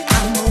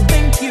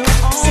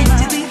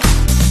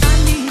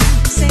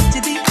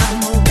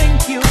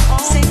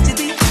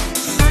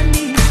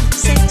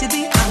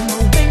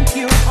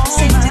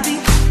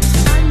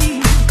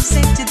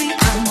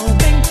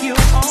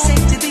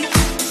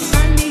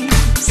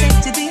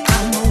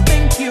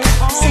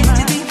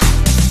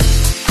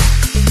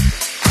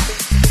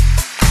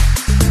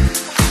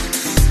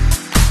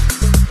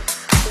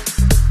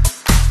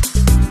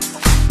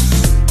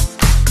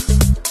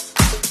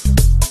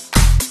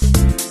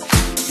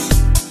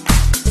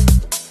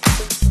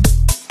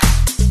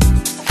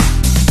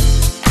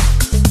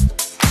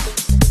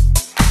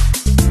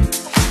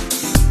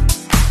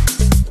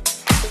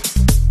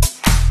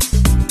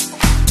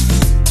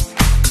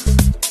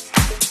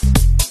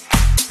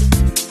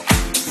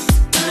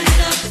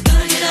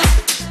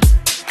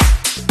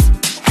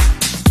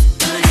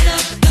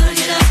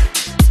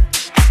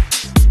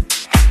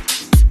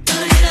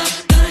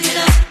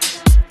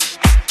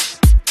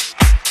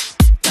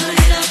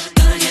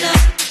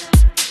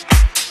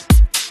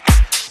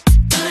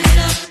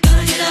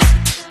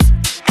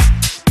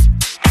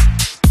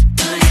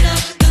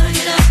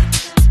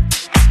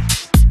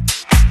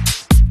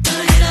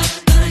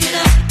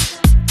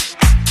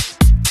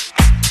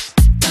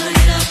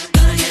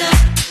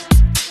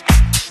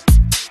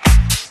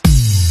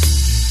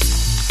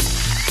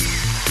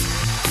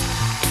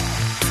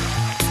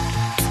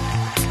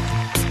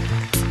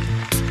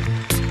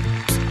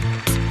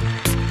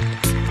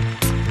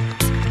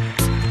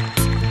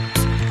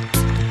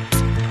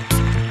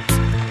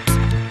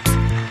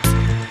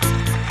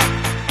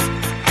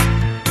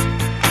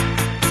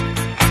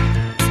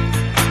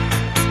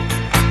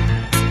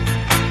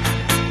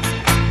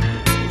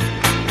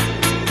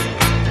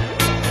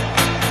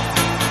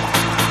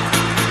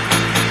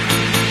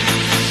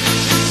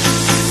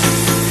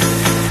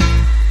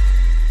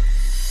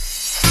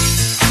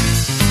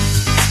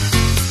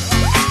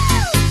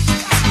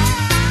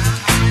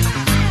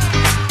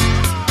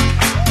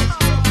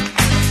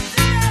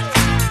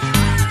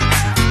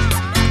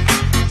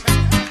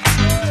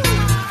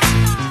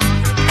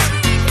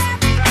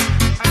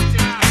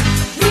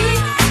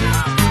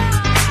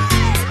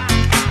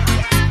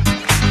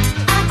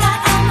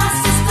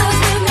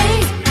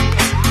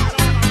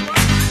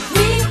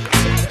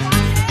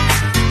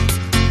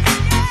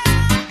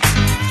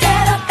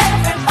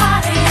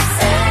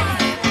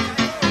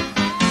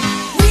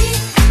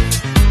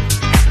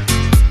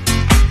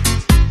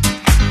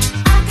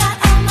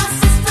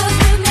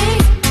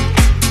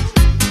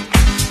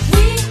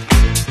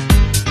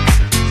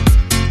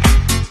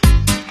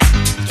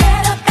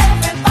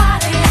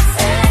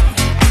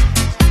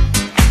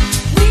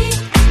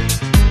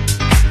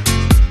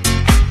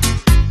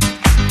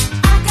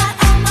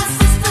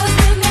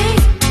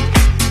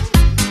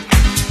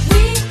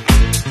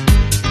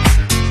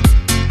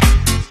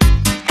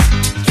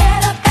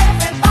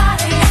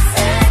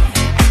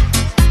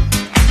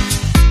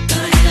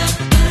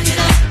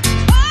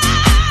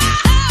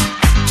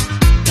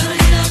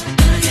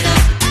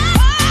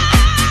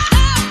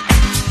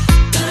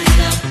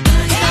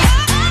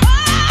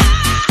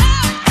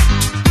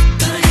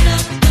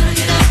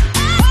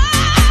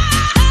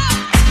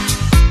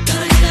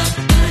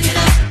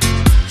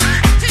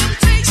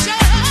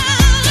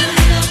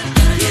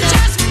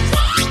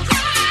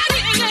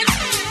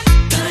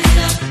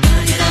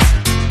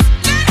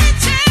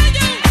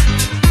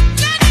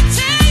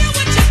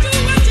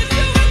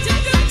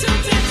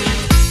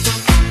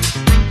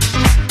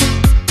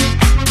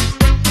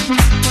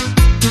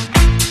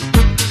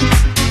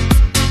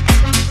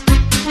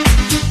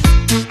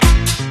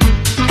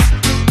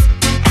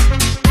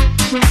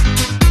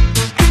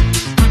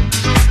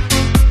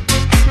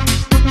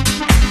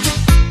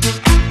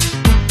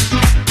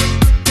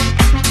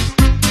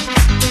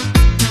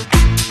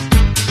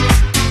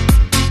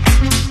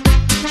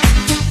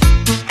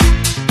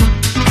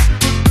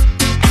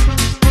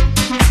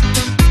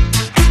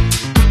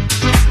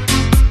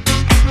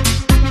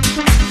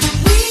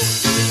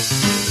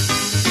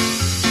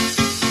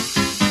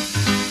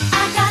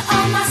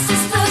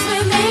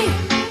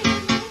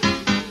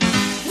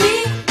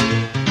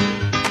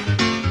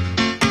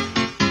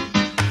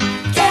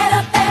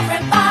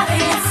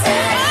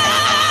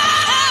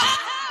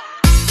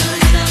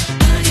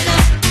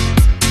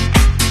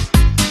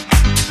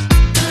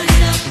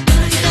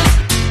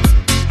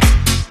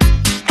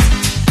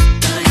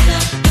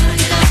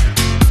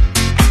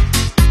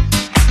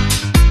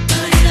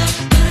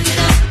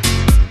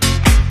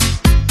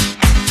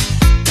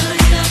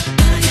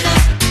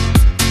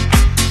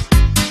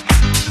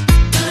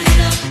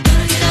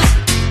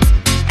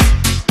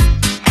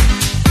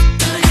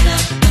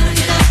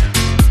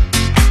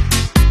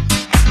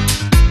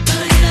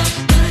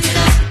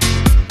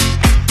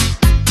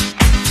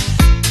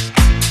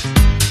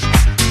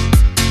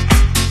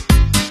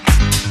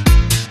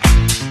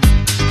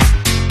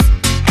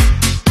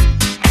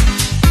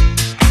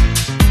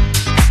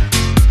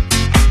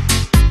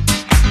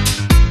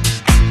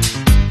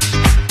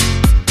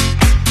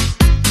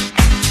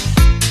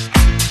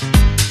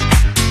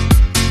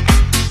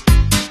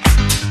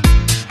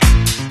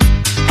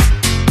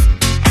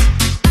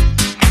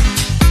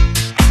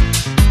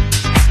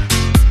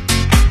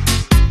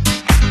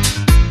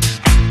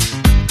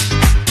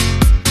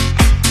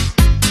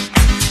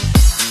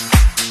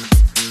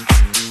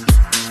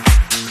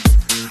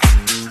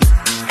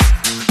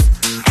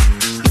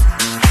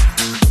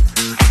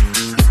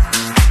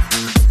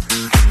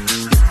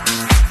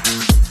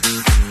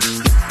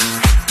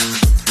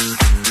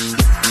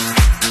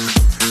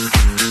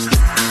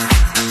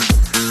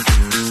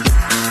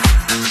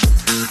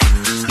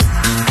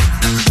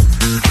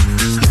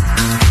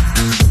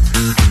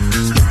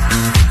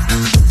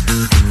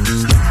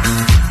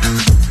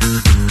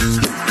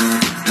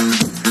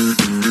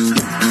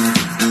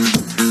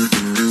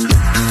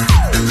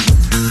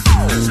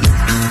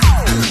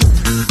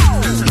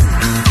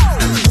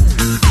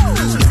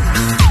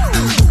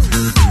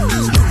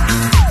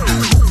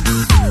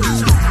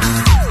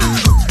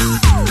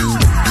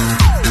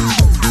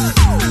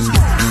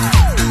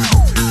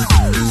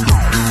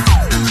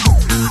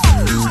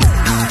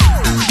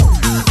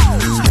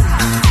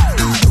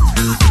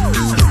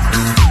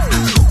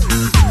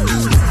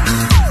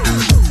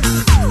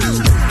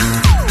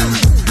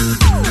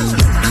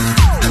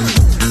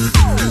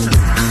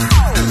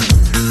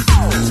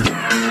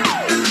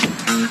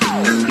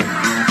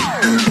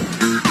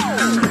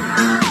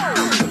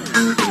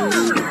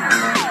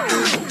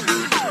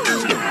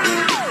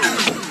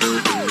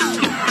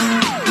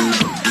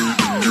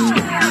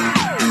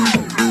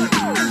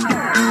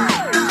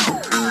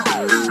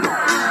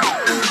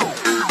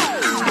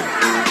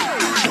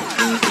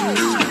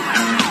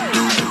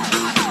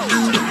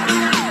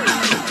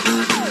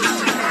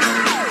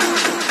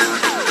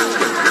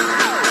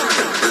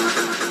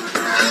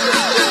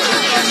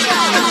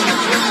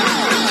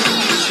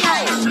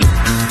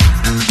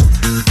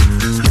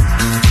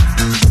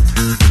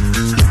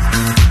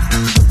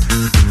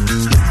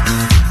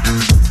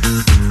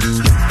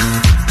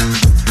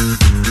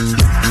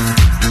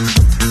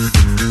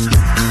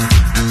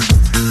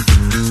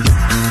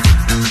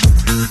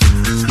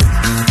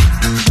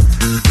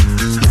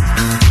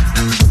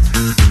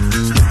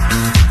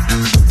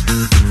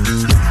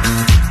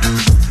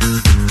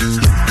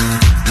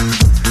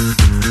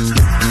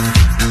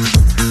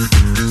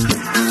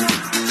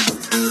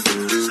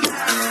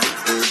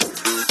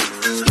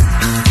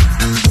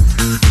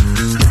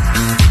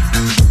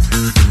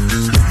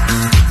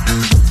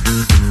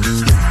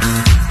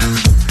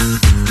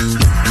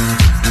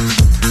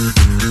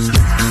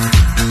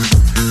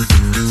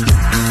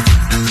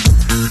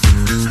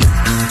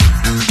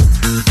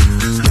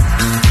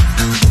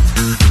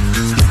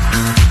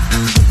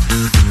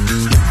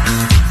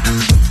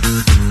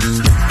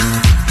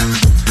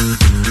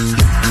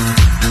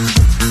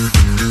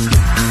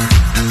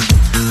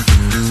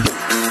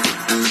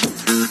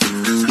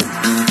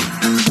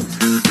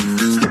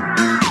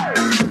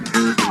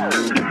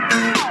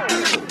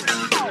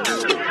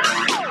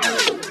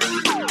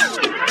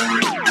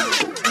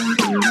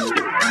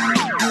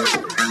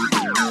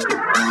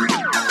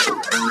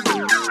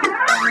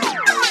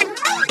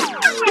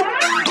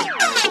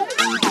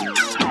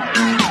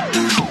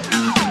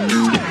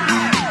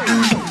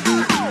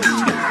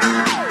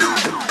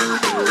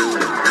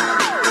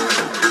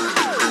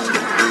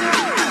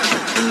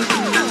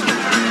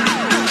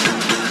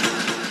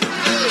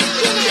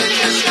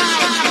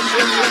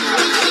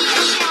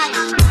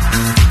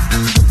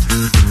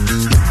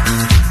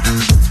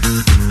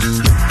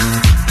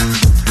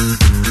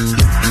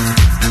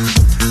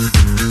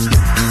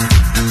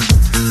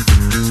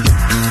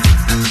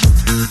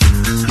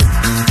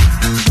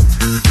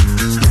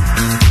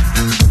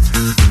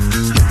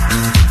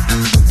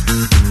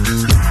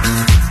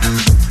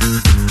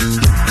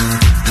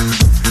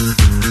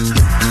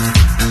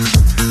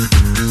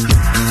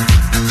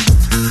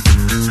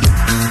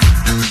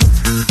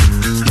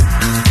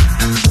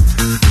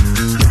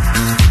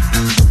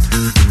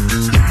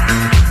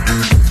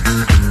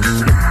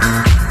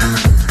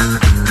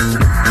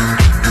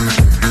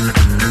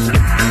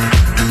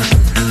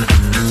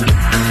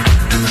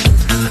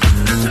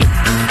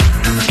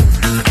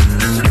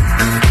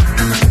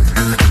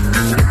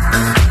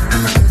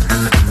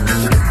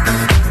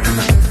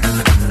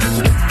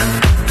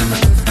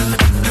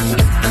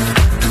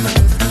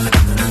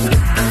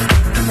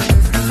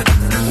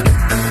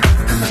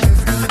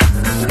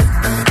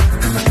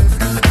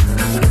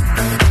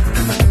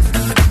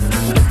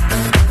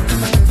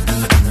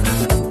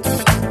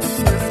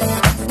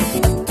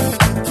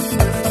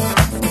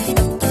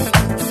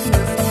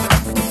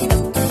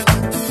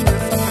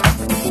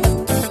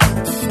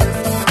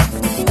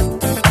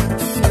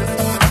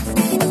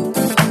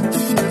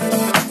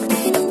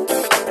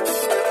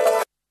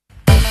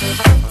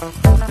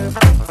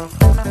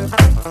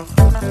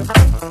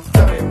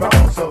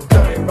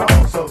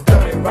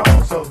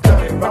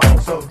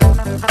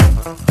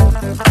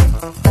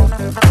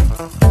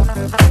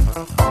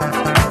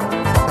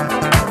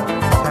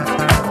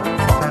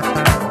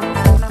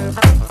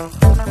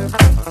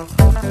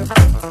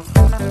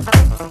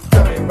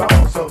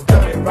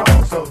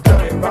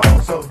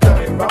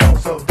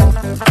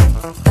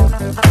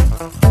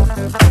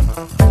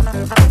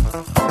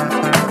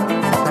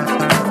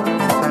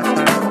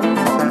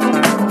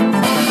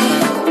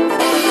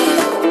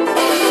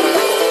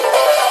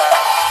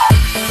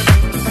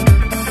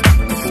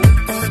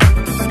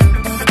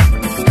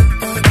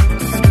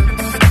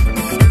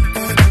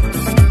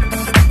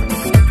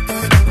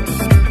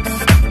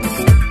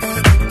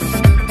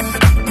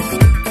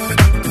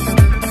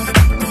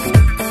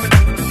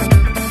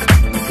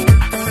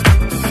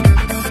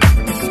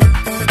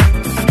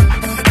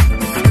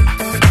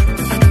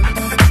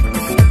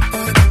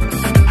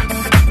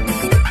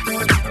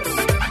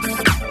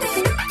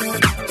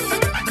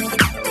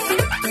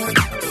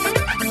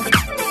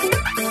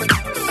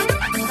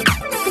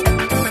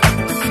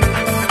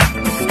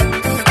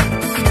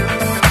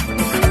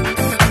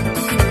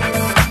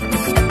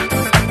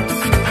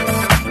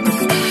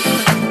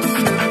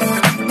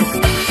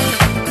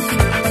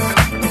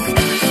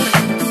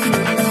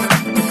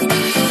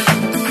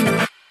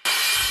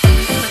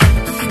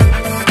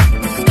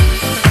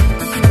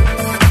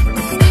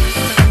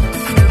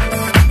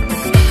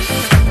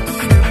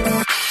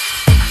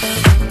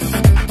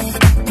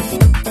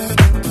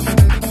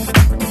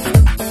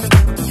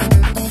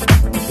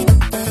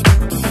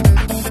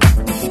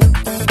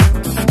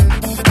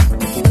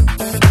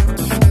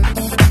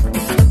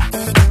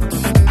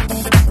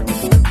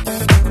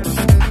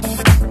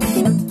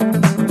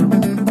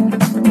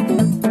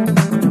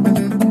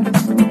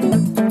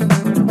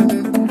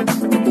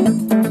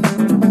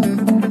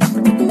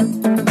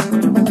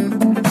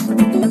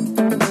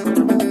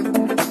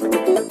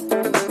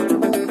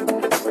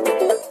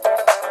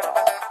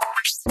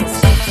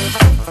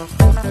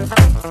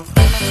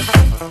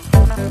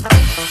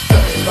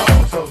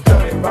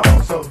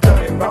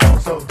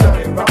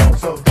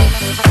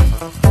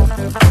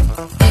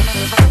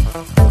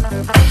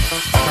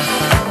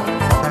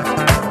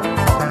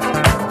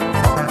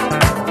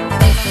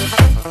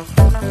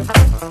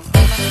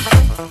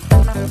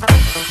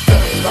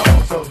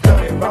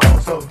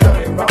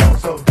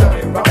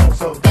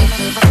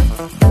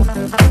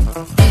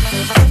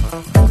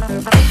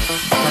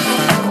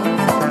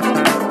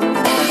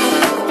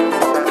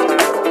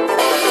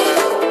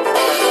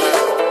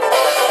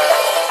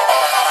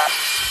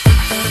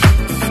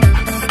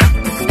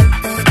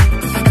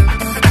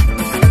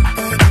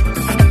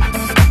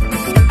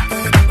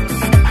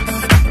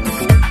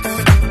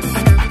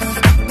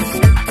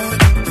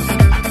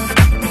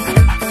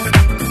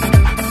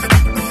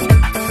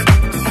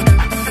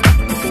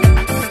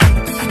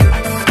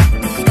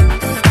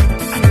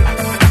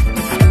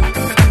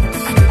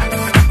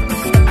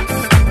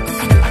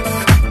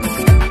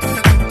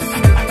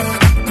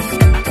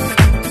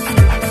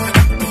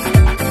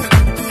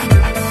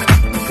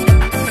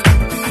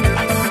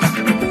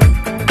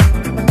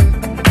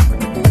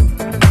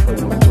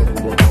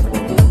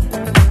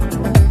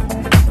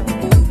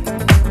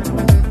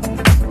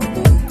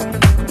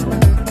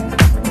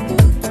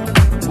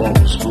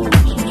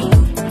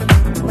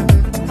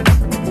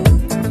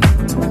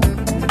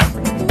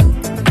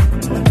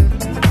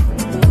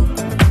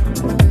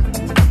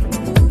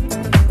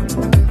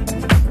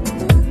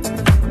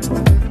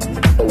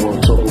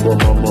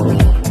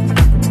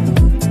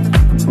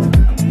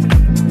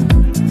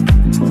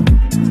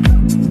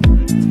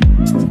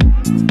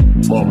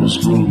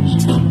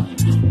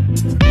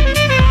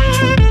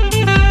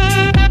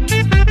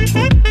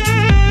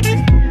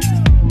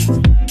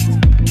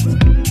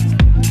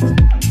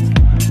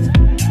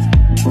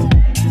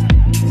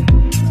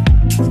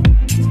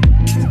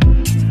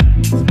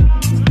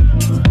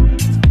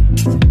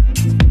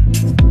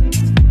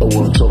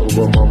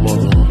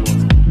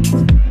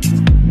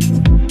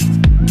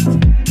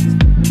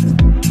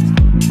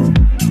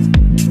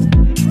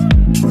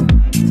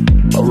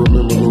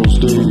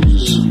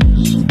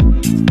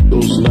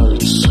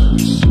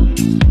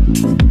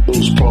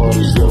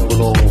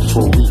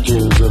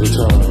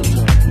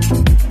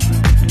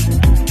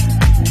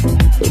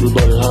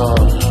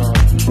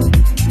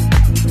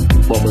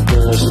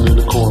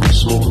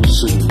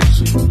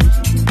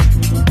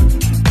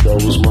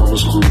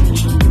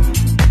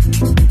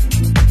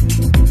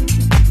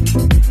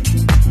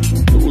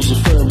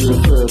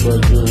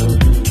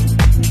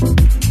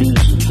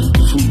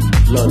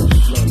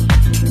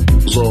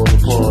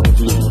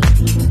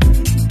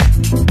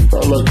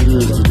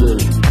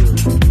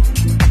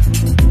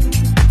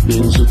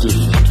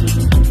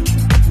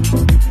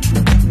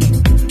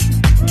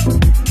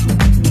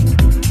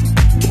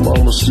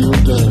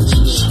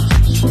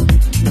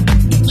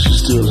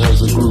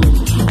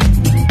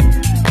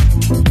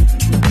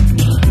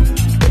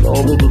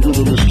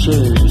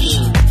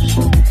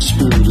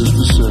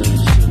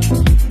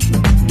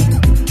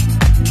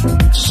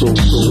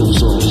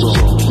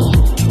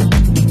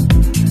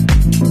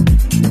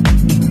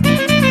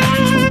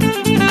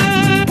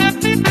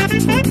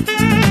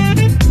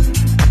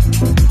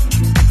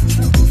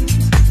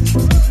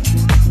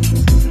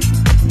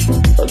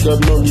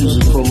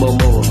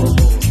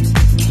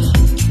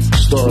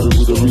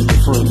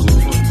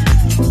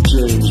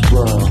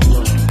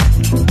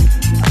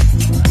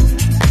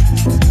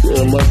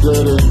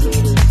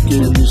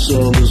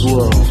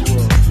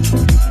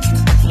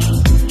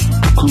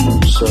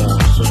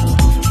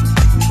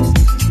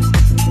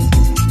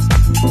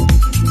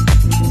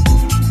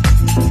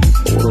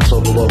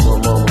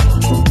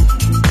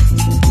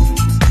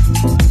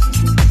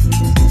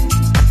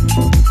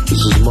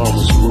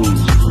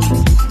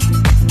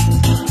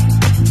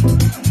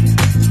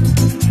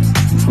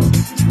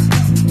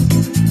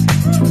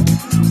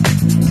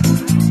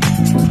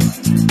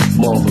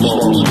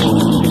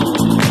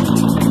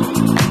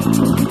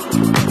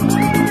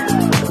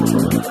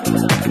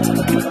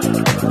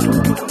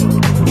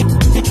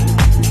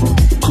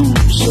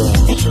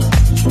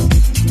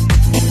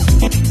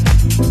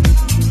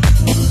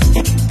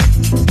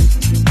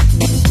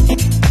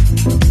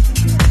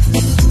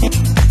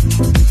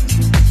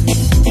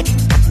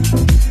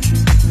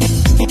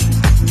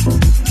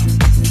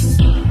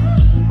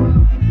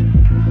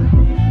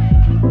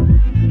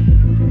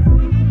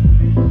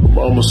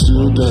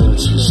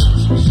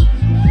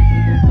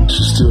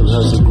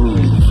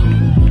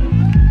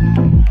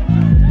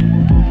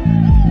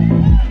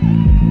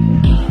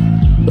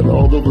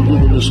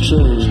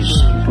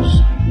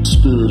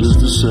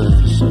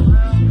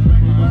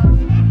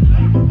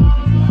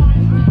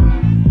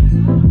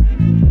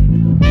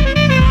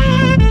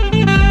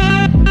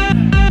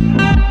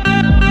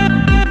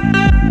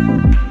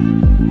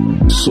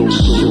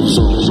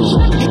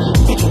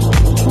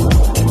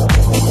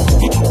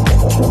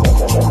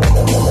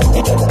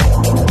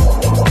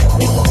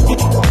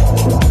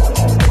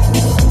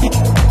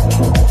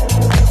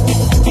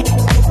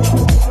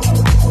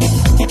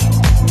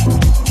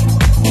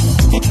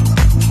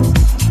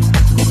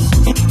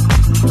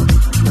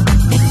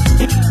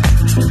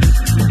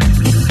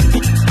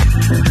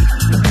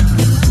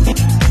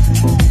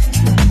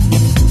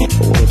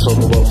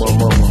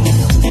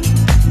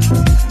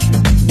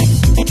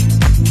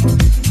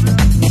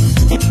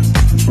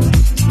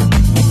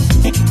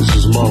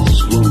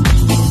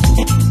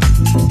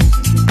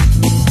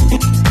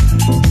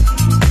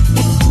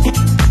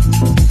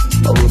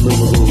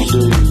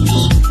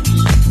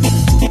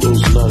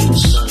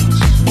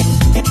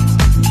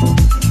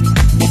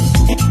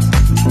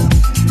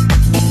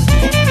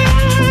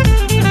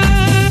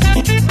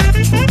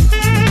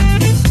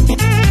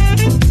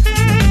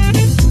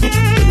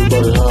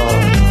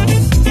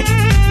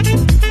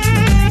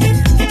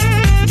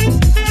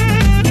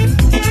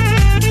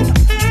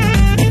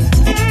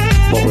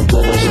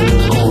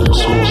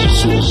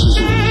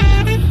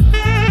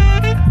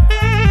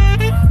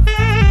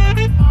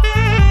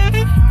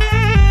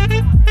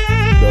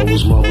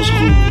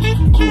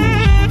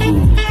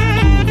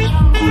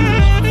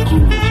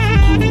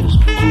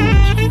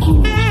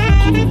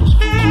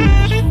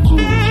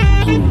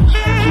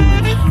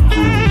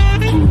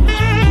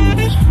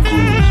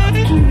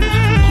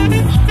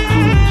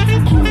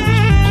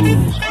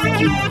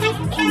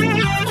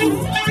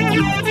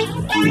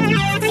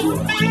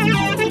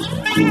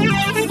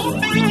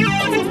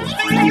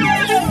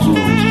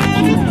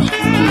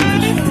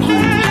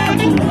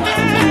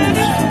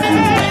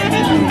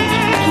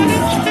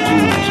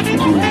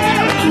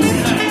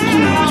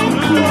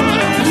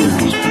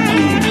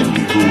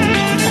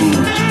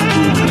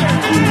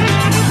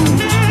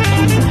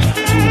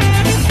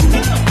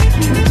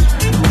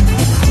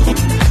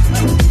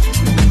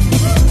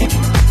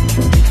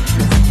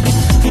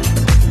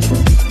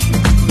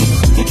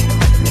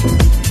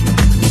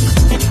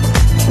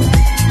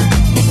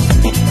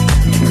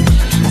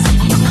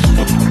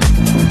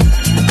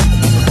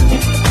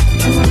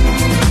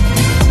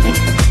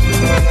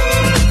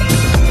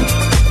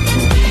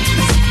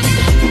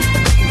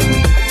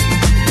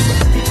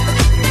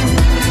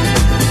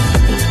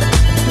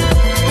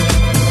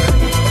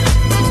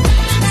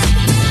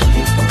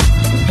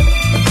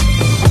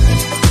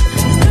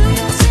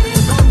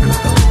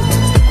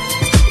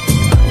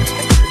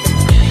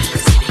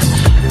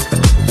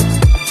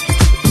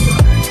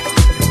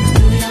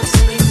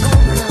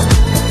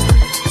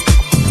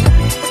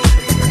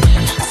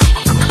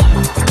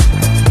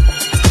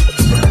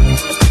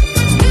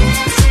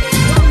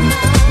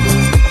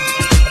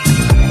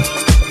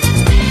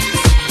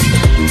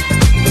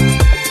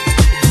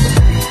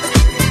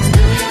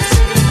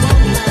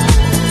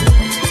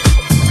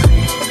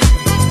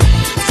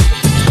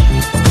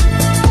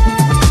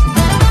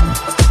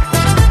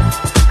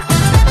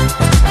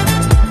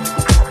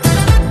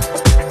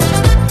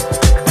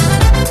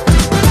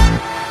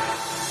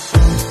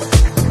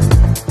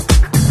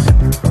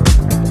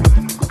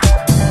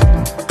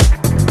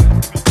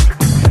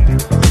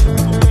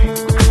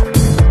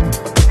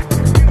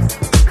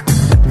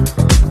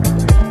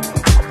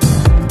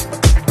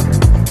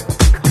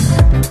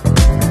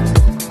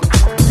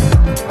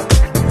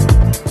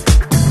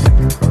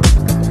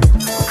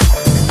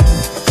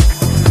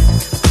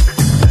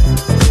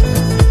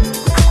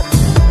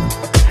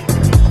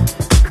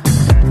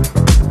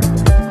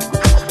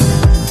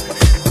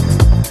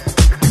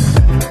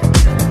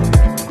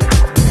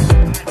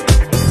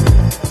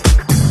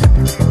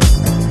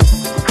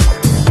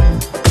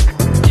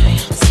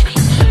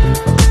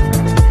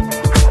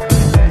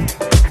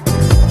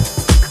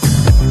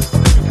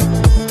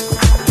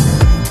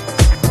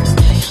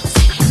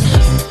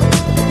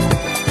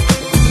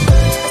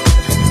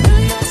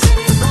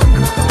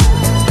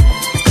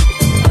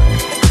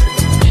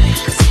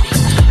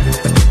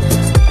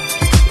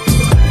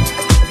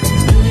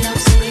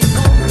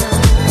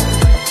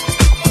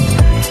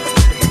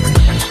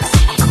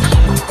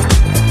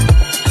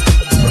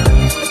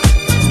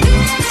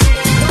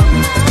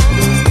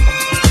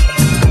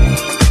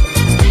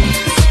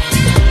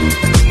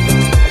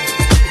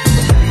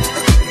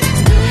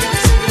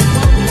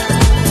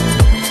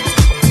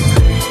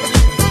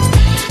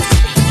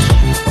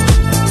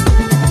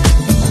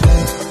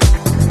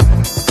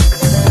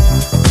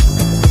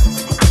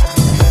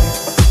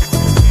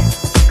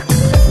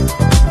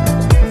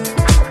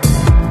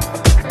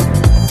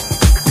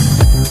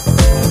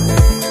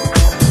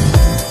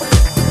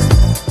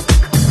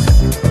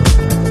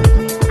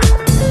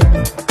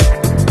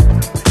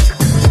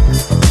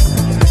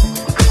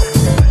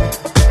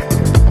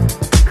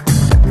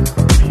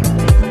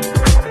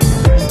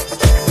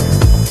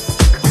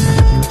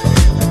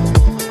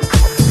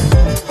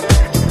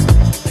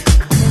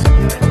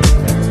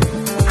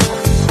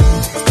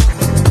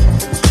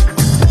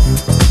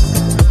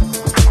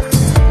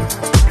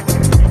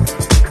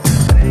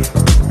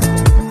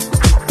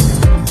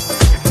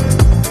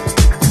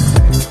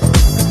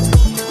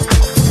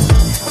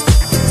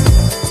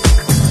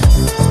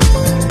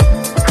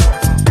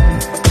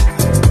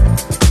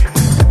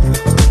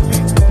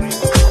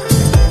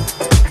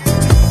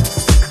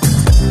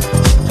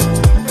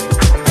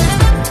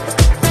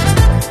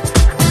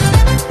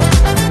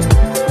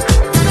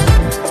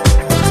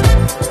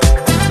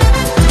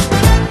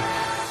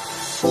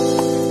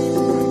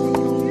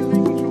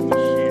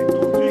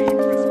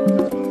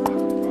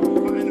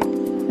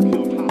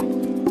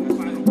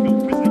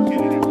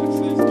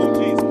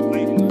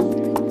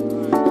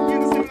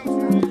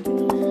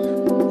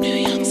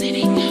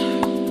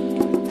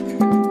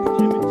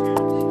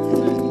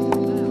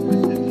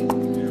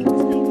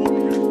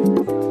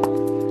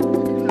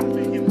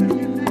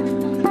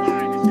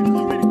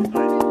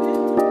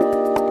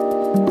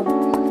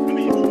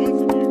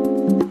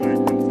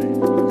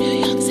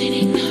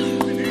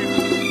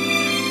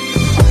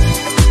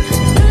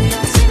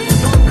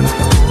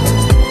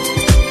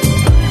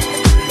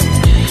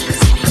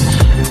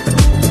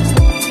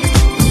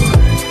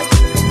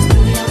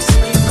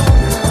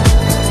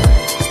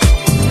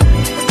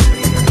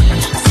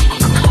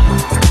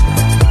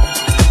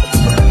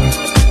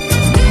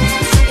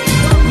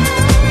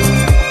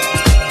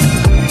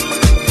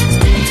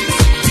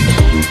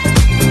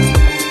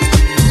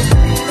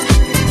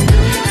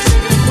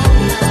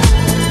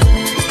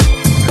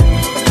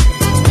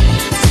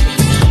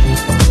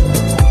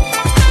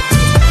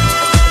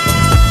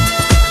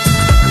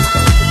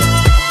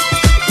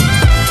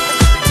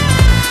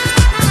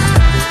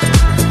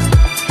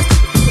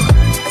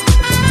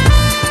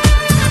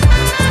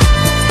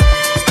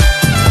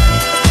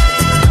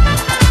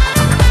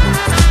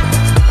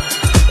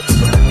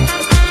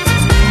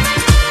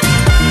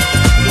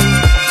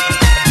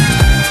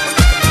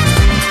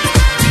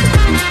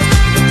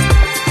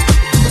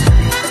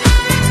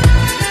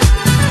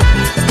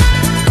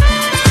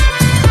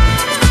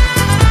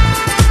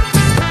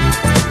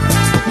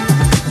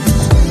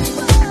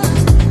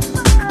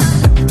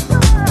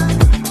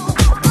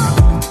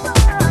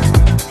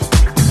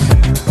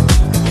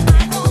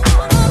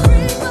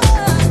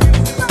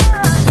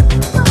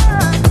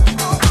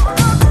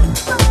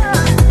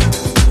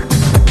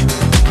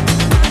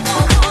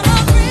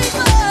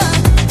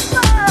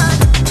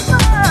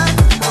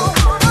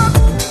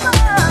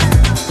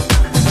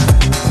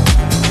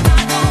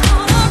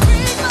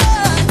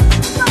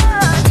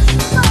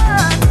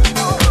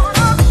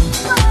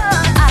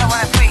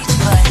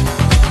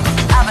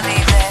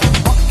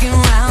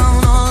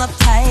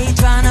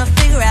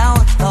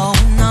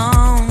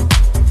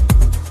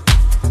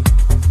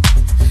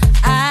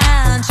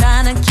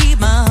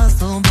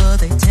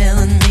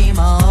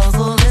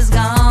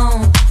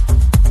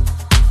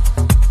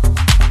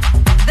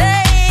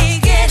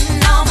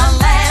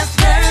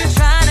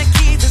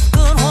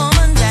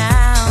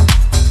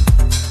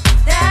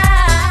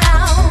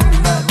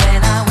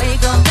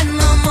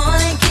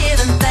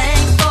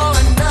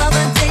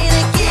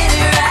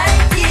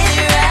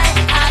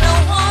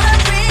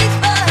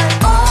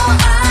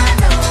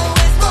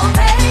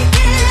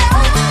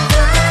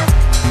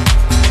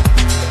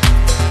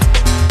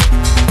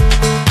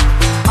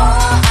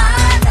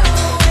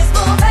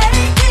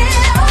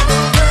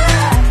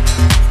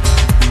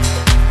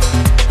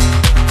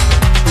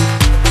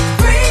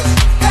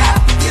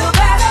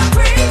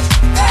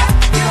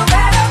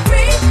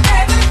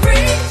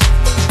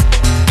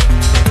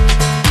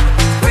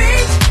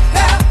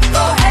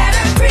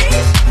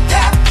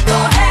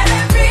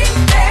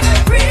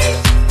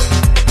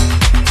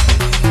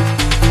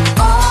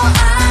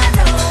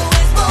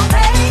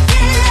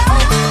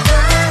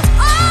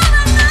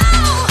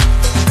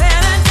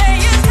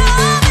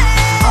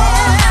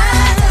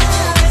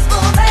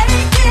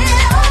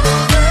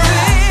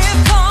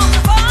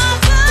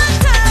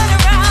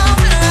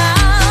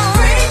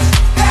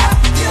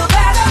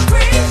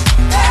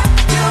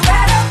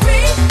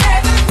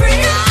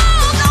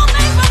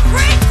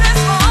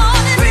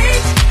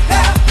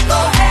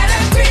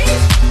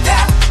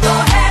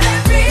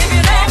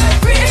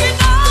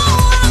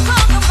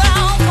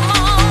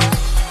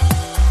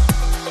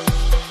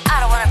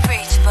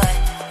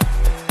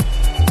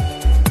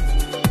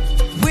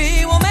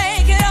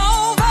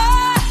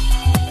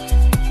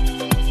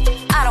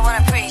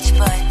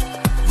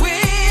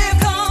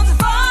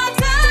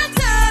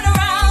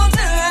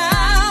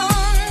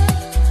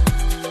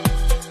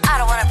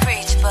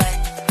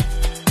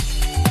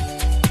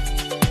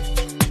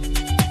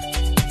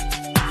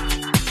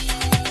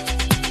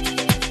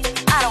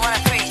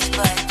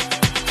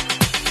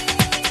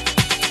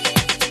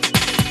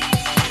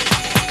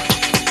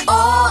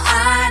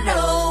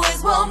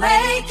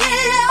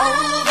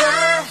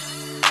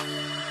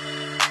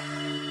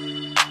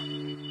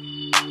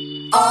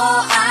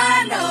All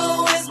I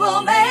know is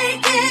we'll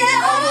make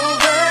it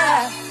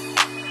over.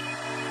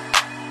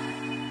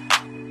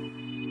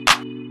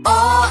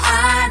 All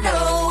I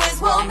know is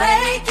we'll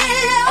make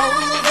it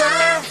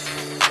over.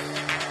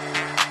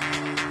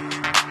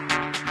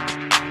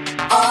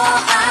 All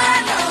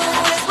I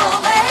know is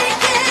we'll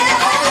make it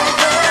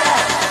over.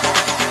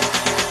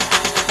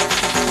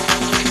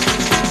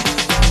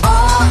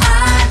 All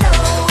I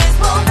know is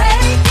we'll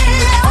make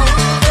it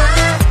over.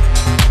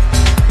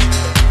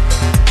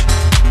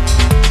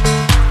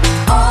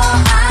 All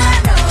I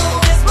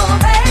know is we'll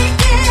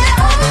make it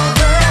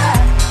over.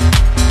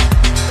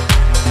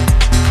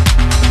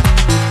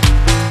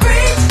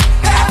 Preach,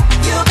 girl,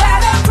 you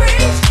better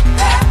preach,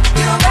 girl,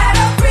 you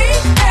better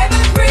preach,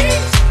 baby,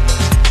 preach.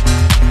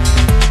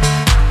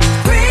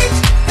 Preach,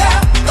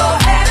 girl, go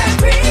ahead and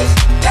preach,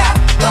 girl,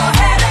 go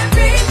ahead and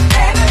preach,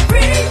 baby,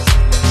 preach.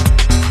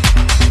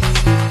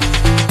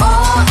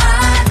 All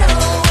I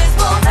know is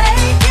we'll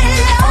make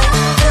it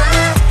over.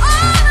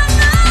 All I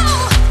know,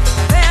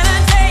 better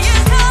day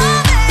is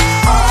coming.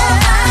 All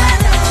I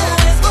know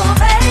is we'll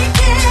make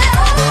it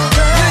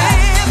over.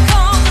 Here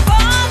comes the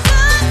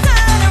bumper,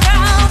 turn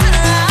around and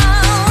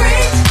around.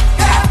 Preach,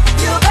 girl,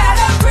 you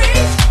better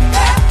preach,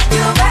 girl,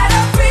 you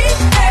better preach,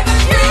 baby,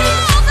 preach.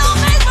 Don't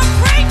make me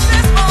preach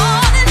this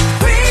morning.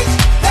 Preach,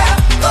 girl,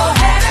 go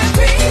ahead and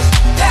preach,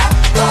 girl,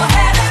 go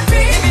ahead and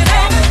preach,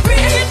 baby,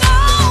 preach. You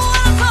know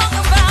what I'm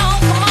talking about.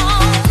 Come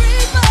on,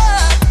 preach,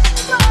 but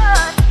don't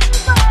wanna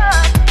preach, but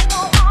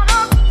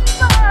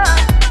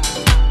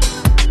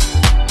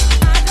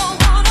I don't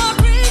wanna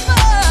preach,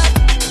 but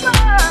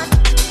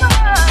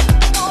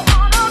don't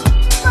wanna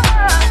preach, but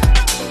I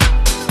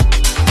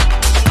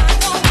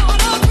don't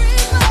wanna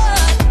preach, but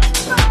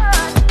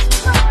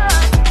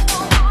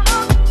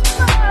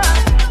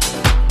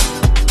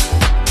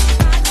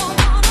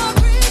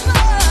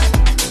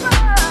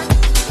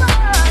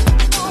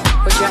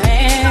put your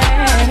hands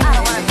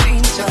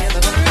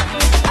together.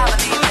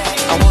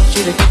 I want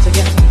you to get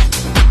together.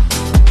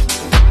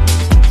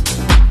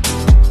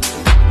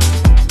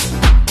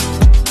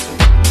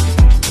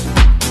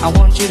 I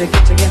want you to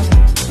get together.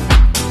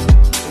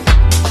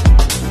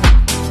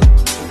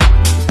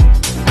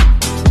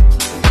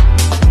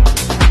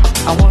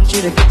 I want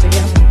you to get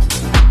together.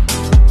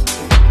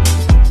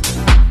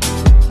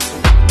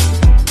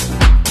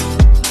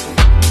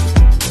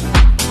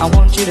 I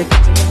want you to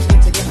get together,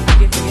 get together,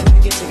 get together,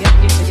 get together,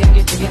 get together,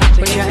 get together.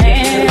 Put your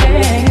hands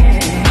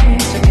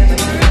together.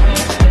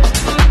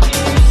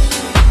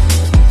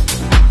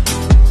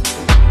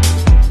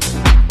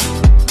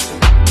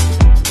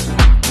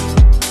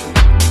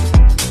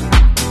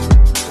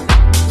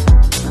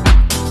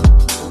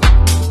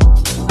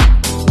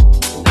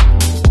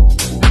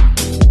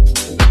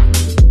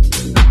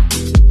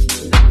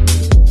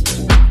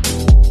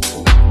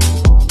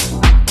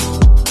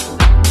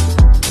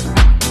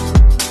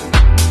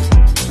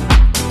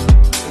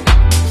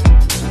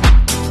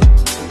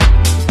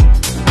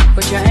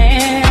 Put your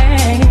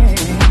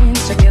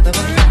hands together.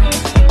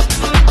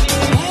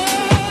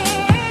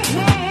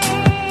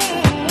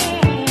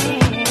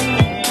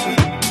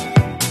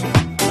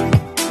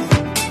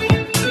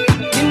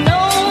 You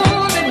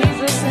know that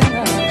he's a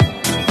sinner.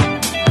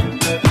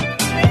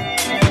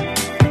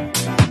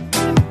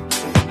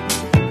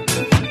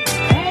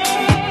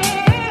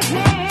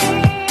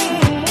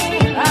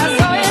 I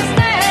saw you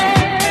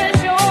stand,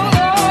 your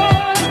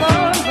Lord,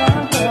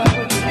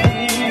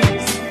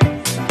 please.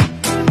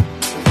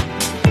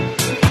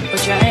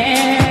 Put your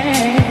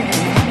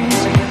hands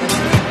together.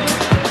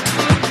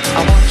 I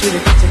want you to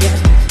get together.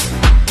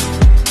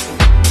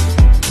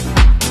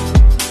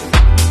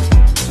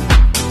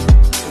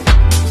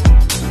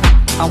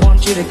 I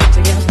want you to get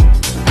together.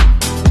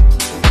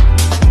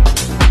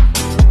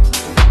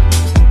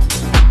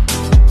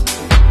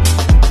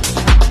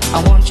 I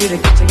want you to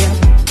get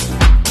together.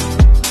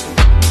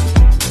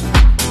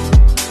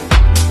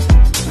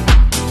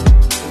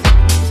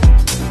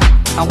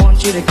 I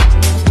want you to get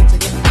together, get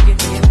together, get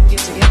together, get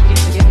together, get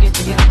together, get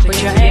together.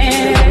 Put your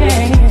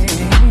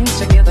hands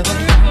together.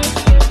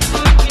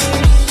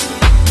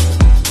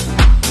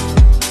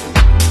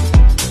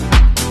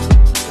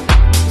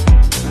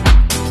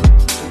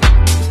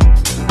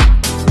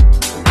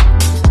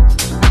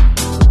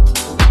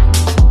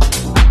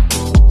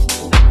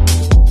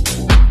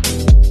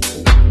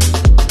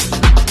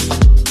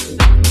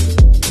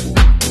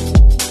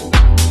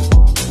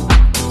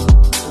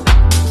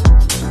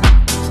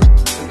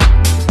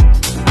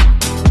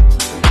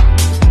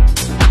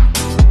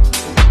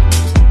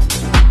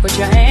 Put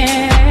your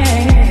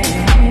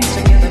hands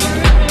together.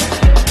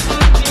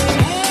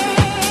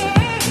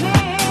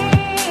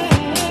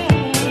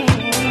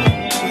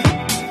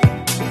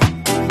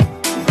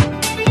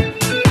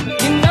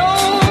 You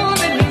know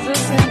that he's a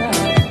sinner.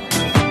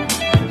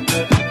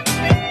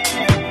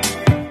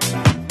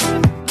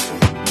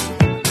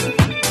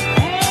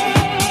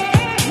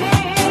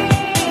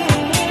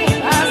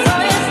 I saw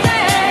you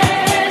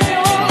stand,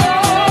 your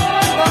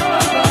Lord,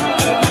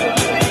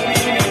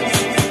 please.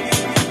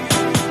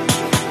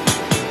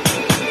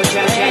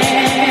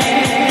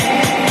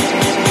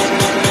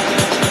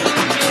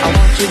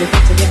 to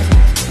get together.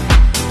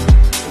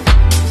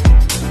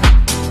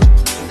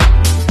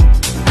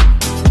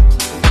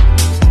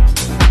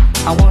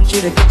 I want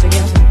you to get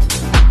together.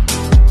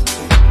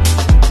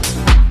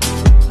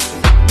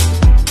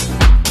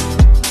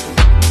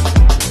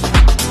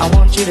 I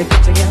want you to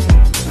get together.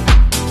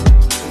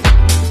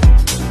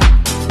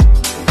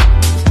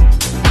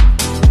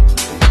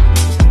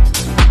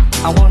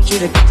 I want you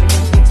to get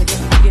together, get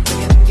together, get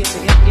together, get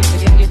together, get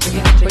together, get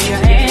together. Put your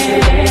hands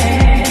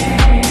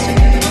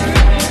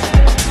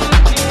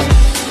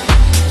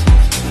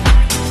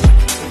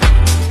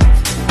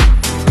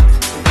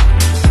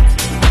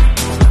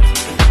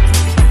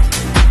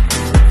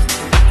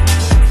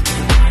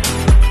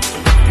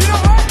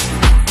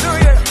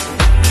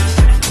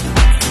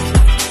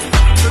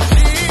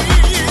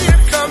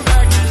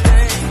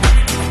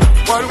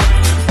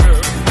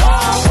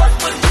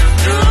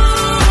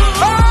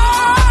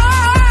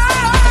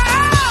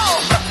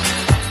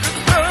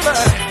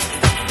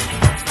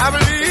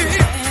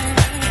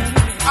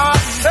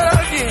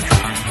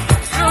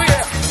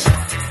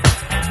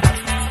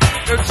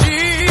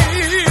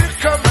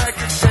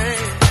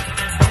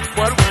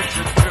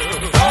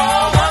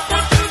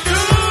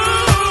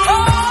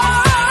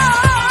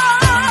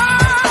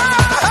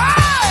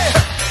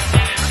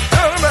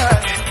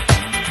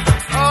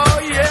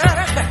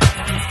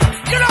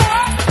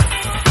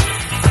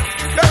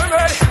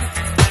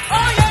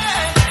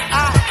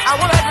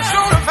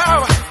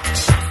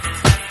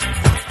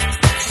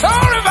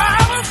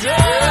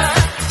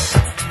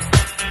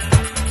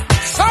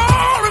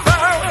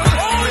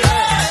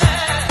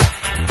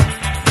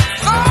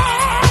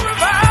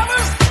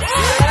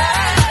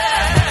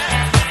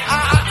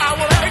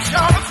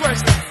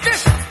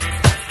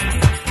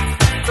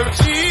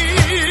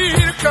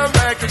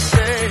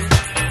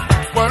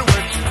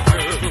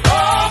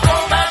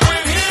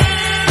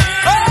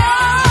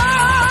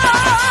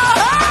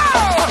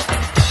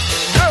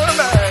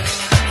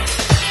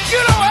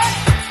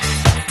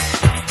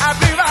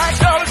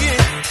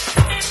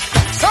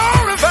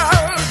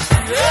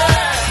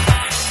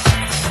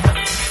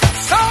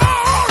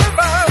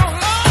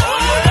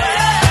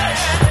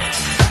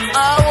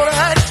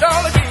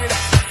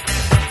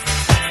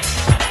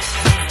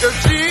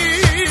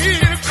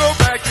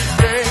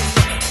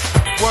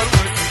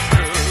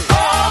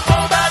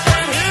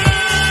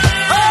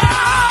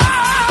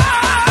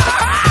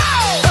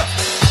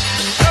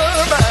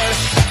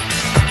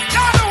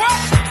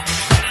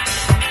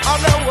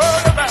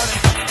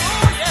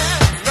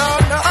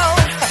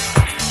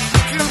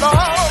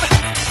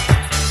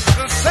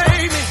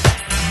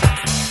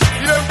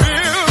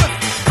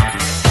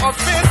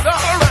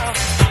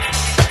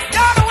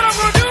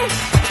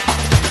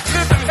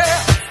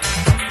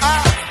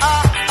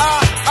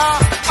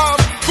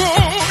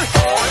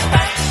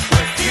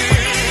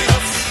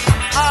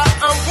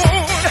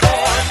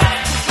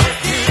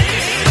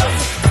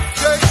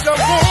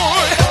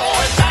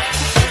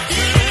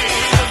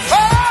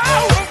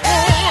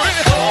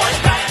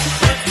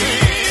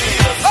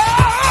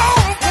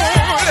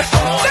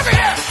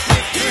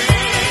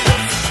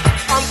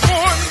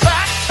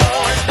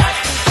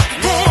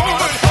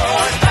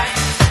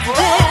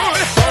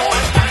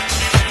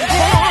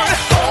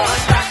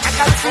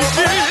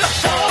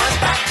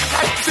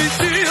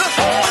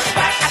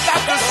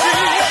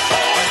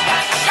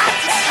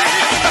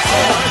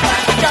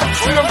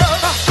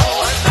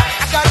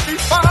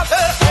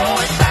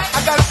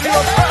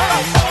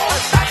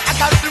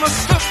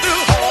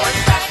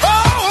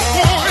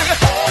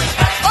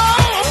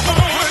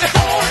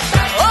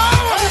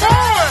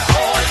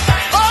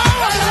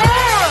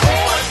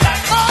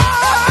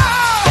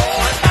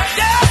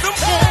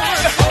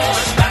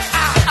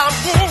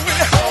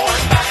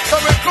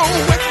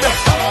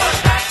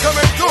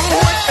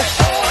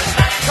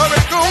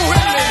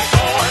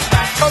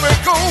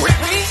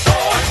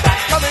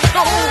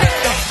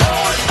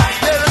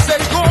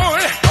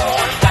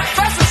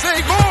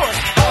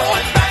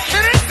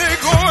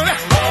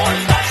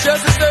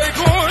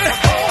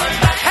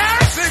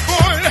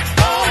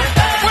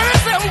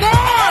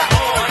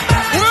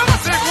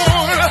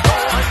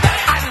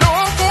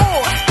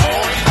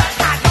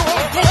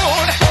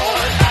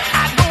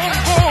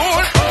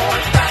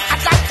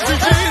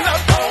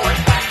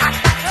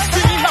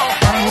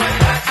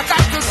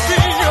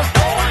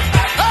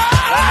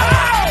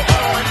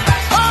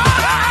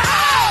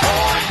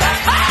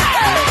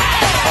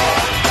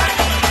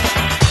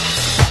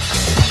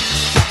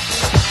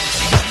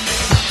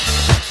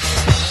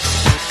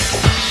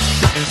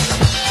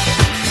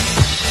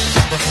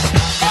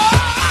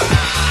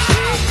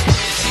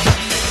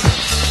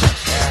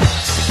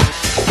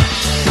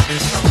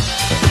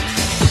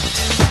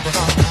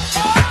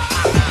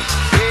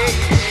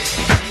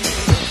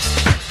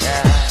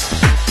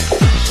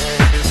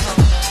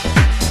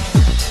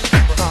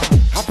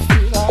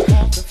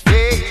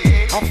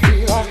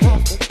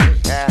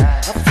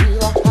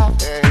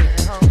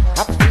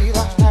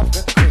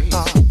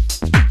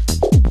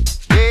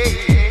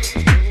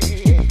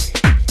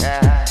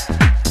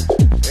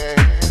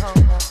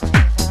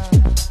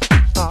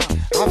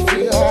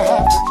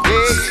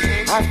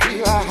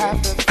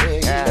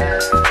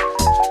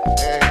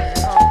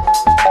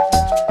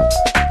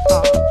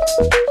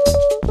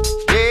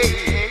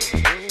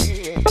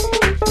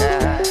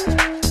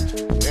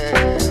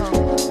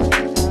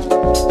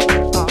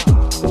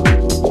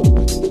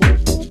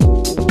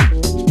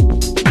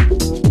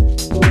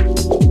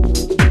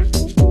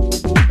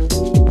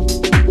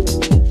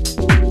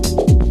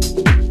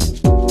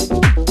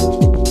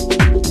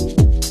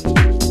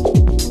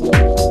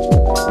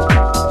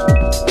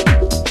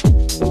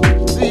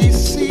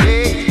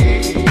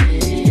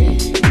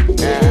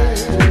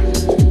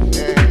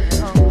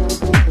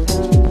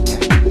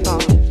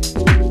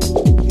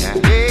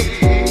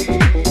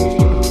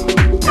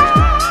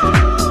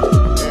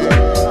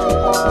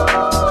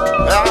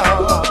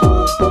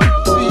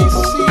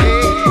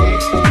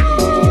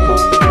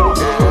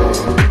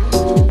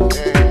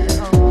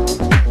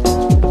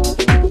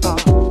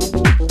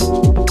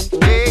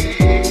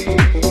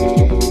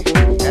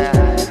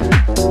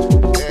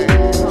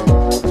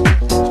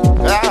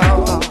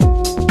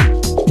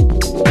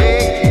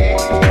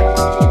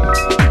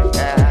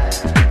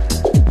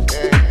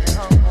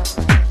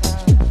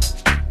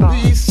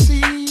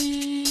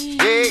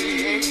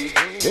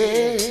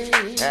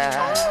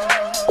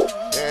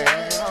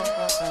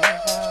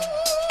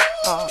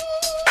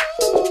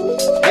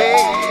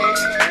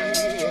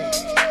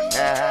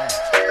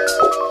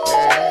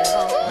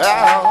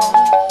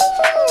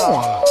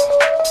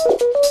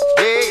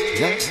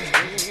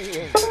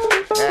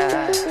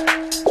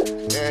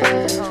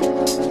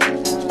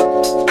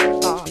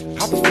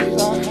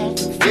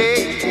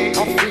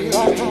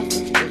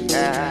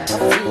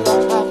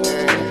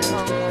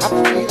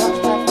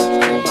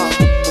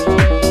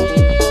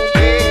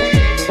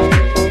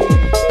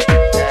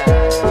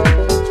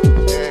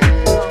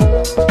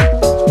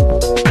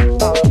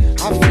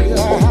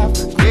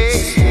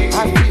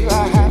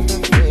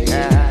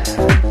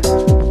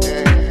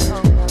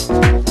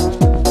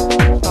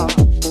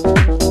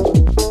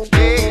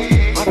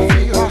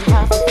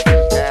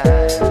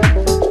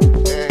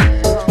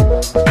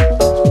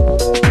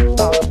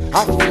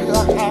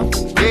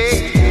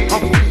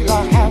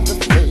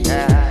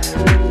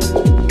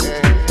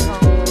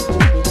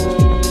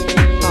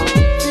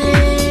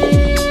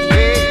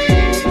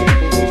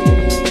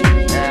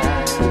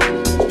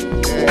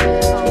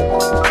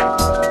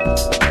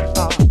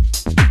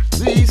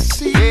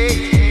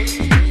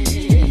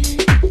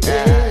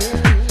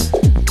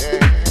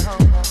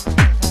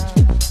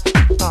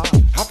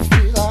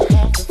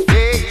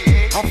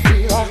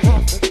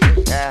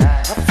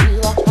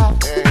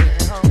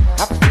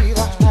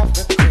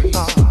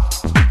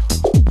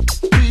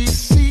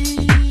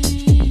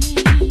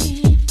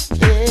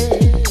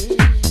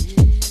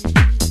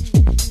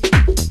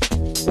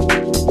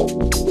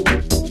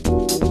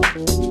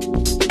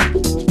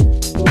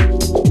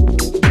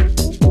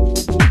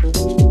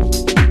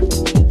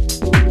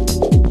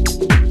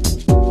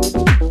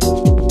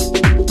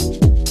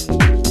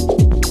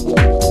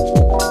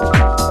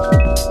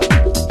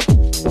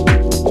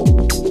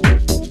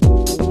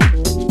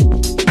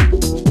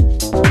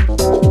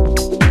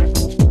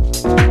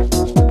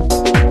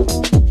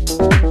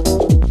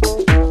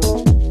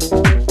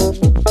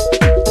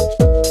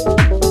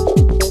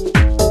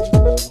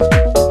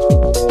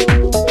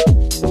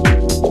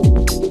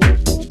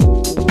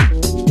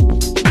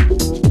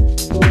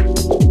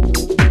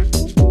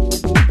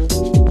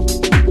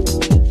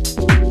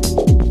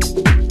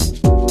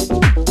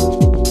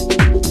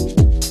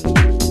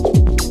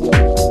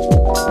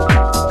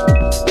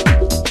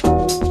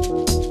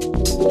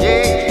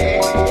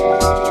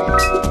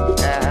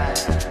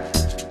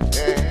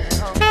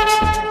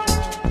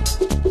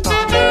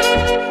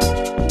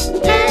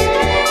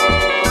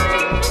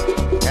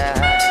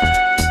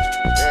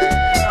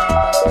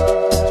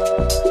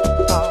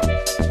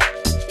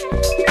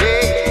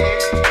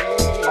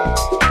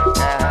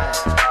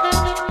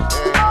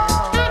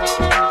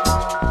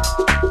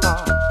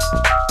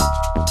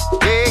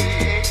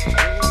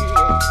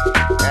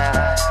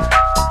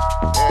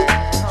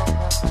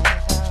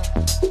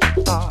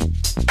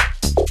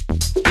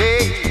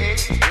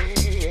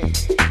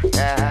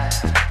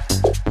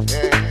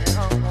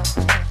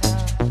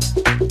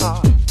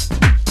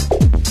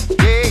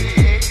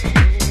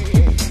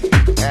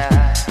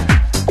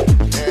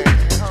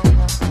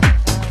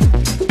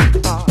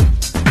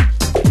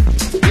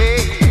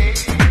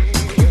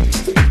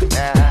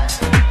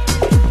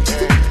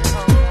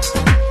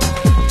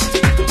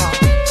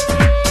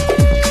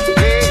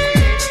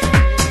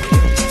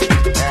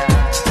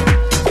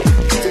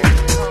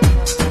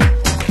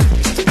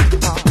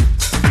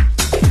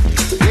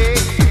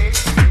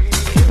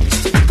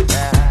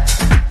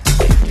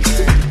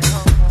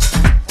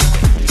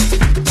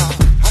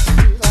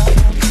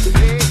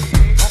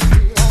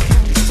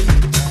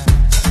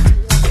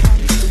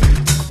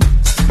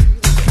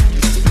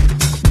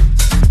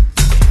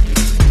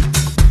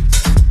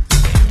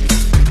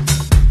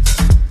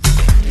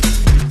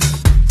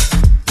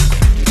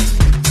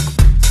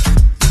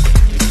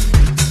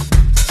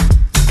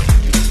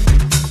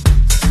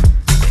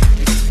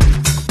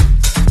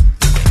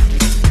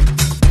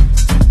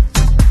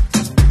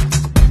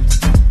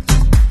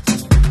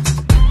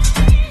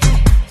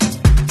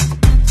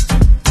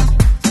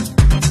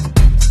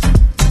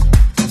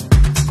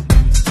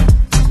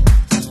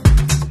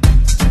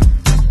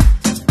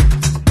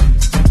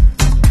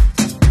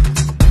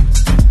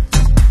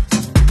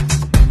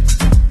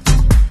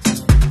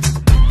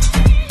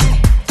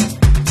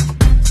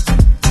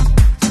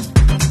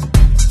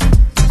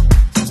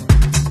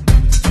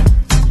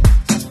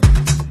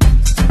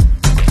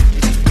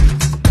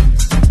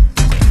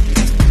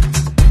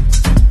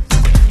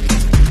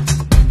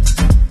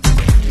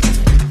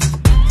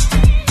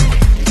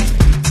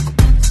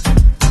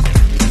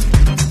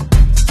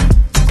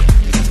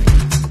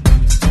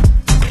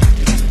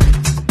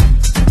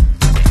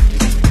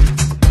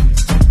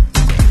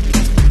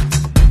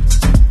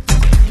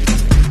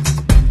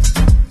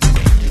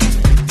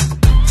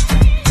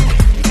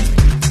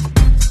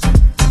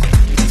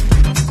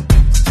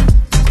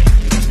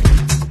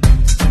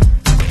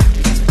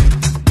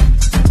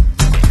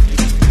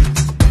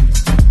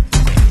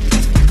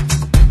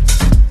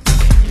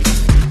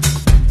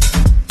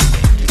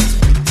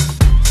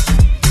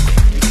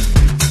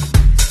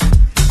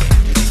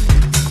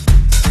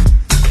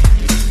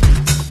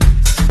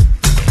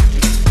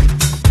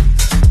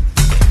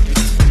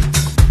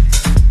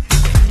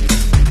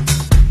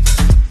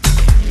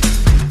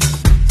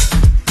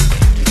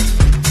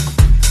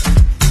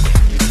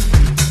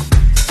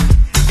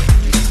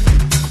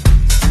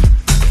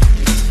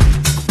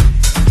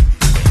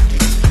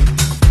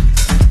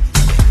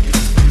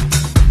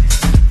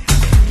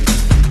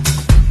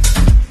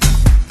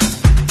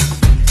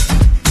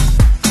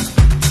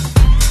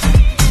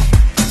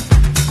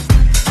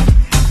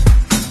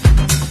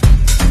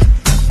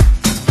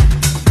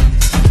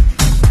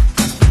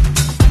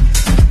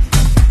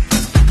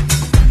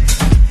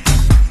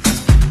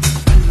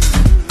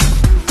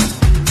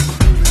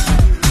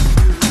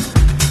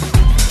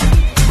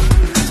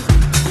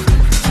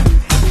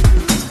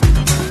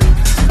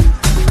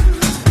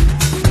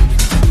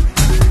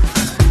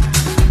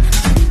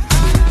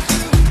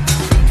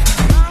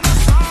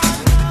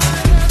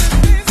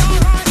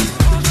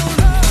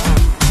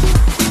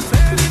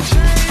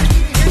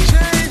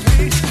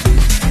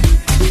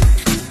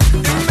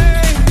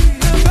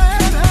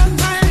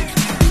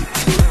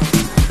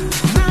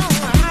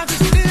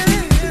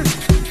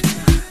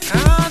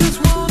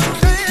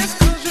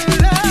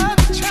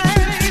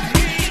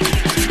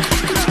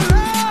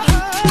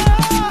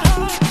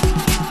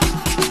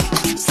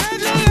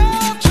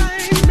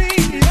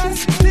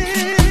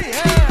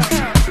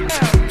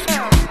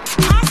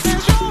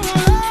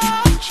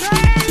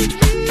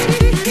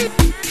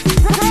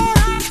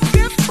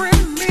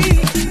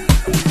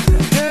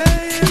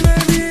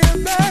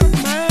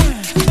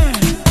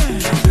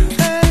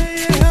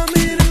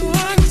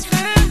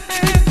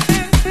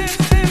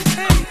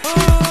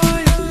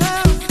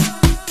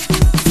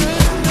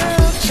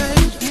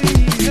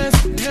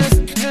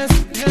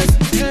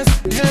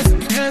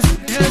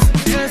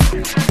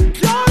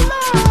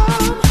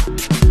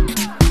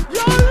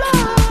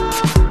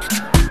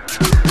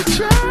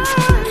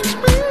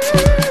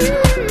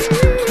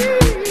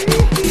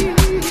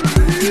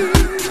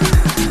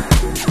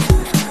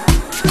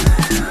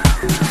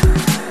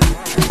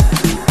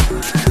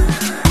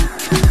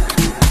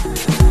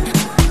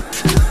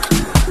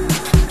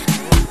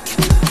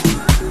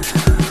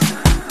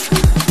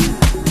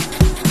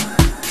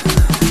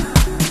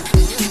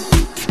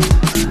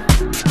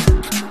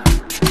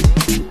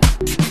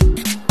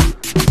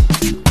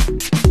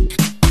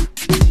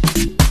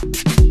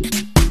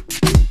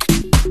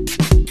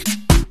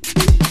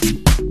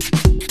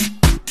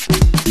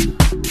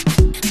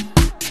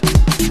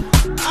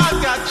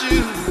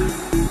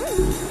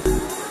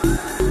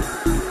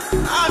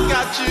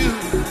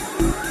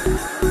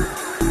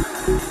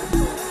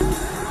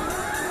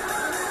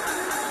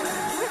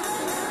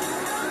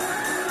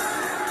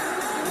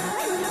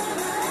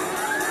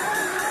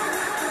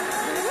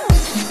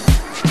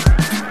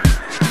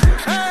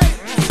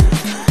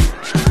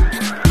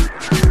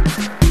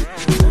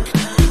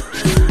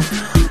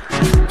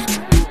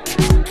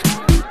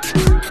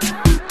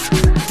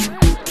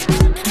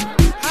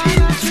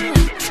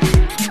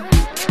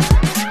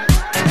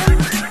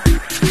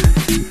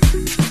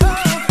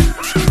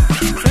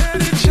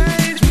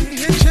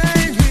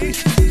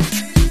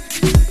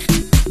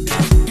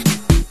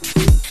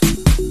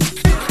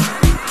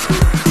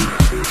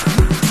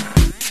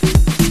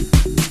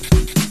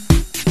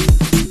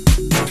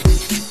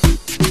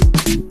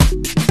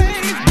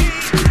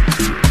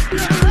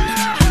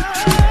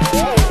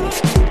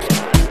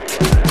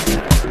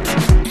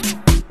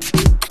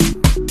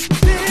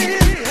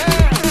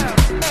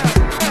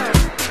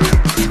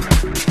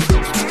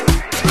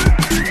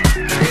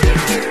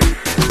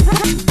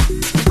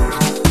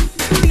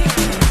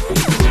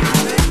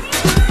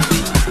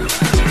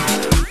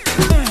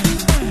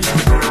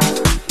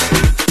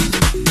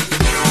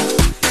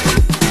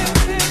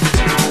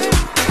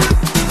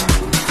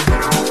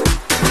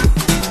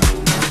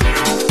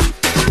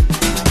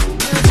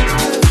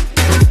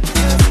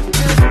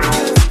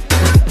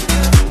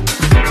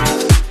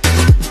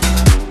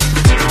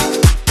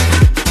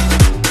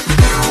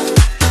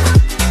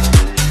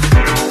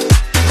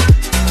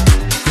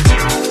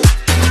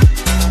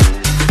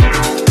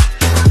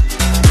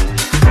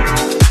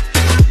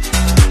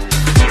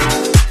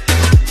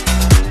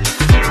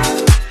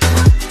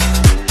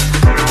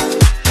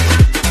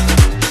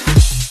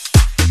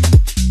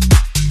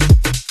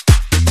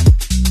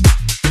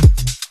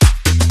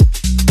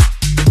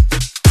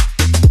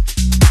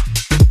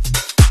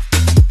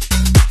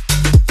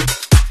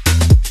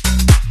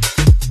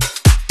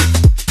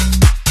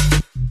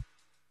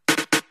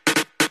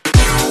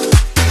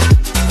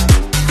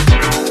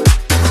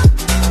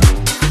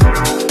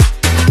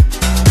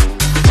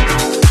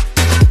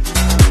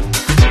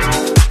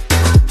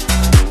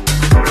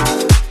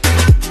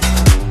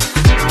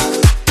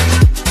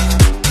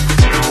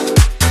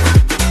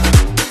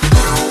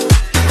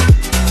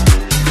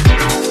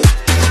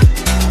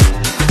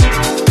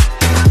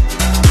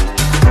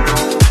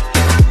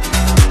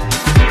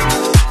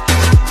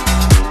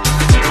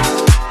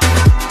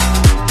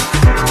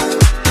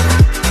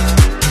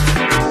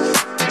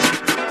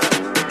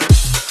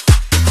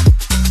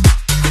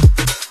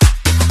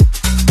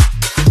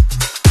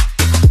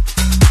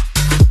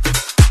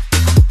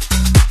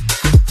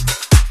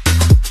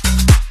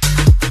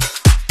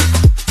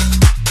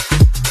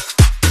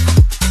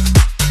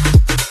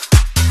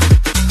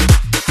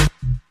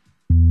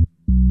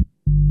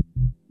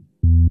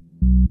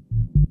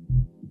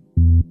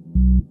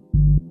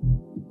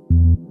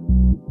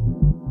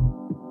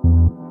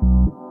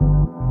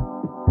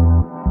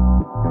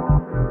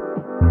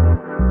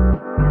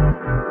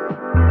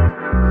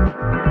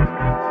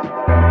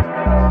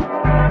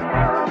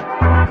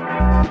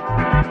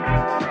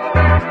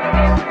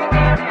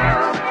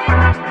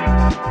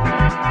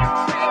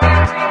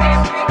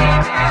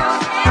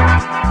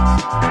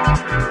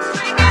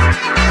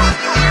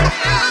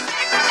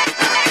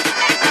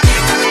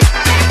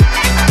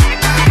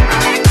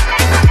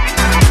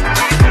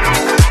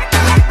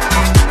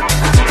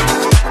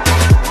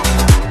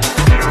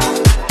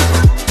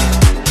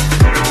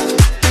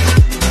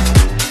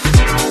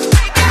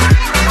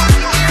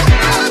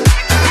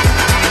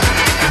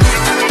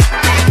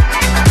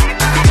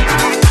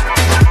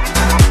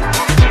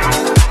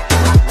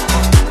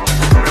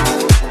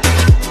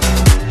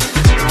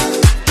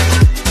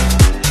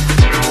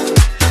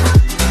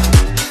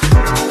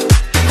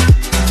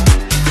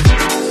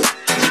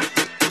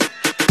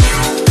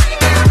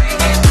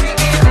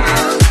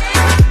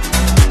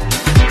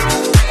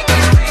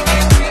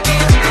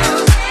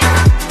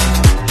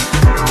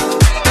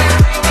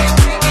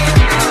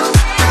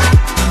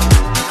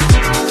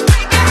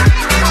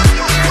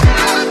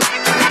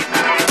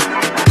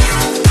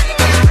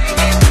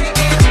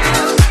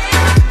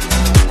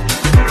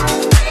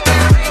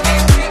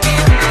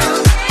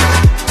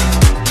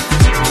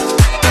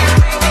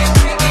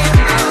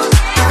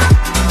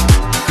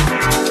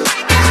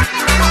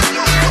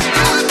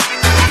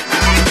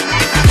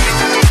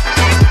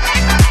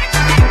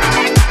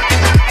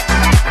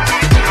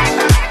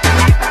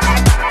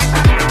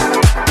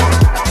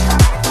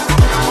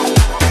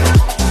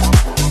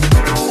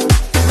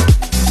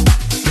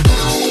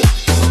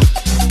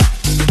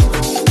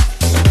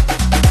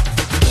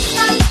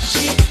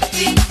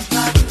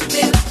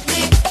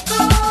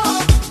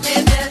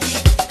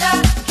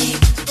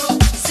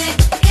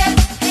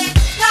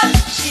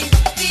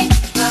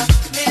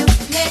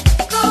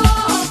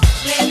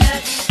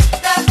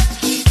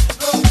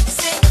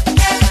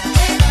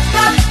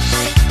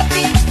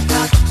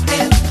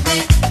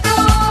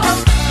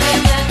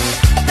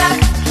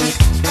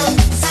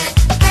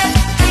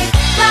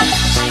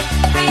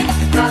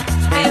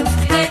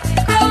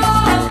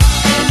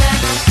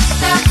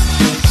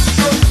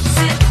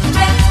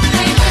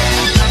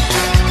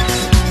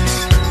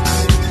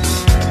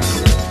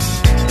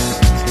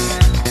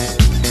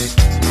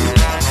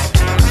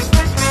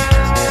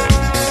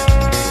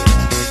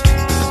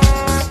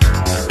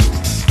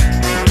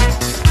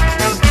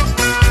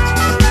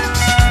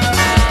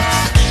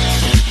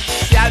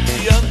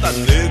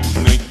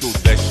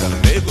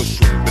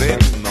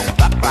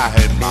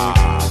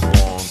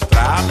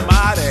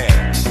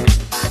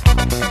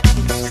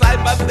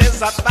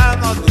desatar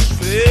nó dos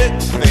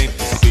freios,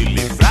 tente se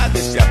livrar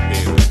desse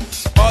apego.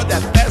 Pode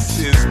até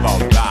se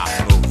esbaldar,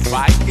 não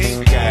vai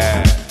quem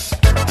quer.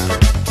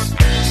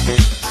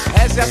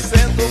 Reze,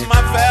 acenda uma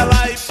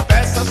vela e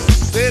peça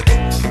sossego.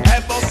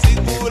 É bom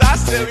segurar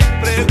seu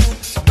emprego.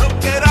 Não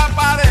queira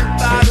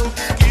aparentar o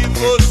que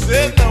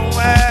você não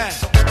é.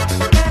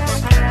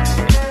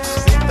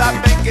 Sinta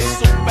bem quem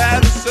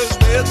supera os seus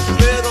medos.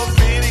 Ver,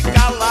 ouvir e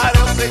calar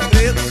é o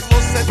segredo.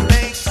 Você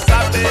tem que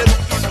saber o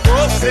que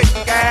você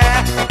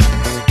quer.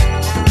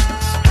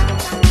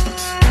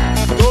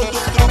 Todo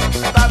truque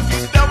da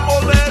vida é um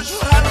molejo.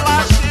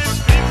 Relaxe e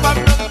viva,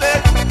 meu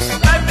nego.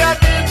 Leve a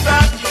vida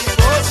que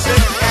você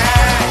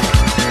quer.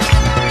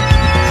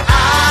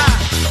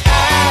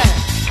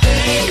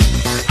 A-E-I-O-U.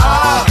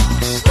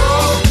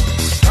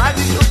 Vai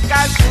de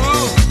Jucaju.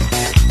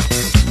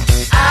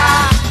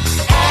 A-E-I-O-U.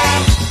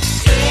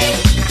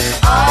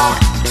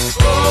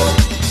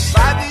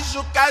 Vai de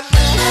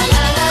Jucaju.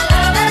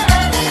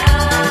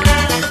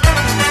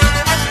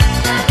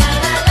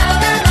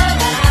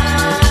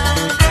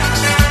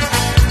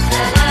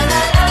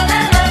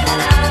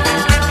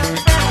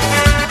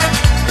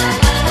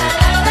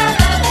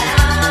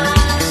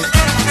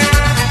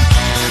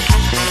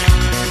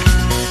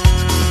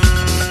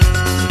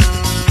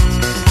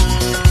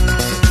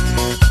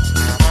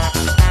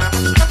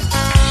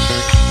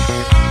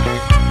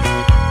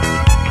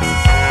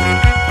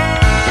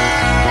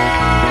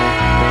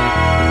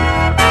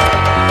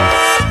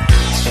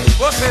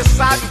 Você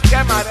sabe que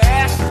é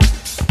maré,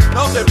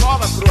 não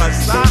devolva pro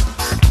azar.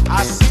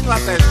 Assina o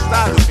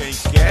atestado quem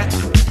quer.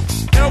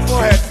 Eu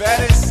vou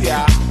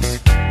referenciar.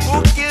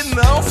 O que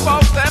não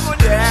falta é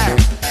mulher.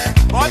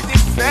 Bote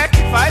fé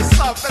que vai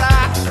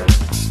sobrar.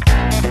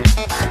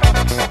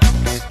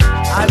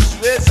 Às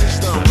vezes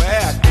não é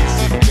a que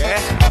se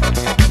quer.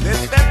 De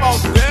tempo ao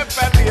tempo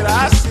é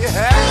virar se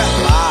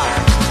revelar.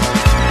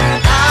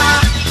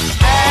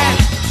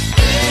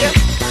 A-E-I-O-U.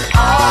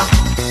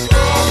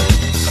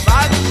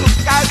 Vai de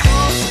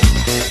Jucaju.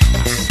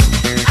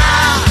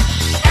 A-E-I-O-U.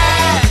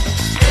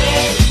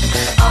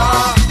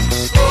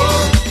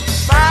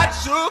 Vai de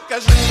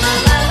Jucaju.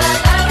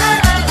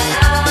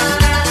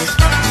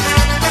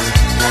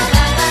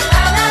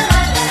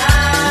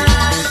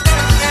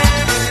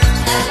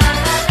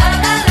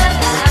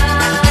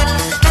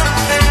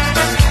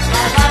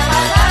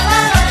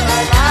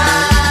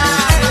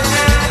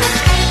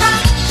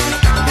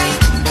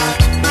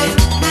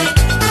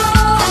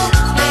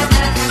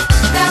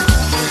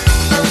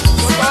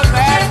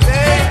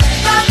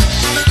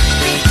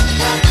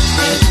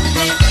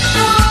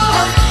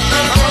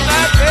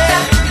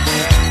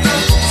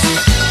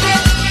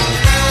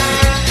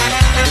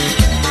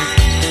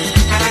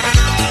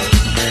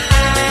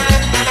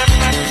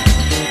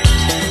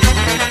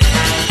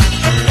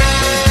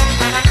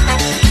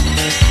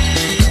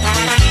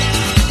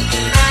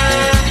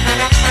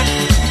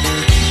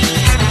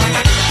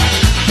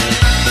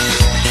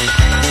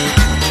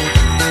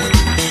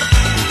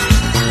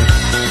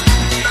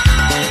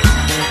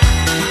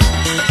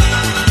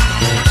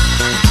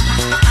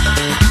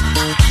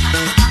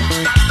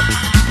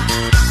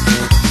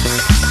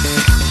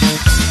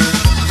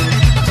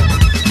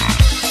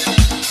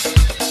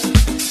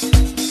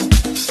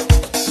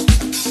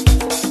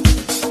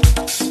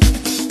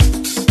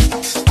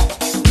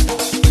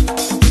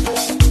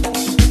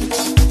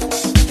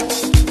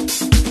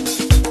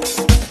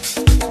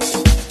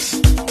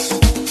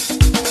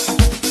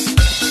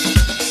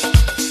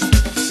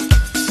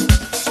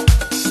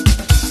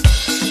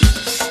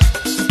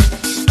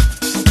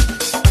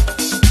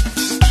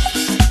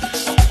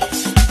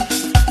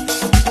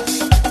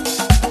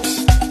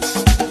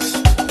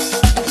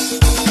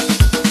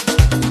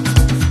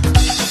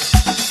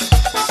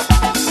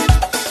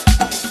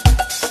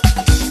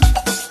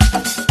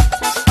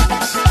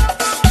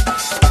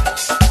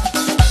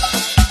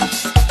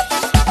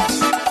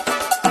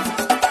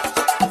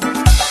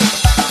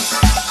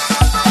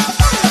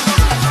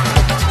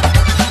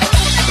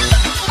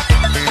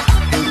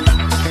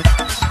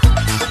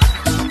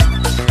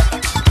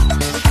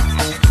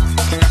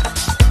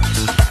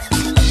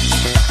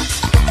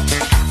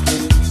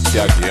 Se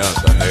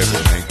adianta, nego,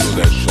 nem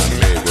tudo é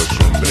chumbrego.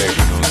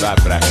 Chumbrego não dá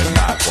pra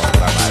remar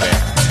contra a maré.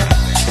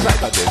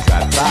 Saiba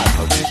desatar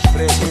no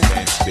desprego.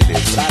 Tente se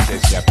livrar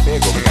desse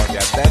apego. Pode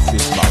até se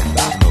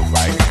esbaldar, não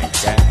vai quem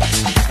quer.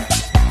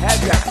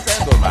 Reze,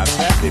 acenda uma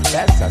vela e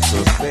peça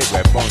sossego.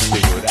 É bom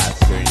segurar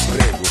seu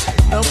emprego.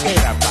 Não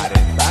queira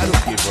aparentar o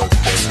que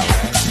você não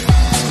é.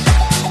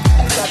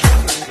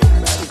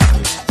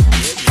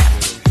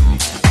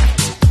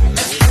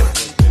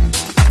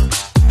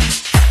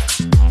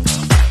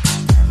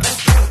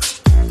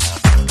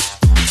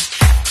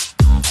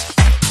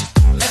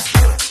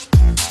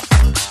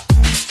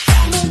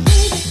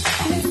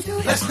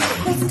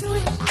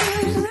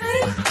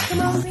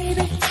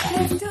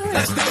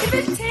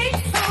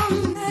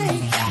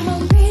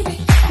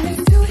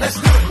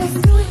 Let's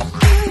do it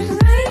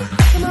right.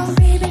 Come on,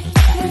 baby,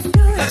 let's do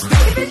it.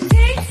 If it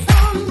takes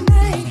all night.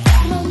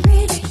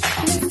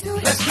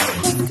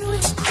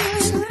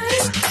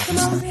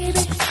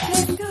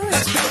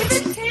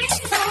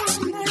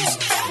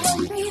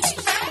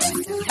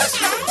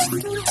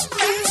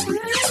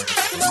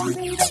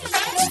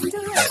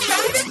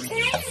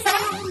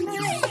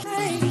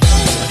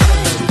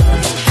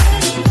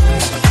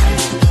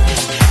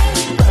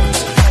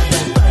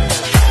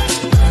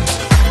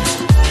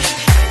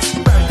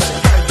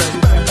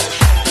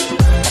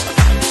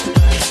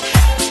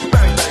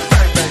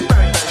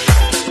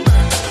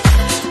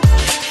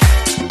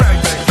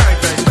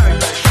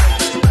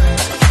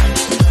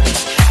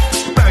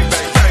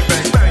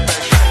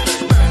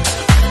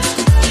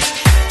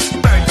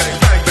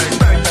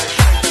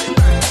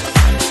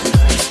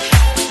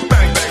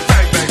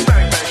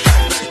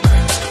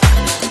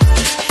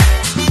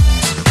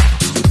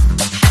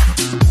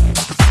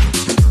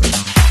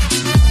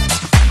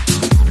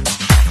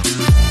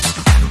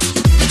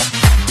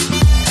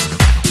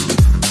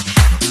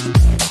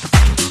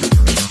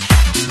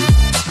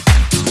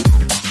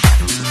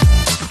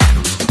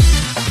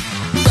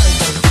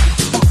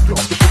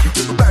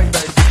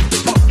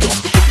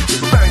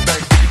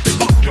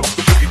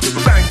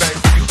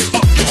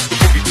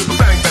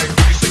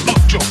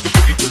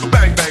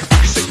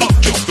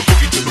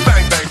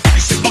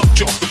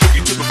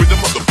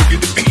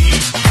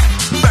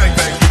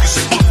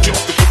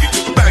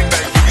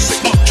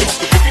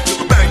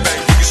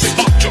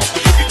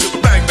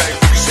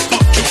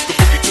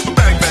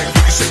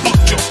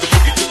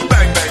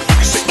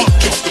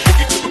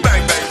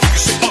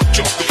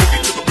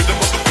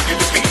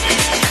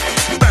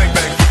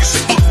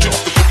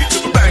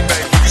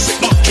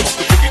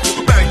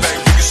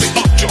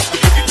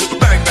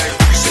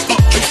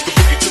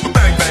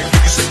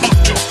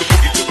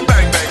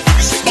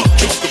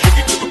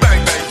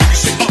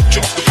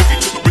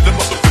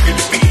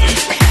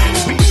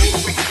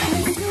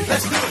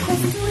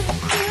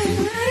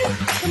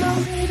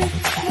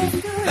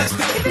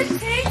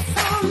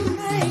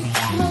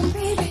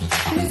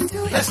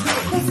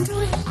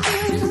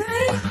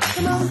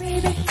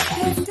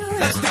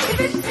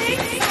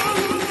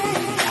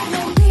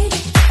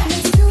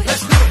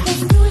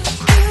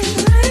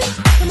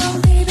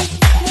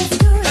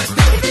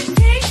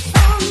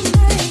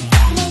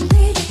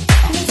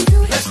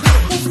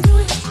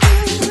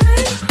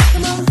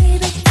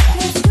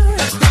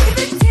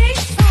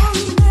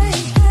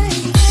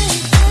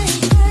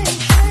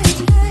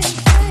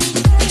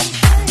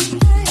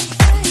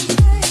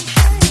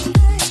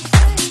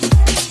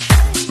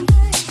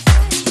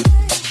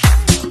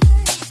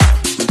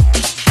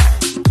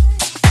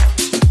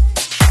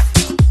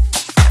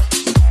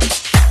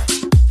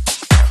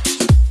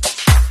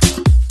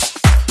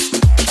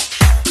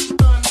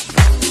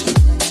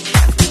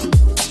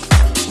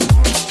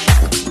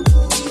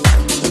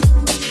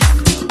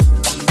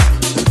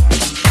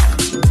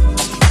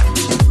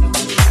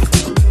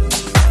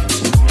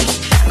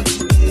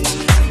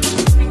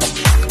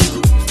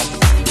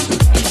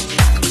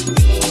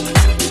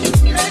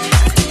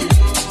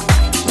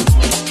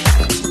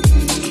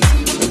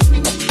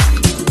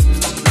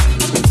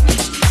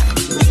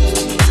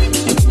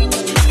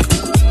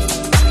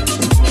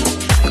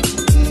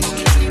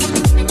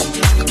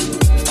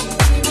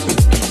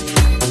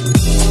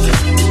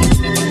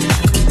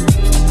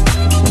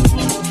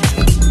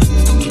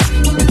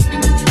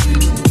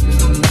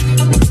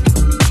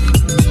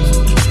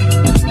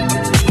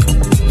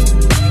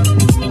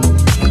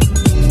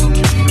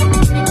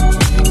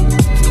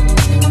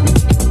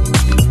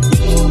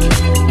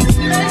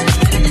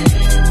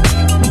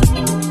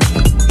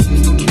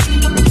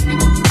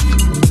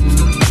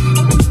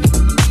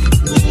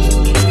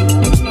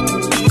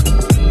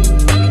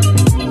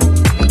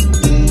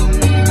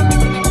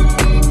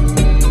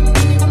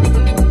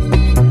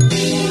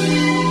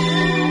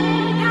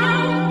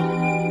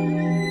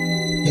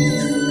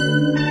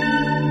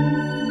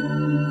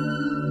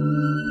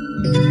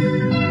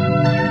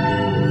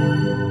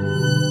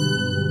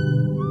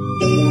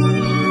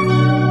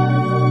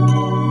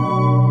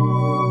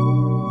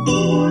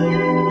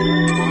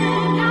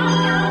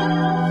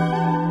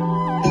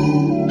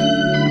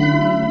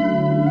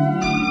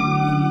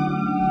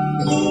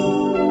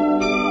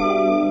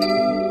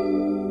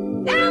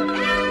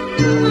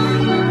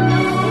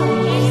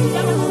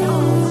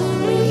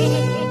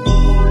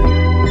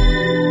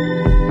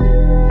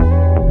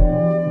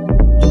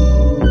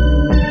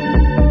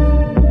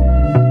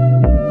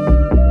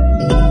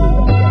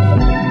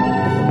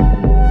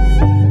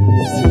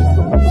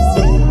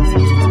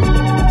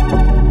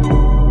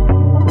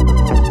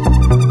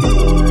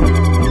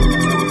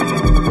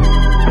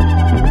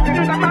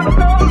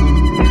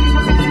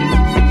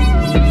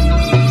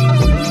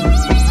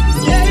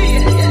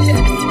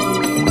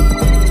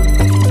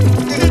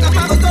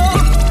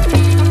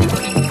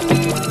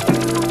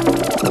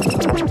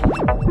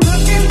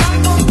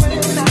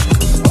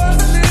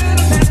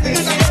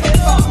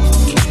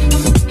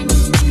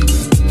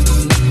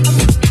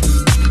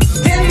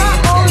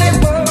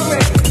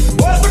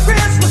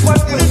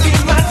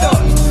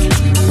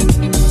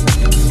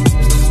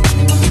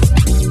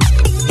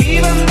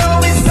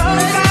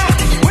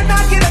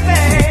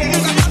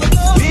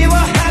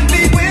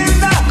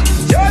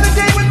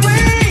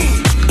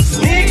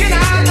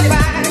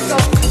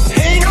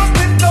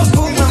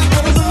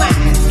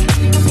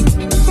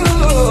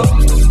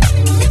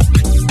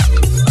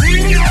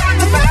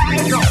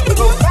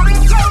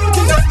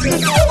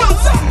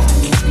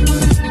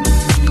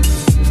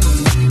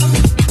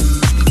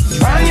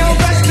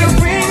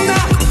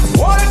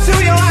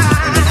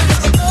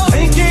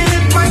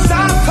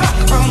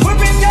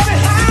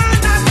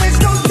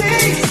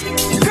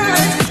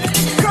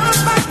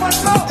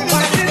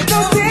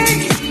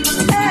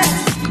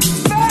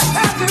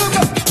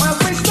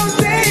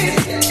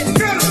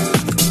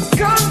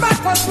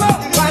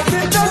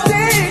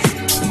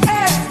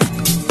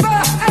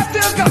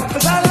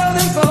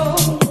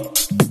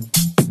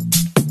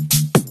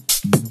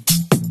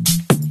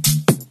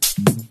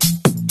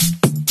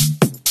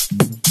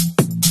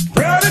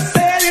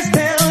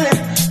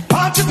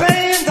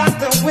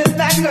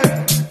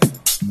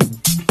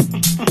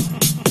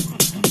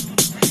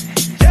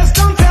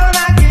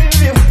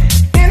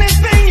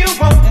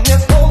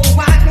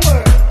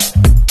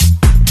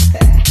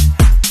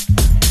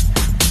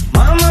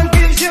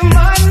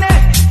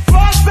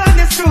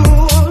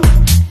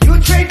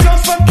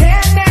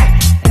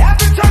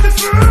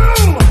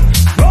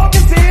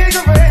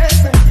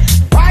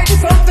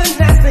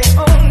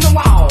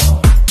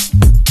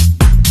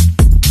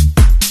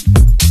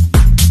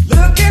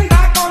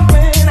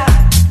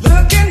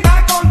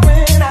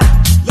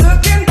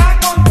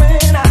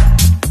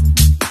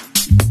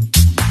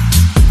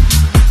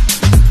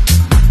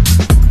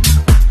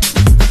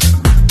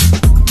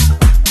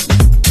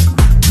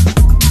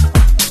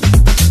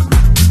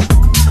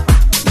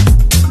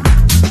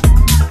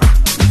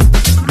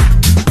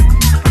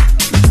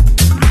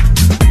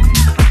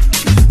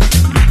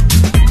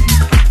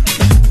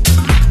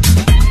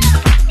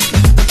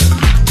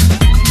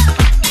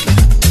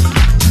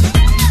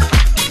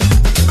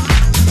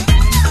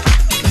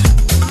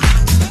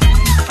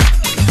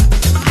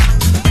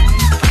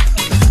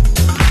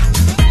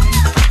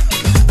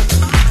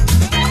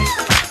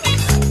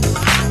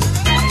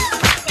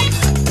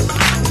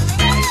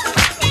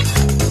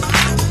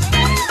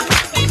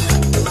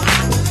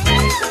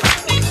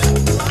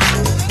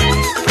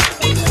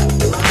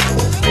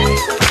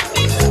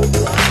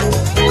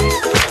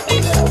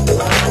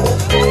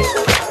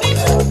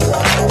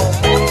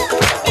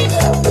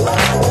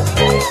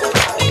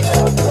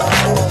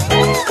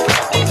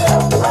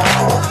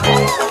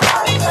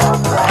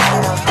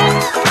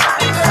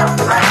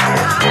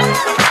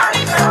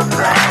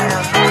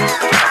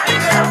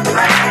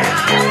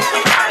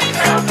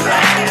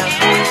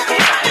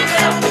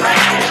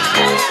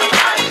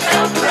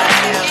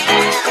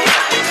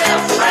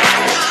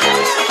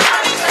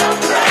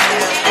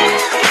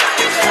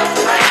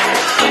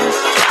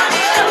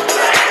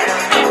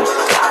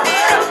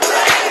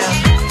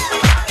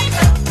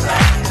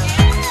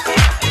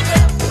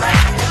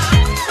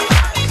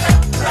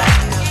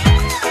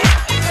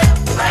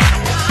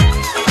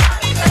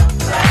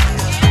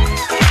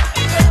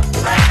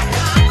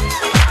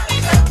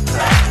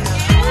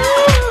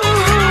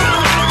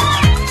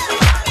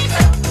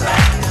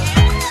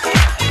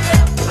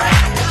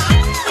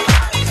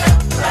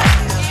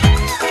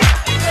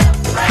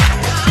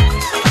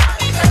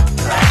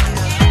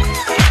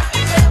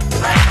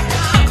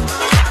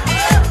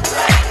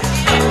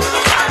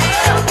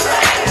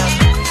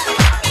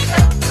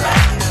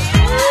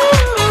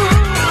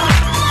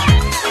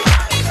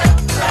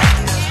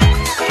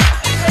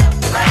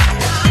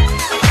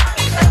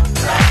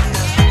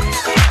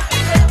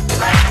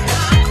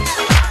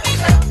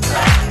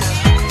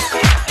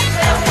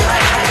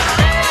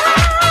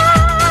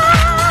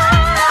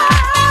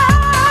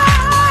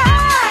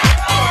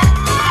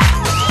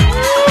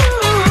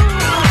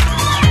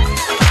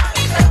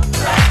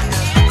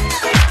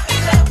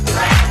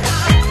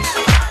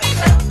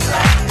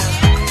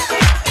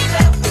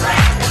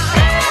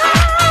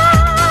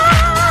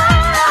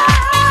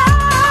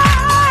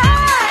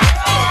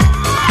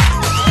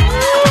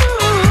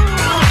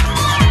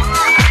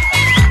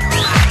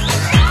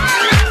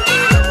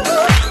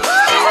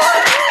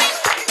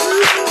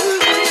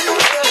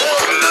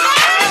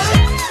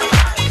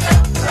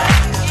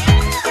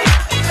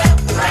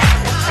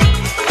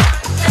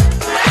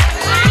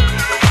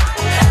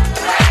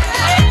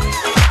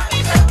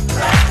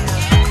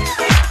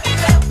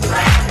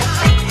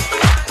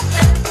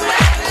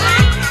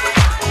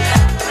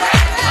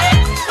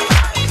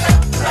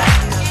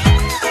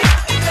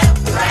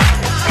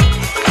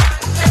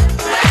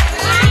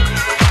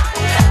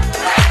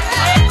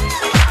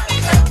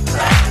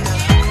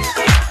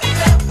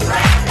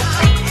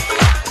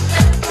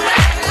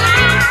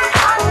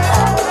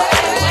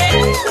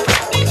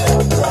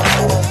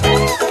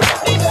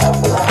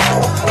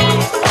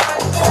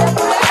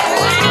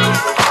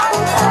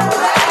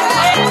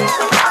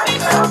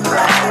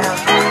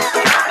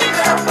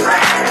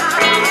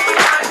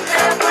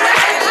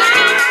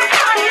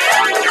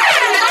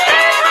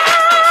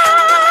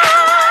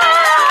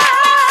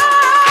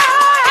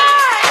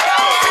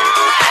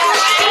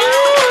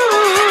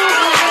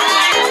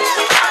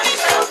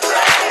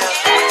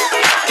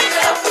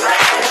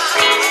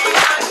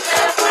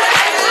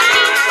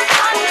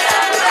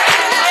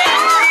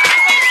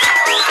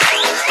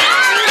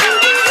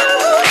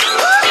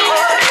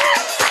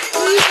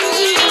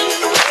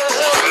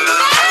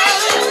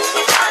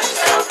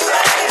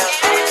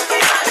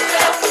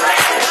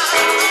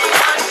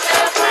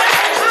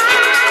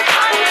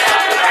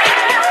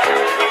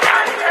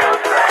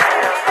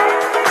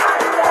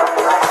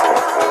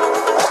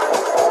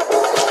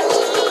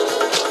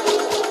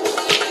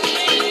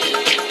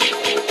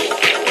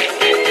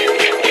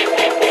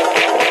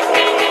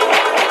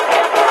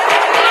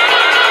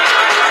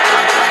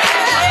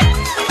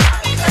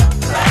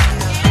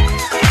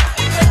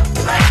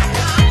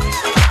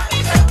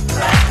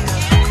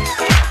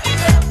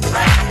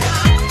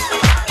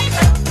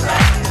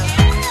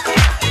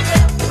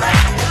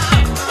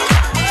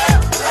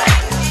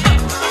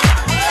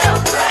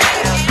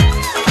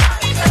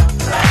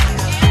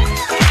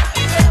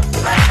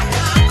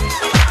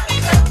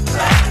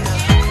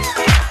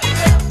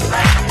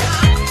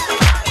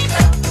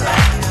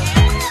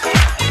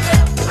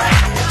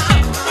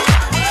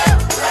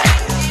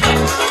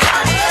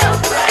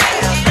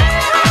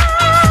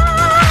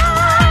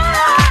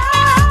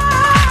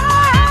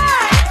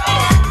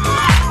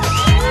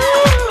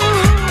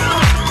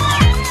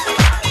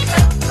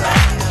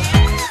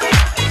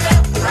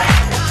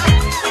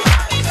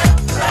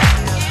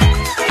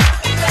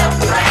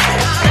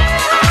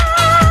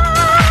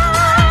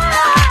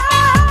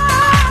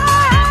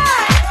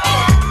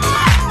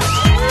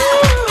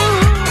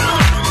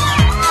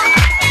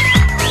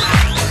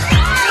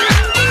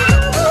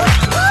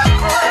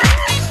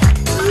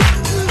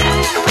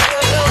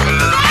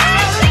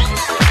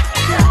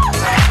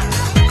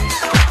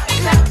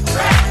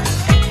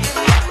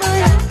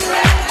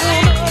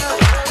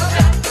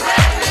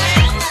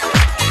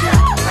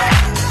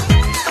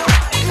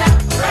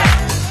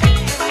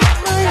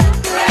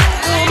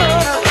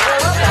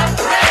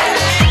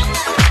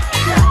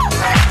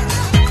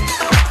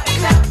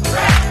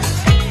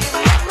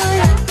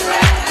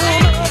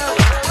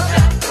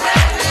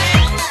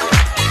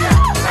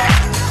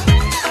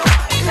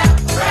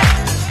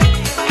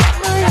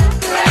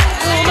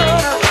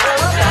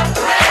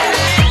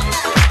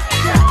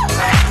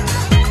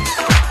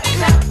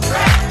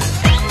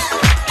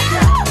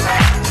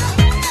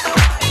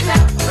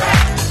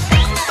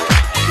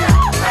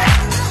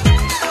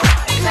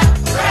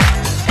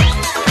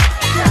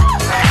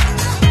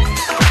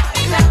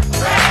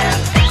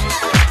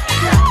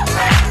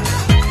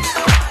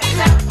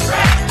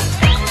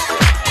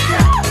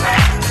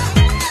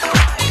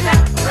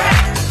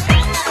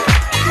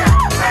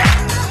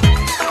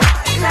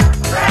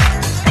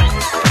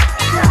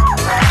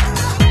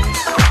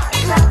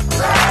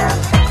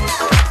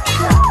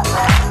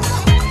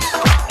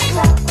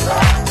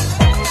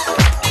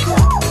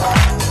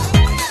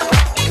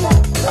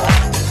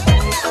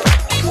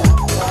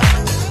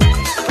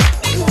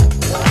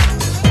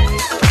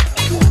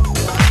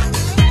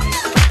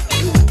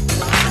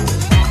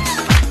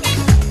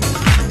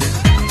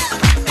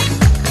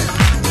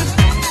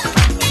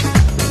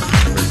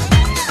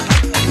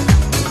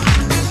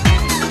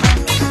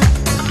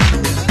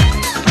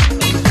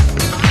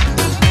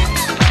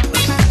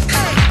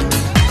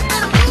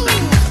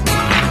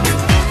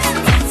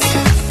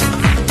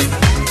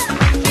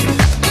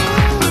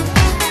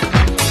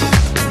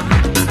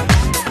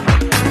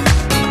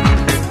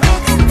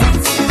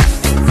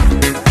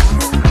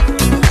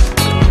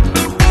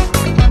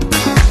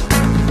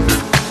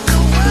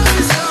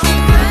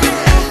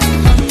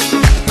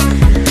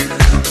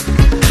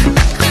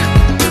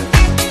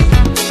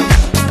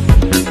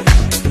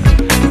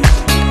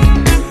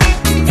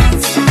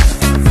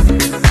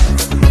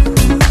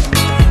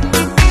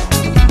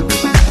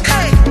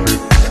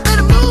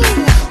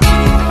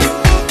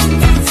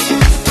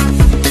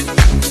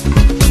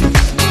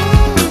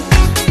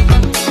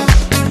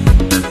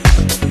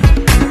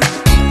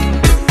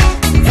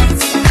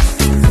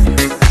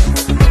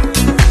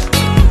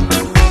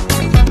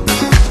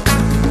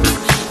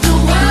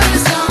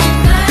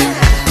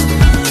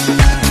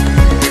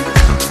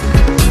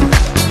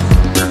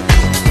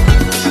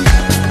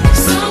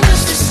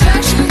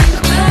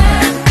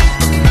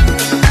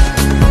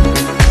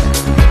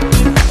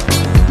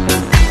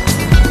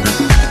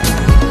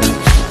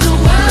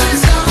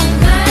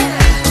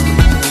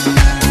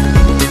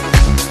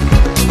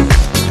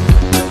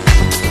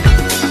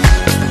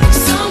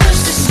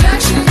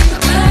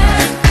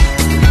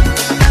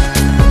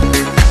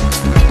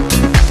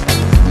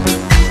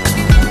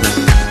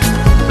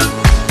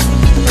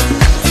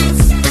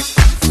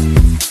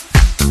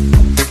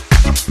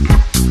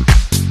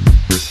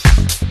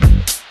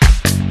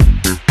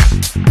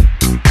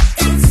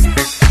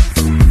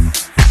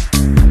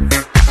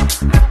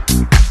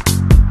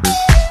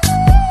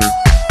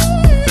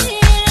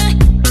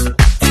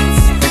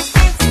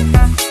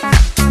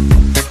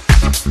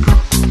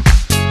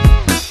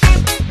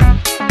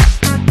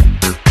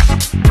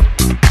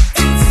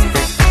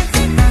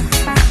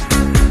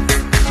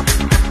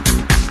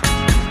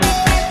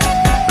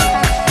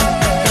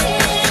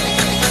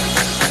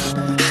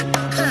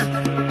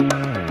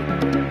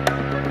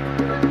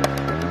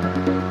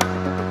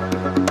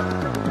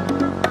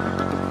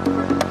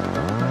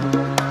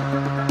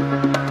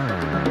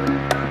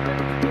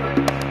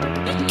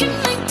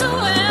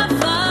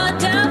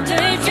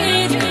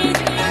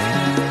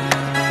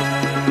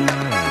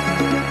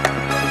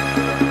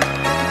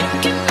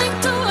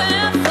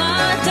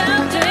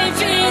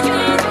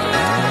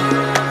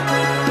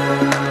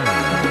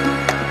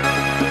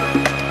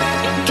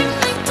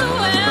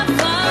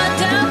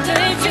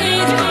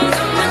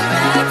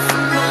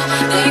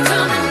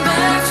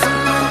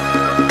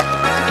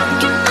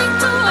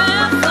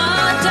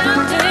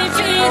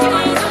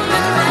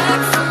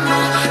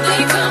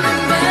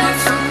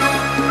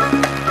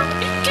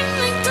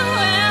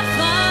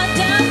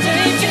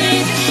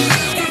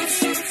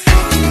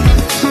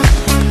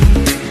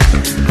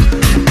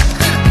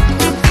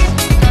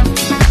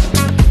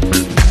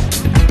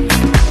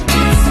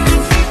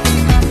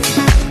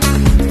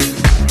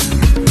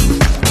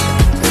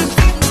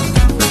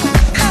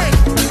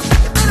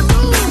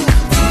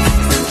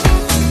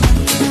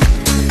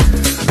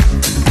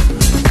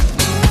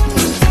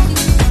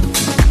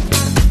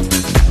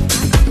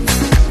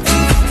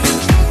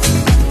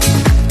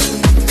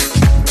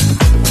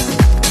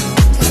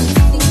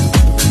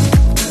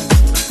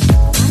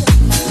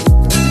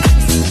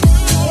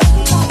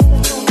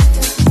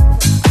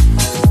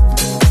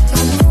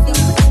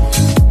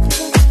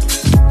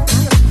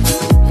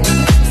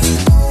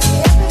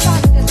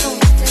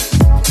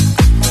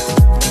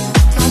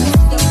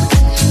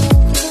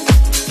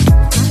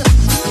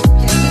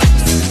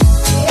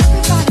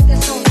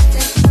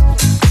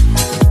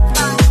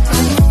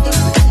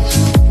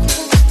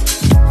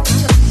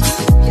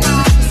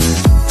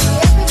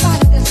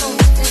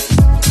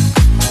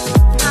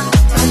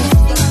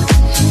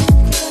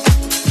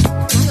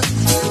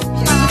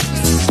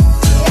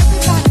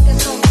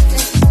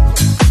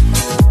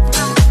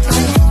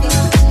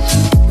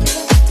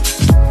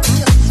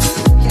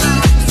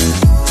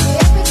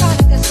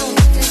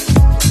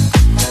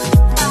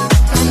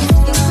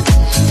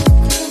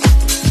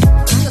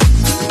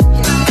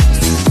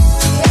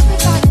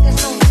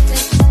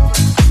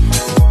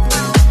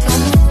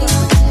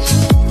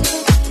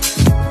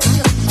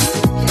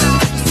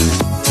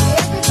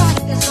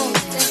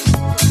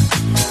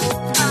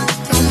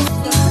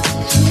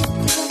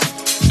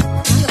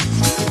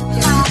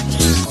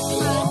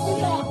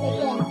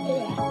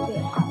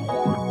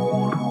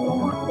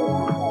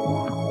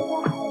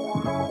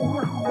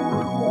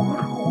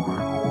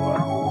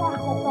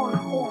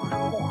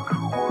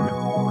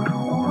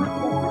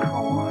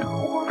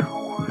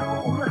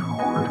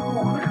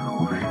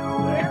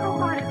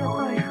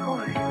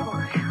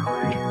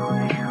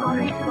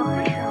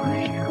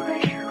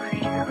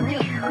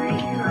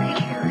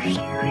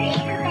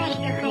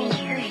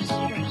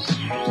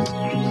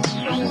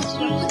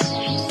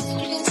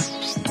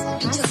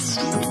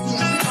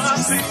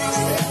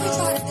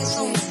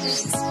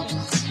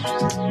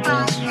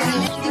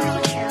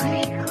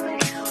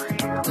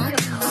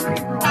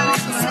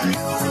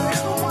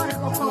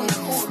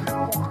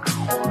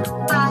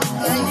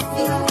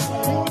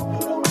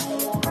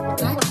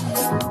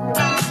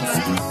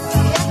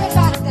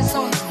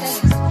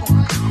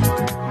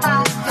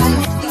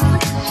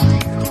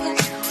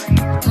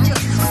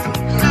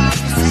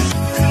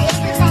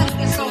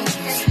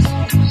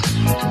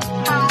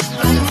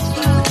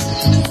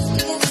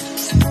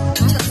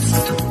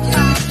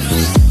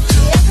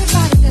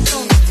 Everybody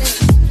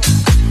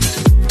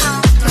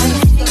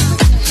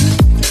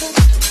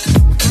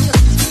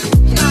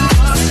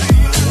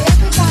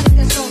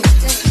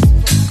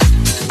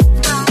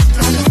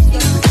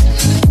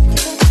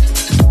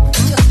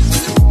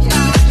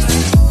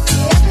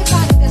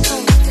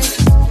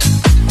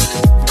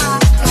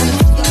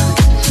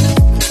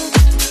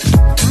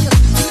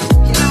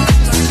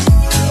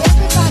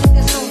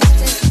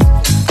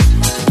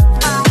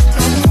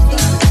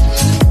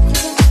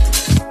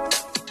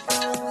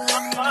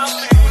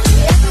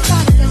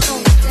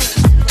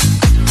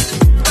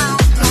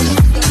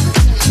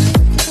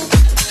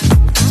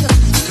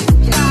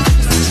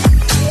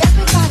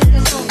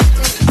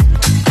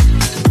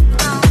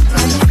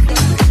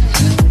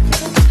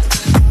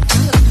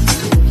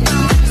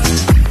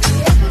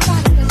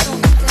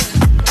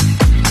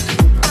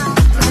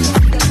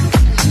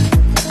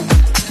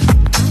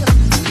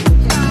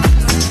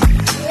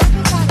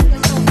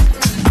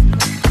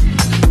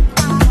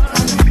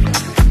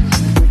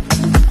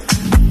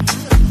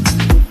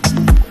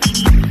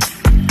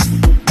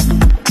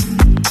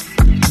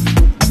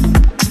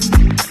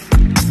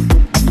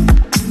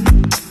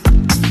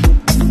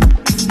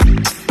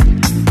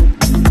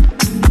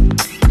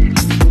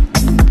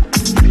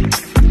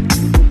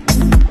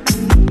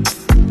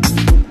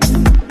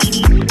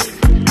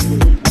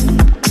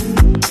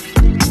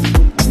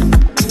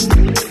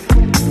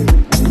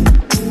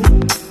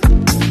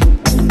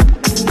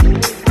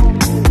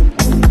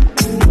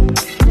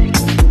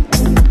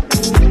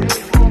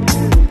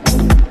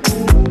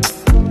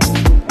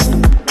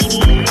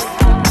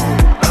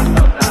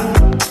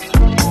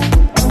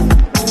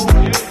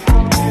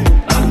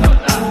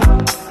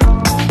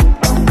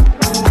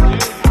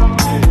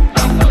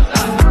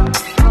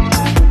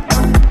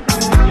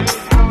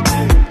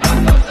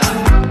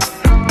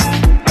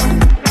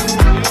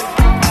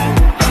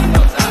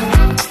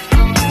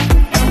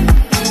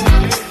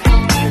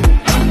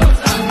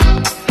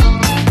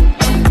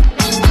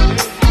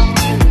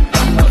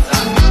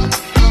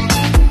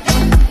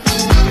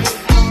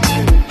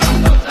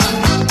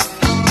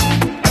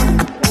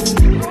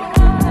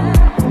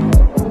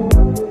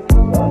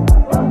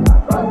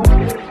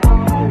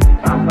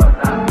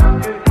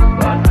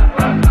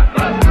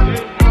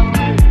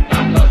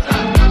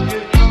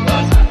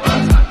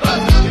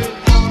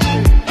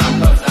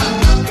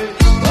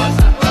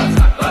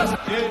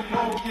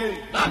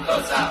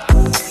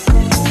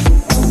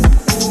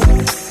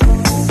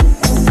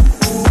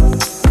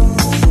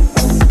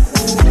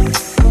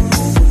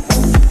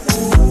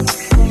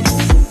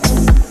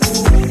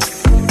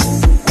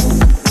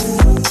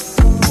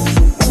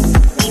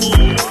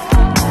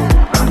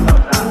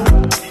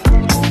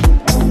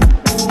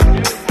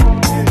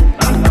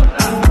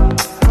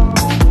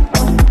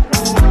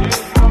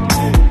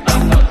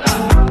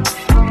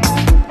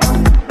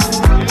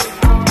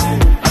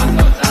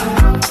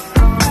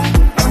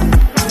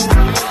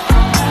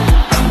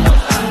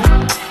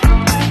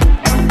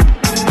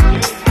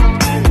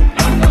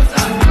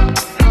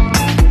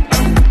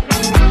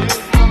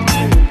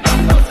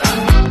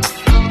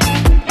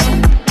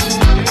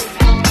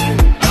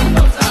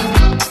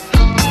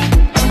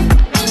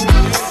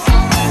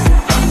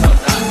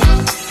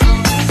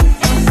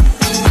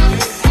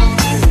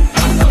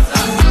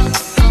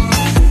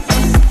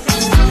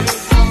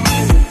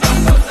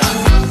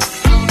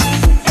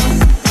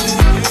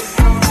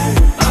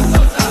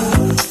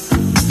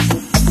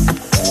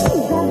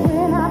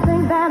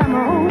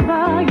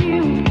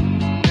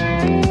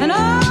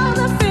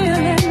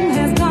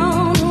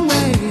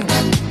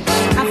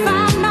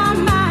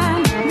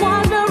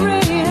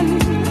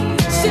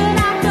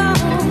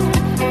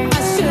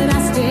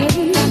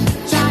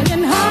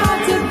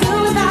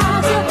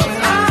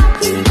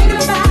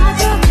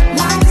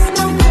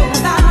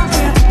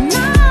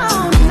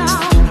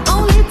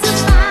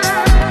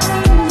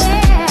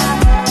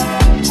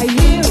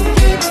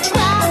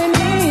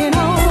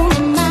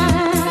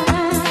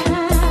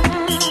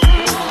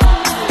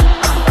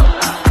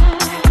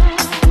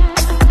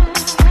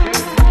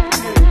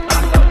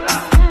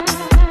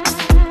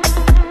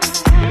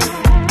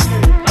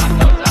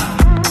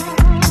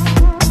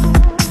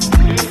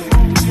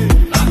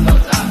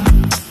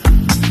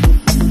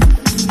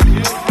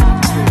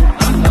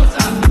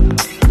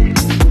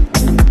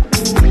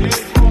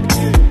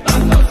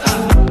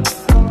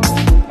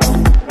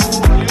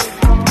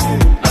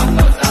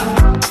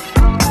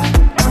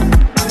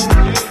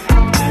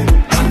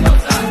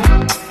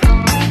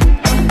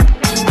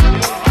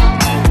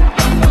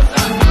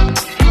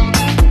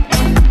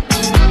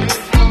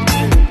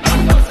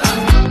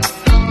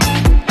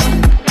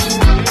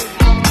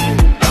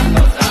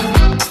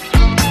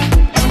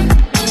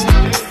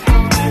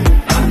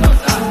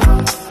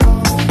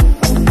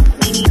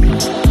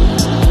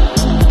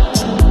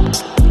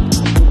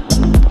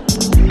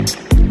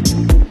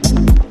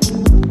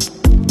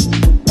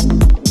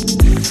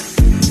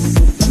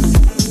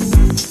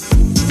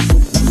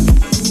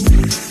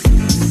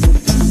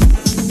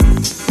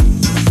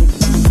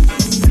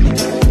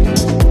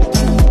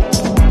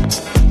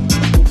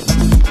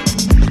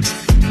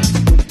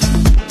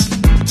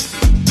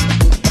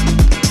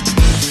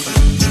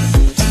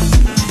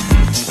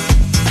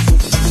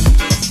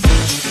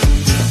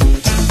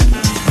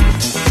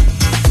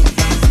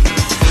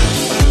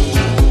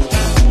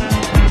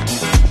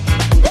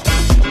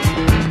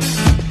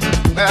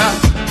Well,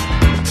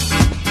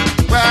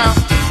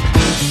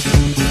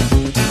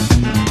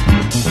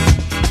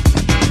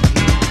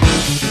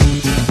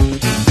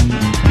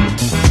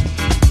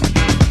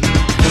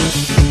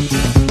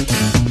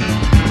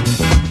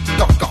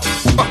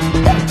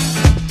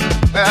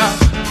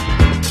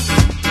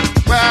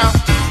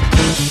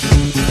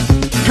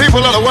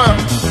 people of the world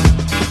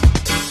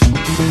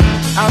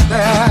out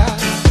there,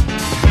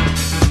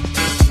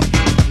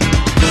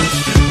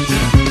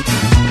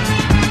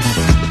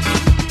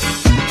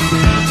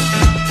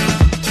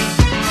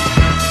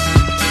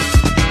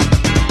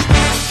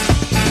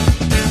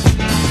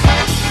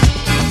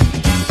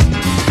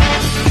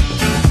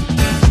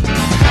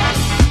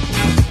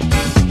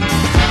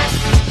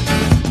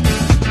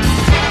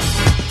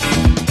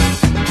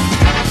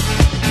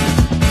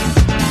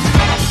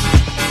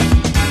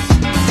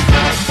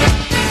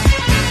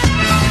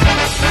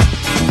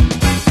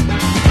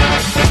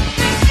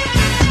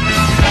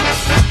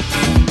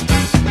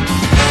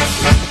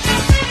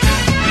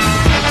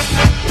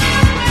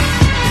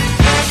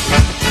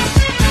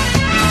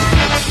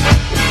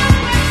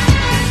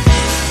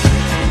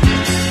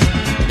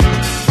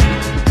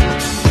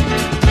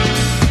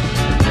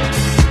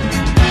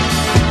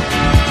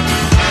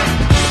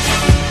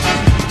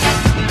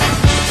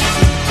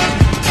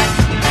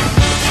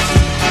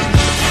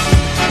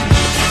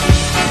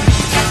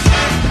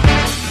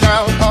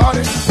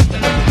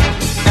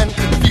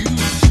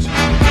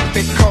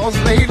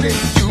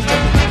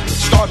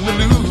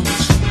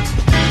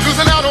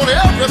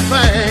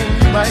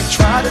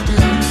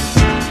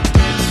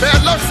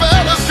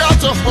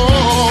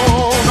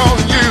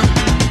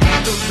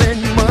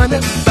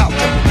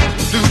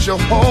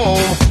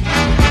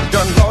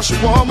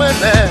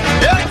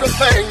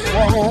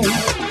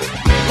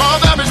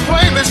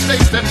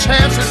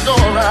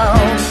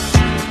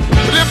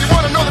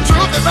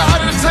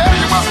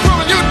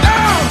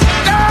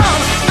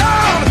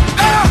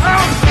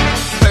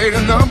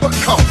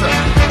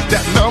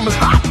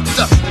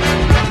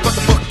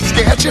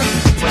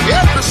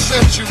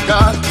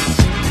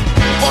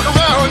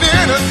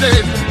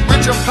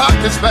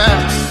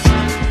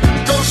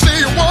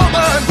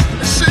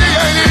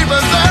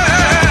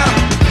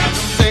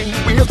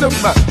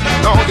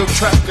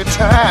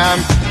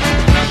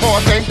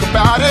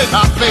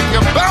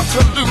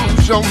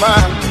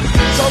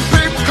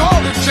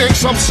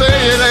 some say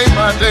it ain't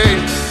my day.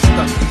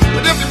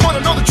 But if you want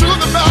to know the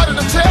truth about it,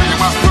 I'll tell you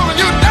what's pulling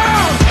you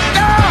down,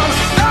 down,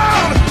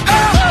 down,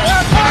 down.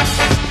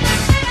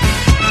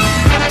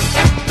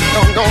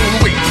 Don't go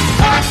and wait.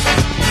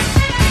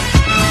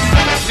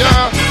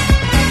 Yeah,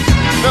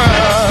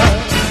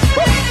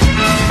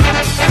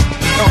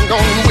 don't go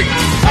and wait.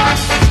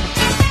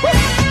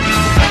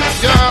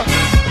 Yeah,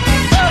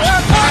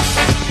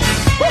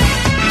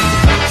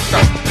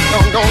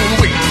 don't go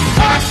and wait.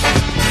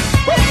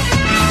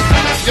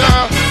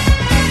 Yeah.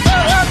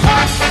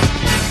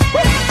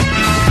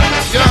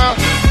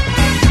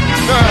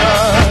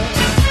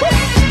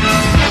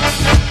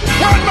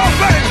 One more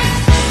thing.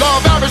 Law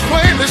of average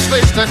plainly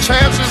states that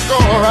chances go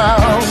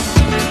around.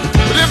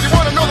 But if you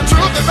want to know the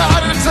truth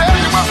about it, I'll tell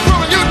you what's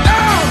pulling you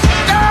down,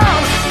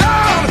 down,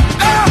 down,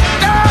 down,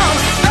 down,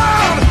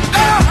 down,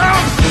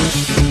 down.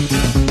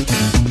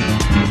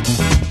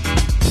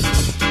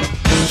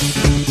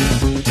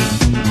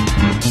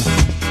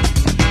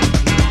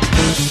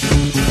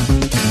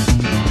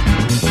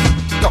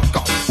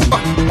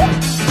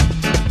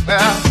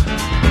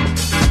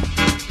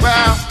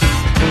 Well,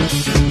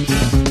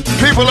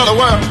 people of the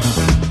world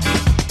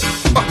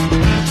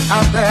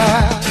out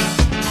there,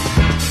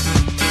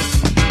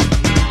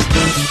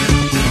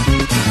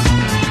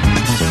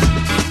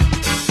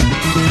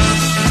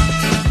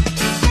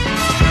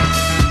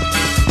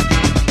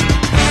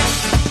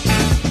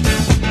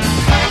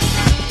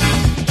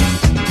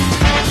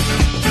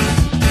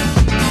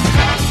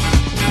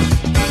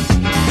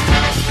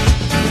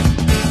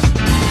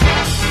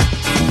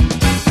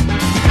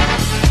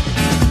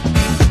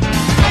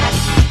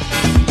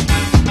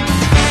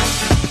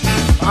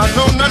 I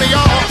know none of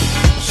y'all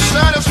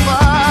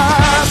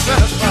satisfies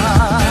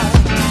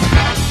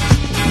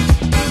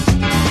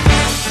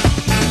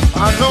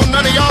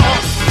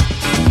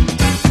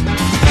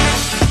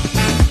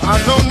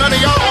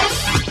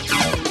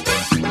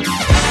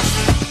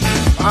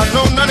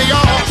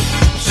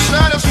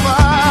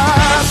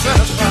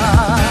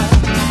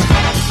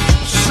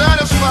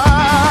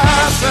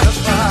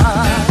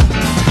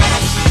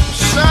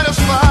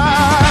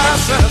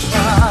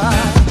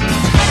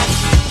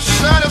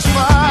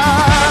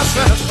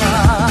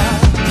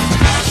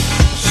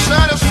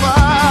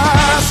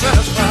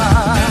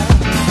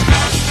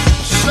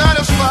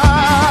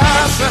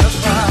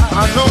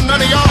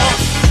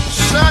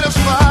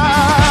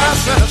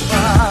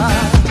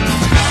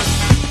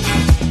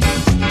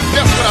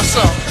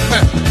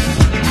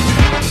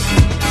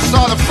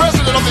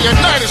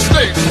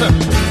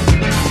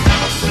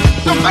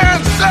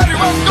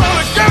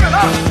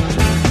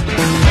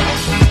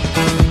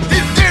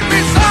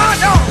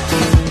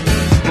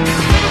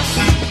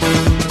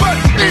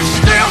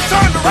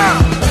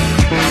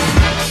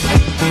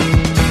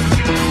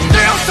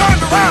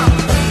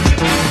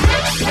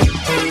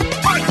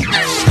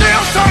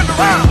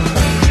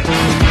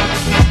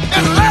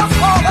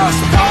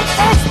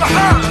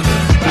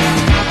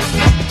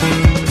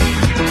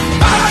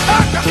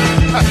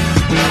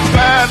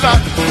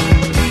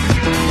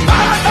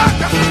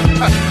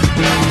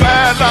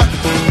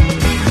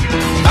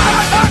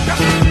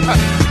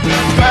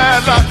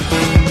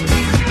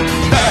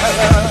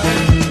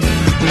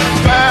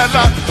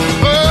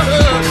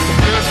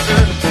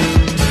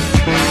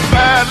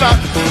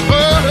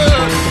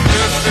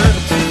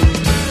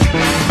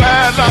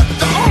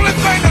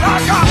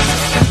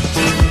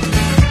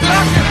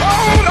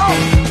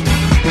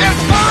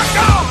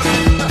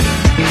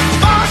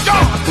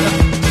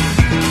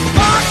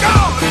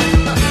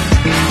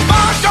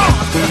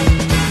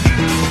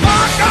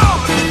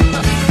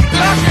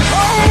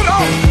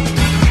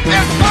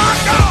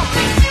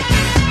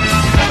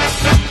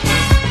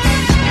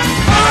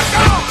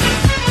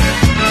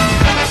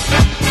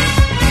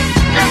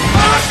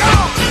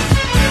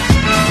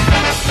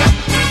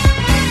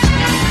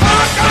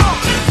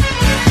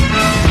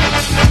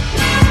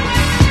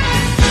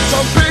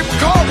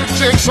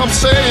some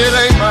say it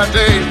ain't my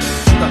day.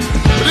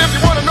 But if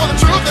you want to know the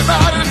truth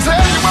about it,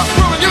 tell